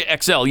Omega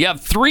XL. You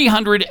have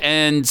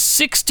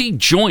 360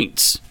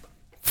 joints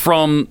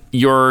from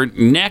your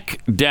neck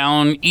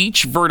down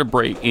each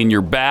vertebrae in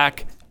your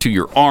back to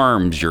your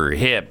arms, your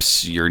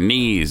hips, your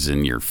knees,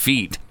 and your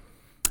feet.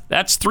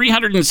 That's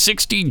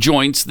 360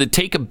 joints that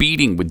take a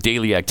beating with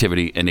daily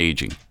activity and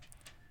aging.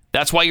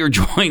 That's why your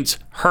joints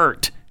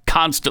hurt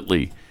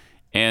constantly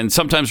and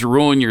sometimes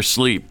ruin your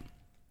sleep.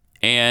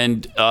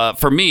 And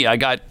for me, I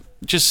got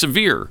just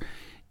severe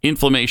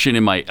inflammation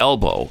in my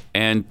elbow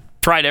and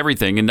tried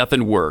everything and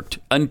nothing worked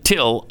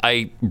until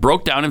I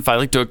broke down and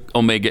finally took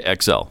Omega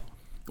XL,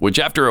 which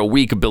after a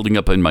week of building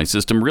up in my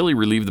system really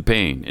relieved the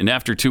pain. And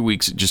after 2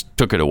 weeks, it just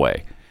took it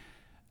away.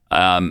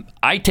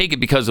 I take it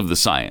because of the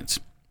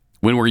science.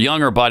 When we're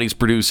young, our bodies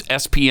produce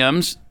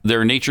SPMs.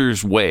 They're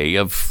nature's way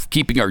of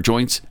keeping our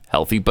joints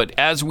healthy. But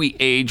as we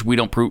age, we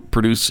don't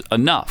produce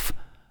enough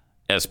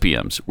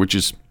SPMs, which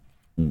is,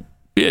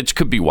 it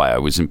could be why I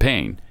was in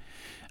pain.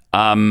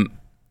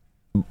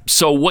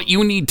 So what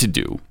you need to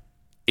do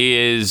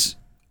is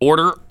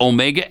order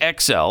Omega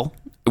XL.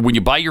 When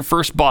you buy your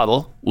first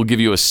bottle, we'll give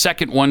you a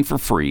second one for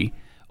free.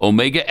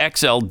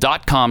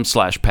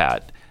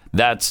 OmegaXL.com/Pat.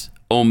 That's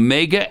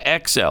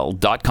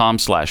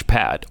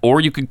OmegaXL.com/Pat. Or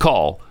you can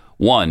call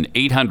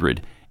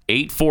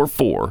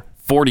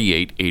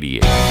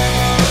 1-800-844-4888.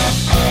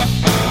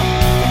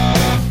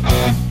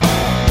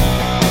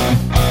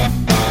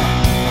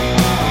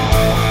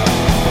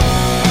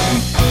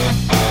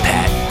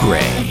 Pat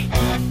Gray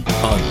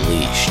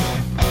Unleashed.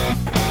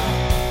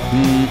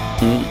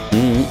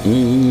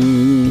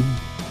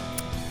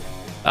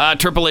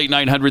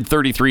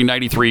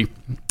 888-900-3393.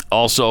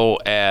 Also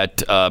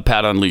at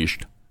Pat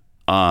Unleashed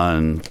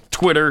on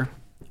Twitter.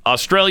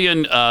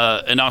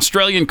 An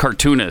Australian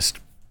cartoonist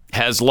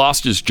has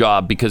lost his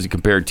job because he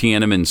compared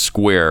Tiananmen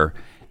Square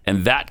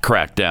and that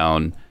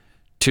crackdown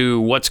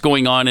to what's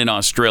going on in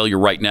Australia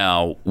right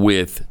now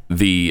with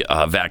the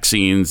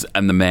vaccines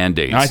and the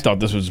mandates. I thought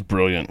this was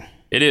brilliant.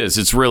 It is.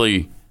 It's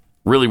really,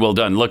 really well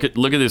done. Look at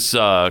this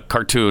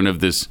cartoon of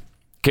this.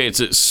 Okay,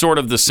 it's sort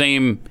of the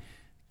same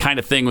kind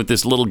of thing with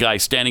this little guy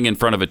standing in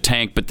front of a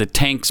tank, but the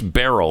tank's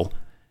barrel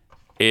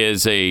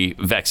is a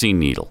vaccine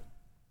needle.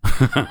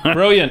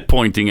 Brilliant.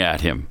 Pointing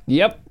at him.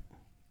 Yep.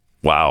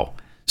 Wow.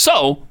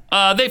 So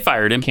they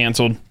fired him.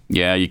 Canceled.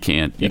 Yeah, you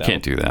can't do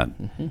that.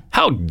 Mm-hmm.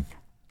 How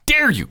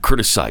dare you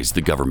criticize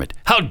the government?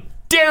 How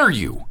dare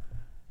you?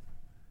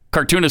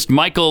 Cartoonist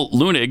Michael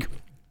Leunig,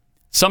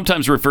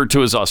 sometimes referred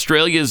to as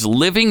Australia's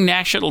living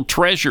national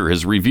treasure,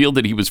 has revealed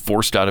that he was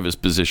forced out of his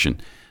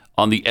position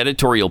on the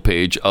editorial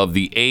page of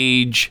the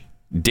Age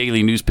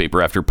daily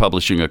newspaper after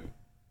publishing a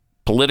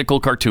political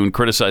cartoon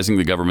criticizing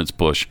the government's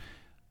push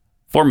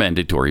for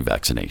mandatory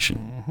vaccination.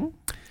 Mm-hmm.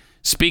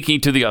 Speaking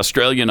to The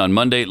Australian on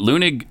Monday,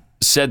 Leunig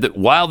said that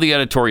while the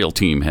editorial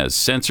team has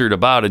censored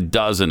about a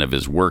dozen of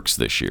his works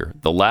this year,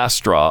 the last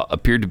straw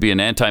appeared to be an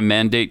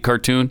anti-mandate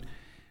cartoon,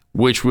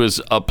 which was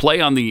a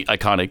play on the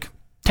iconic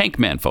Tank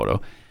Man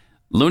photo.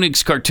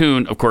 Leunig's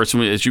cartoon, of course,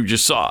 as you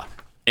just saw,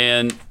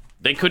 and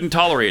they couldn't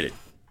tolerate it.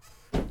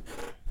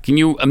 Can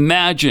you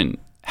imagine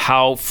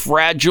how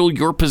fragile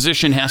your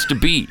position has to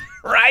be?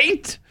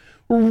 Right?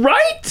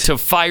 To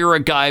fire a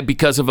guy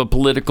because of a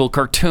political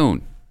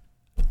cartoon.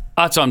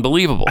 That's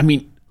unbelievable. I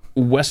mean,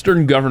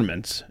 Western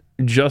governments,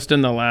 just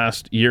in the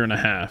last year and a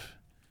half,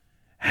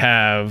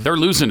 they're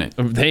losing it.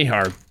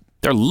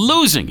 They're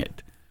losing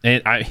it.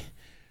 And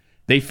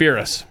they fear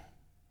us.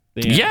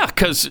 Yeah,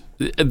 because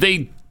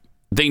they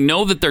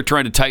know that they're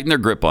trying to tighten their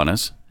grip on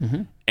us,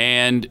 mm-hmm.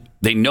 and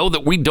they know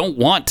that we don't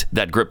want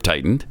that grip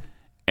tightened.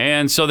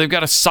 And so they've got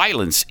to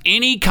silence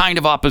any kind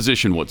of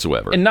opposition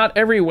whatsoever. And not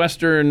every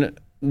Western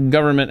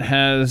government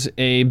has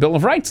a Bill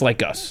of Rights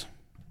like us.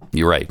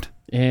 You're right.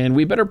 And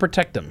we better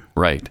protect them.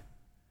 Right.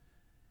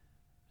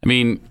 I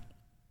mean,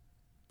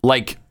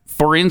 like,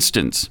 for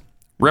instance,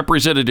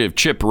 Representative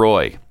Chip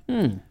Roy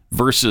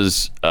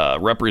versus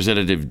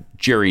Representative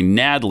Jerry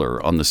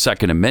Nadler on the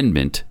Second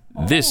Amendment.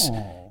 This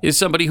is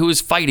somebody who is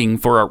fighting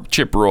for our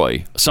Chip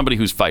Roy, somebody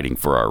who's fighting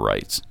for our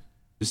rights.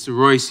 Mr.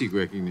 Roy, seek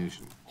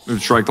recognition. Move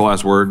to strike the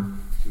last word.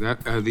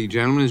 That the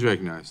gentleman is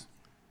recognized.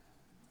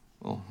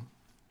 Well,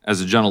 as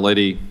the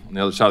gentlelady on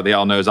the other side of the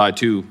aisle knows, I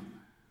too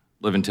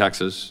live in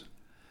Texas.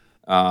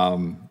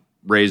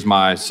 raised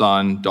my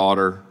son,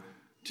 daughter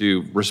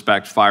to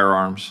respect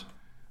firearms.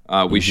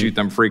 We shoot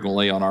them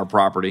frequently on our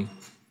property.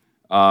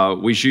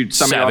 We shoot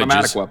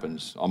semi-automatic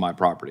weapons on my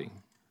property.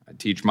 I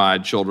teach my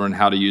children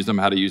how to use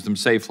them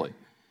safely.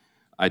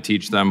 I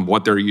teach them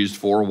what they're used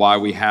for, why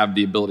we have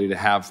the ability to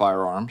have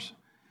firearms.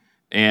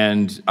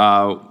 And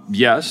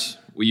yes,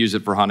 we use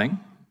it for hunting.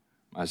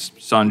 My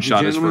son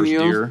shot his first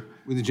deer.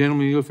 Would the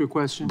gentleman yield for a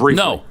question?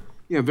 Briefly. No.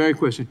 Yeah, very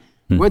question.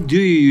 What do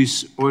you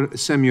use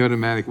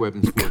semi-automatic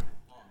weapons for?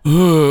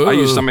 I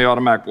use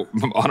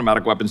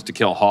semi-automatic weapons to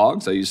kill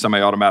hogs. I use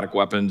semi-automatic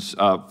weapons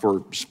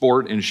for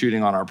sport and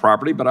shooting on our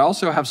property. But I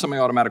also have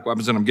semi-automatic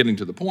weapons, and I'm getting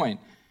to the point.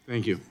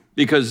 Thank you.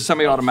 Because a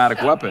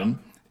semi-automatic weapon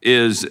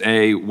is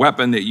a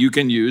weapon that you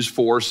can use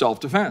for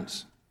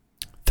self-defense.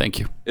 Thank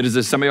you. It is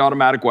a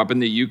semi-automatic weapon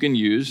that you can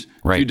use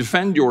to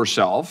defend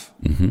yourself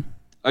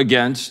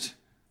against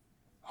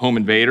home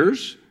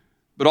invaders,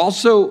 but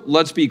also,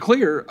 let's be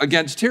clear,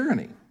 against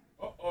tyranny.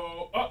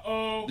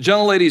 The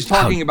gentlelady is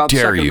talking about the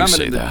Second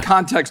Amendment in the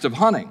context of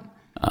hunting,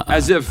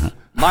 as if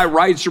my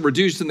rights are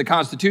reduced in the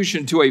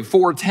Constitution to a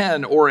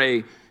 410 or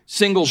a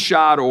single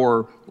shot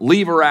or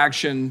lever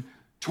action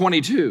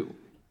 22,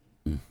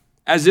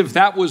 as if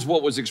that was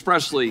what was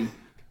expressly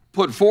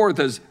put forth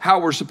as how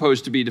we're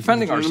supposed to be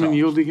defending ourselves.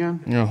 Yield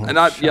again?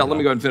 Let me go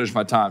ahead and finish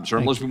my time, sir,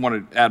 unless we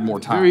want to add more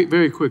time. Very,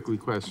 very quickly,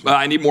 question.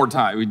 I need more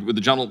time. Will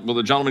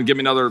the gentleman give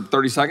me another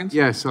 30 seconds?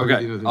 Yes.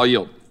 I'll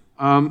yield.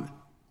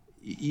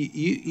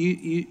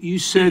 You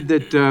said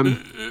that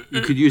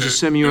you could use a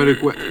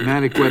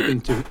semi-automatic weapon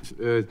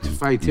to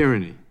fight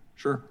tyranny.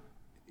 Sure.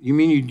 You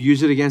mean you'd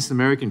use it against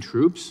American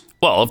troops?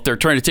 Well, if they're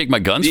trying to take my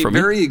guns from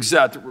me.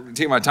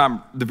 Take my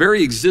time. The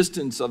very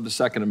existence of the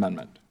Second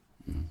Amendment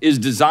is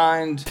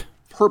designed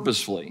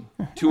purposefully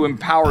to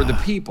empower the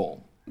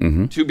people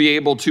to be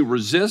able to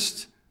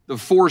resist the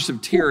force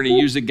of tyranny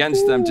used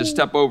against them to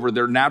step over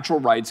their natural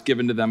rights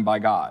given to them by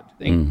God.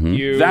 Thank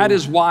you. That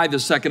is why the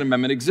Second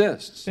Amendment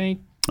exists. It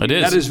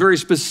is. That is very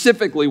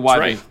specifically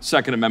why the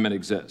Second Amendment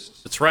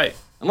exists. That's right.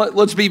 And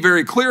let's be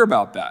very clear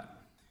about that.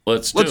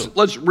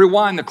 Let's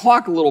rewind the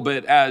clock a little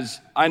bit, as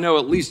I know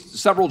at least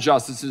several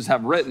justices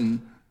have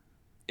written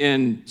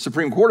in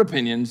Supreme Court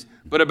opinions,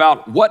 but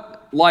about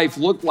what life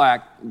looked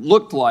like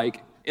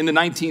in the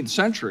 19th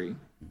century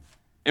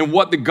and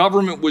what the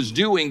government was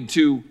doing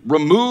to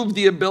remove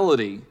the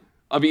ability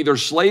of either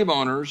slave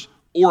owners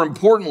or,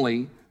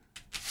 importantly,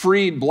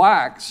 freed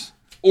blacks,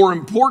 or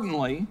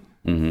importantly,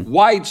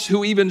 whites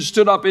who even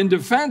stood up in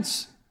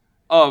defense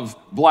of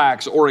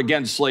blacks or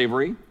against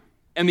slavery,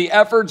 and the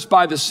efforts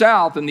by the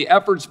South and the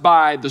efforts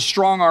by the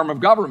strong arm of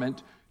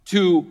government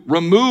to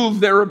remove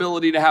their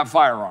ability to have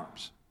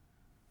firearms.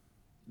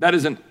 That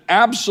is an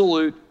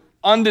absolute,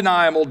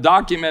 undeniable,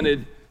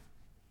 documented,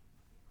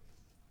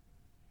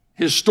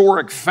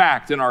 historic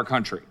fact in our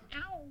country.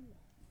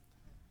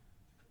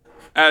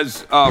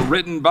 As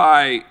written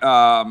by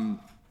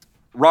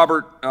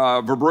Robert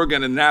Verbruggen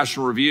in the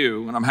National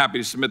Review, and I'm happy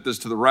to submit this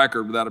to the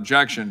record without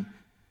objection,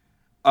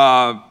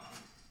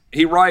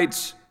 he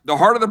writes, "The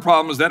heart of the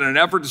problem is that in an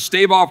effort to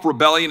stave off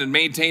rebellion and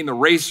maintain the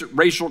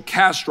racial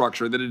caste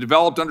structure that had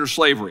developed under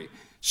slavery,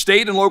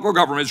 state and local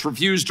governments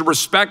refused to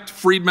respect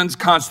freedmen's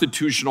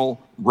constitutional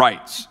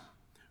rights.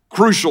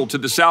 Crucial to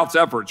the South's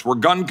efforts were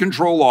gun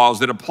control laws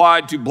that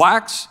applied to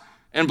blacks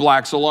and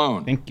blacks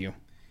alone." Thank you.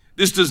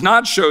 This does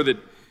not show that,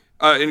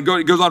 and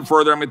it goes on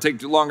further, I'm going to take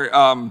too longer,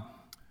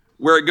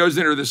 where it goes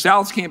into the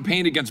South's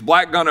campaign against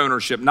black gun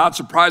ownership, not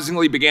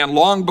surprisingly, began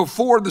long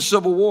before the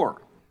Civil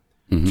War.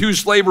 Two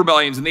slave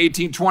rebellions in the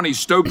 1820s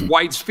stoked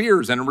whites'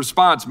 fears, and in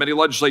response, many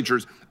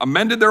legislatures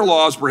amended their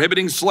laws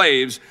prohibiting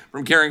slaves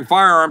from carrying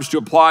firearms to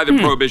apply the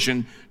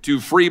prohibition to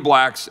free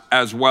blacks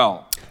as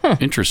well.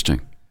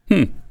 Interesting.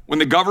 When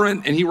the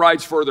government, and he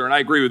writes further, and I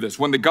agree with this,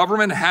 when the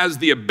government has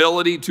the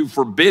ability to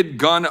forbid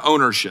gun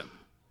ownership,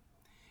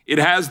 it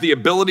has the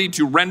ability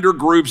to render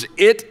groups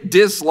it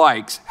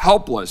dislikes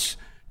helpless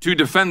to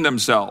defend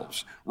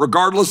themselves,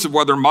 regardless of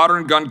whether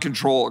modern gun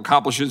control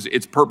accomplishes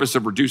its purpose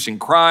of reducing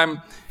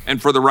crime. And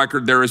for the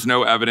record, there is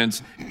no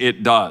evidence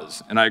it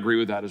does. And I agree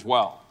with that as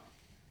well.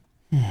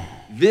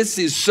 This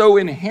is so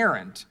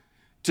inherent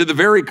to the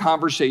very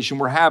conversation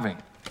we're having.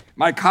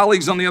 My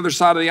colleagues on the other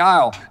side of the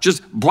aisle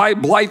just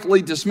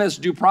blithely dismiss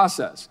due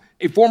process.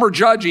 A former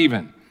judge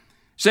even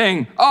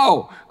saying,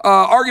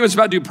 arguments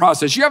about due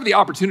process, you have the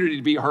opportunity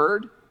to be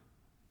heard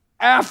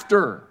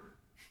after.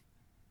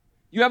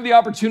 You have the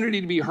opportunity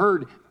to be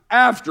heard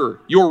after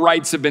your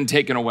rights have been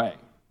taken away.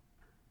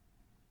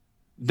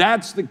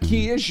 That's the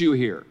key issue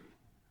here.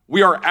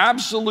 We are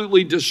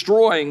absolutely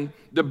destroying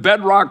the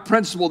bedrock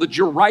principle that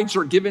your rights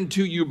are given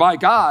to you by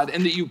God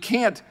and that you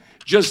can't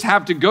just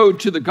have to go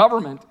to the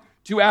government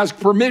to ask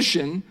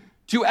permission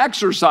to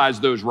exercise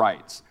those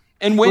rights.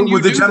 And when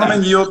would the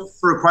gentleman yield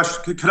for a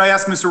question? Could I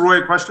ask Mr.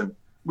 Roy a question?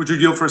 Would you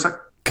yield for a second?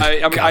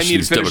 I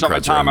need to finish up my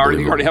time. I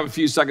already have a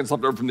few seconds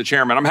left over from the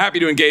chairman. I'm happy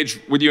to engage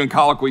with you in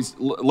colloquies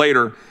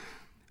later.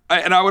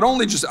 And I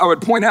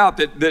would point out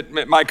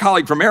that my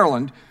colleague from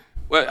Maryland,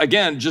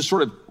 again, just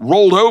sort of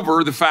rolled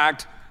over the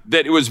fact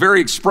that it was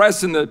very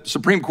expressed in the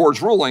Supreme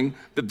Court's ruling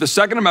that the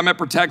Second Amendment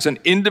protects an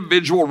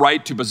individual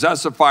right to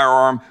possess a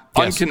firearm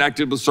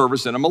unconnected with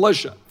service in a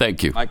militia.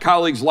 Thank you. My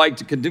colleagues like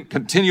to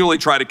continually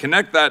try to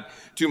connect that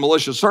to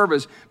militia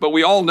service, but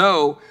we all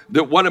know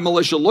that what a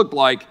militia looked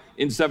like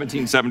in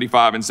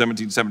 1775 and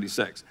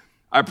 1776.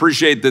 I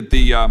appreciate that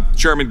the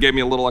chairman gave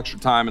me a little extra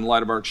time in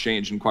light of our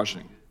exchange and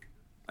questioning.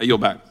 I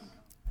yield back.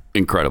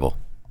 Incredible.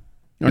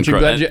 Aren't you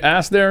glad you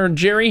asked there,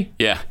 Jerry?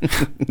 Yeah.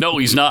 No,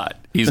 he's not.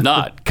 He's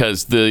not,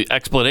 because the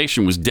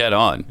explanation was dead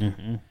on.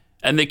 Mm-hmm.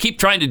 And they keep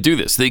trying to do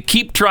this. They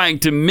keep trying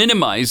to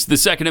minimize the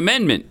Second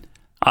Amendment.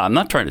 I'm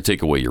not trying to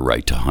take away your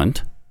right to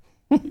hunt.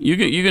 You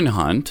can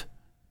hunt.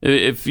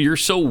 If you're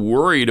so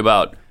worried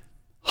about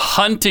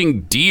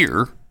hunting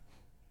deer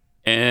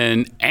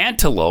and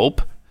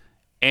antelope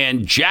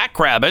and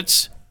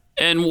jackrabbits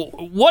and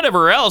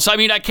whatever else, I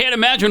mean, I can't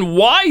imagine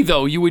why,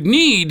 though, you would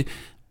need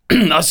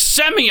a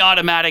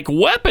semi-automatic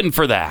weapon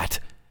for that.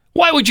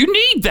 Why would you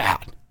need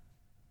that?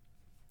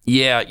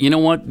 Yeah, you know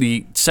what?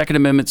 The Second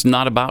Amendment's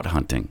not about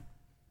hunting.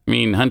 I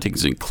mean,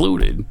 hunting's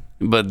included,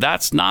 but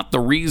that's not the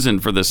reason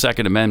for the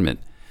Second Amendment.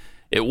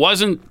 It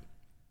wasn't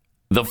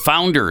the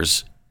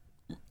founders'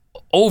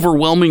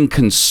 overwhelming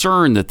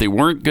concern that they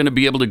weren't going to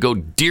be able to go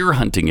deer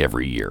hunting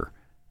every year.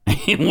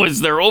 It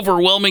was their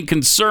overwhelming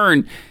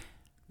concern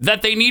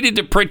that they needed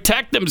to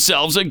protect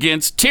themselves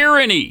against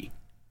tyranny.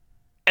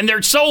 And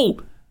they're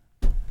so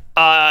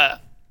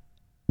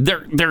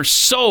they're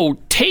so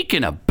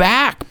taken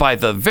aback by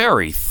the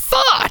very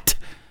thought.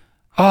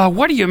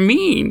 What do you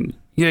mean?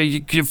 Yeah,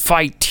 you could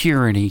fight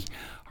tyranny.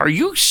 Are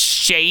you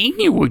saying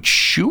you would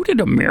shoot at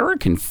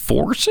American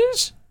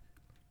forces?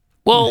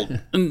 Well,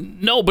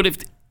 no, but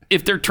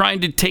if they're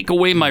trying to take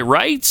away my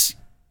rights,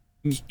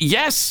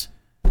 yes.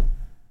 I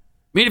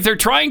mean, if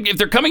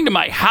they're coming to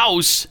my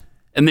house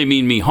and they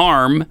mean me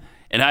harm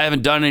and I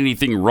haven't done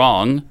anything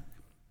wrong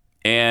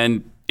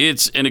and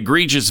it's an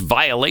egregious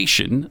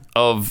violation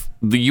of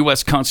the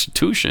U.S.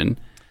 Constitution,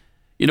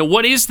 you know,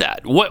 what is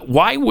that?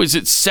 Why was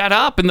it set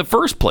up in the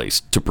first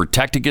place? To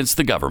protect against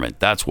the government.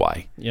 That's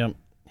why. Yep.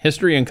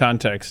 History and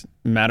context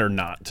matter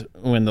not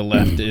when the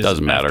left is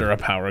after a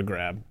power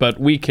grab. But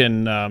we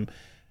can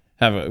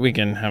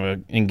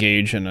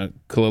engage in a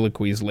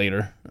colloquies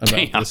later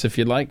about this if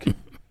you'd like.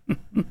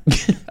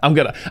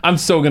 I'm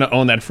so gonna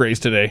own that phrase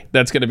today.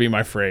 That's gonna be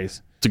my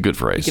phrase. It's a good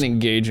phrase. We can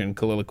engage in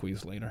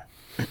colloquies later.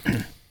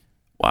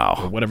 Wow.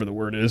 Or whatever the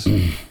word is.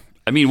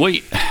 I mean,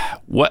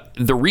 what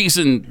the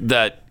reason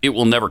that it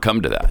will never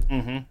come to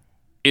that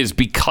is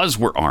because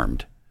we're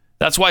armed.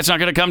 That's why it's not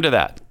going to come to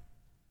that.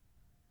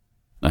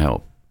 I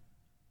hope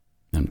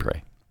and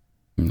pray.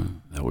 No,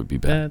 that would be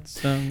bad.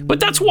 But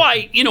that's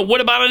why, you know,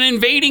 what about an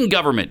invading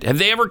government? Have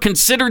they ever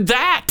considered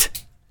that?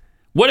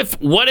 What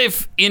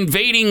if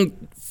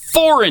invading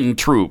foreign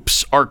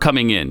troops are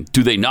coming in?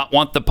 Do they not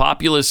want the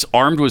populace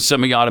armed with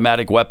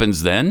semi-automatic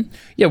weapons then?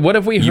 Yeah, what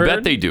if we heard you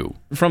bet they do.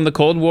 From the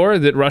Cold War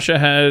that Russia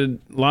had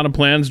a lot of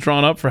plans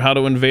drawn up for how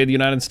to invade the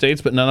United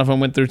States, but none of them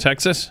went through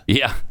Texas?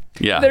 Yeah.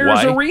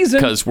 There's a reason.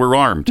 Because we're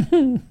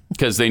armed.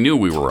 Because they knew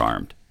we were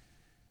armed.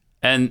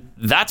 And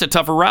that's a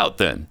tougher route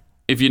then.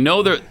 If you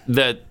know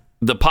that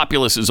the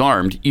populace is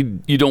armed,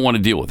 you don't want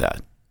to deal with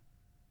that.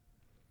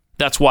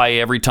 That's why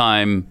every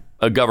time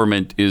a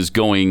government is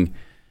going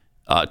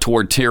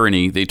toward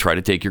tyranny, they try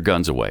to take your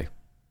guns away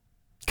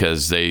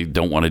because they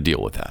don't want to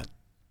deal with that.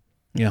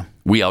 Yeah.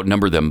 We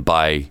outnumber them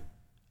by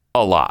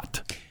a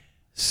lot.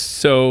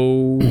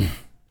 So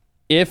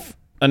if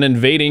an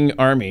invading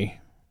army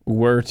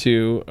were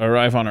to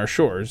arrive on our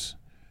shores,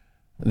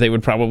 they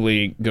would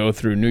probably go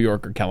through New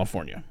York or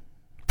California.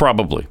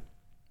 Probably.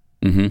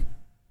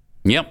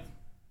 Yep.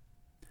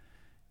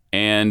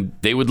 And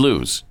they would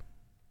lose.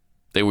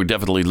 They would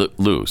definitely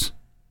lose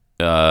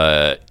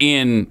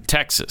in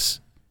Texas.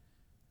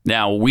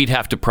 Now, we'd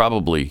have to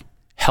probably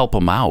help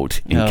them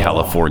out in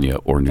California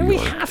or New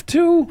York. We have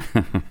to.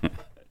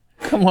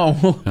 Come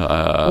on.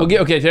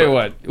 Okay, tell you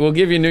what. We'll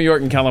give you New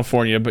York and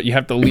California, but you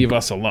have to leave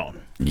us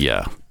alone.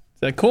 Yeah. Is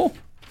that cool?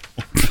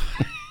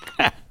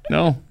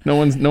 No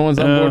one's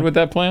on board with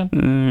that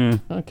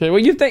plan. Okay, well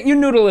you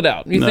noodle it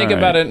out. You think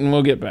about it, and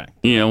we'll get back.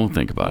 Yeah, we'll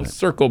think about it.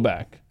 Circle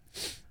back.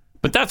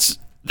 But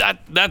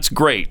that's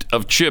great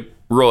of Chip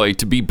Roy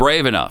to be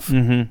brave enough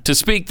to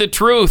speak the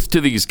truth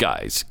to these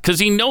guys, because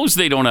he knows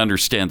they don't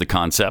understand the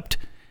concept,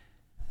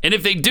 and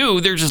if they do,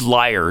 they're just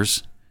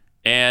liars,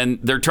 and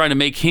they're trying to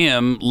make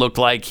him look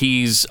like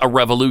he's a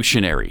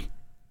revolutionary,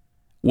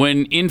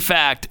 when in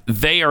fact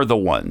they are the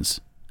ones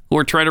who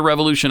are trying to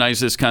revolutionize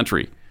this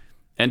country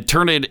and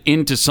turn it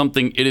into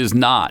something it is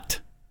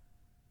not.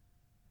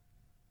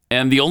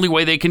 And the only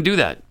way they can do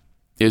that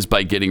is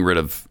by getting rid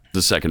of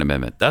the Second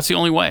Amendment. That's the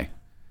only way.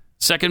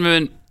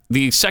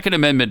 The Second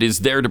Amendment is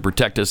there to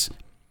protect us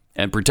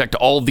and protect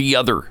all the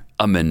other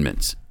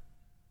amendments.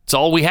 It's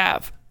all we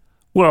have.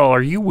 Well,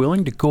 are you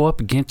willing to go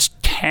up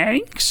against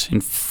tanks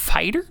and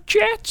fighter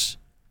jets?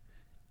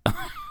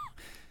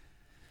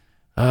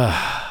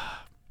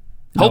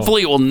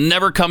 Hopefully it will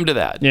never come to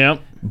that. Yeah.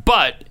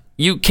 But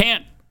you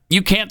can't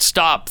You can't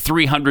stop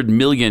 300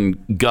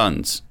 million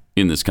guns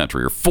in this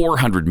country, or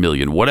 400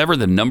 million, whatever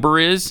the number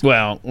is.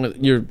 Well,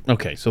 you're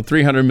okay. So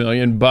 300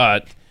 million,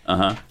 but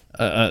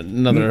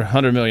another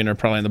 100 million are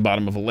probably in the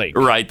bottom of a lake.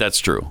 Right, that's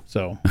true.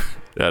 So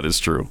that is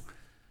true.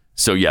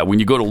 So yeah, when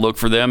you go to look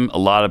for them, a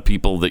lot of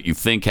people that you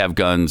think have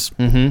guns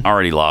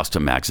already lost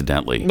them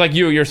accidentally. Like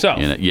you yourself.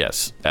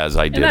 Yes, as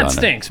I did. And that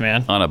stinks,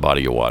 man. On a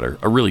body of water,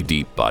 a really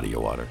deep body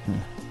of water.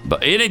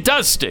 But it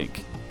does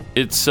stink.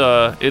 It's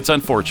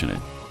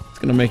unfortunate. It's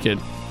gonna make it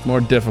more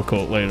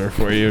difficult later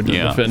for you to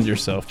defend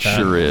yourself, Pat.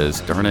 Sure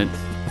is. Darn it.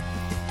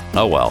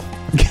 Oh well.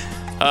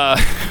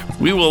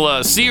 We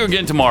will see you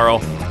again tomorrow.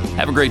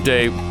 Have a great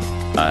day.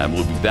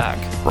 We'll be back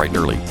bright and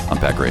early on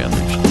Pat Gray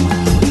Unleashed.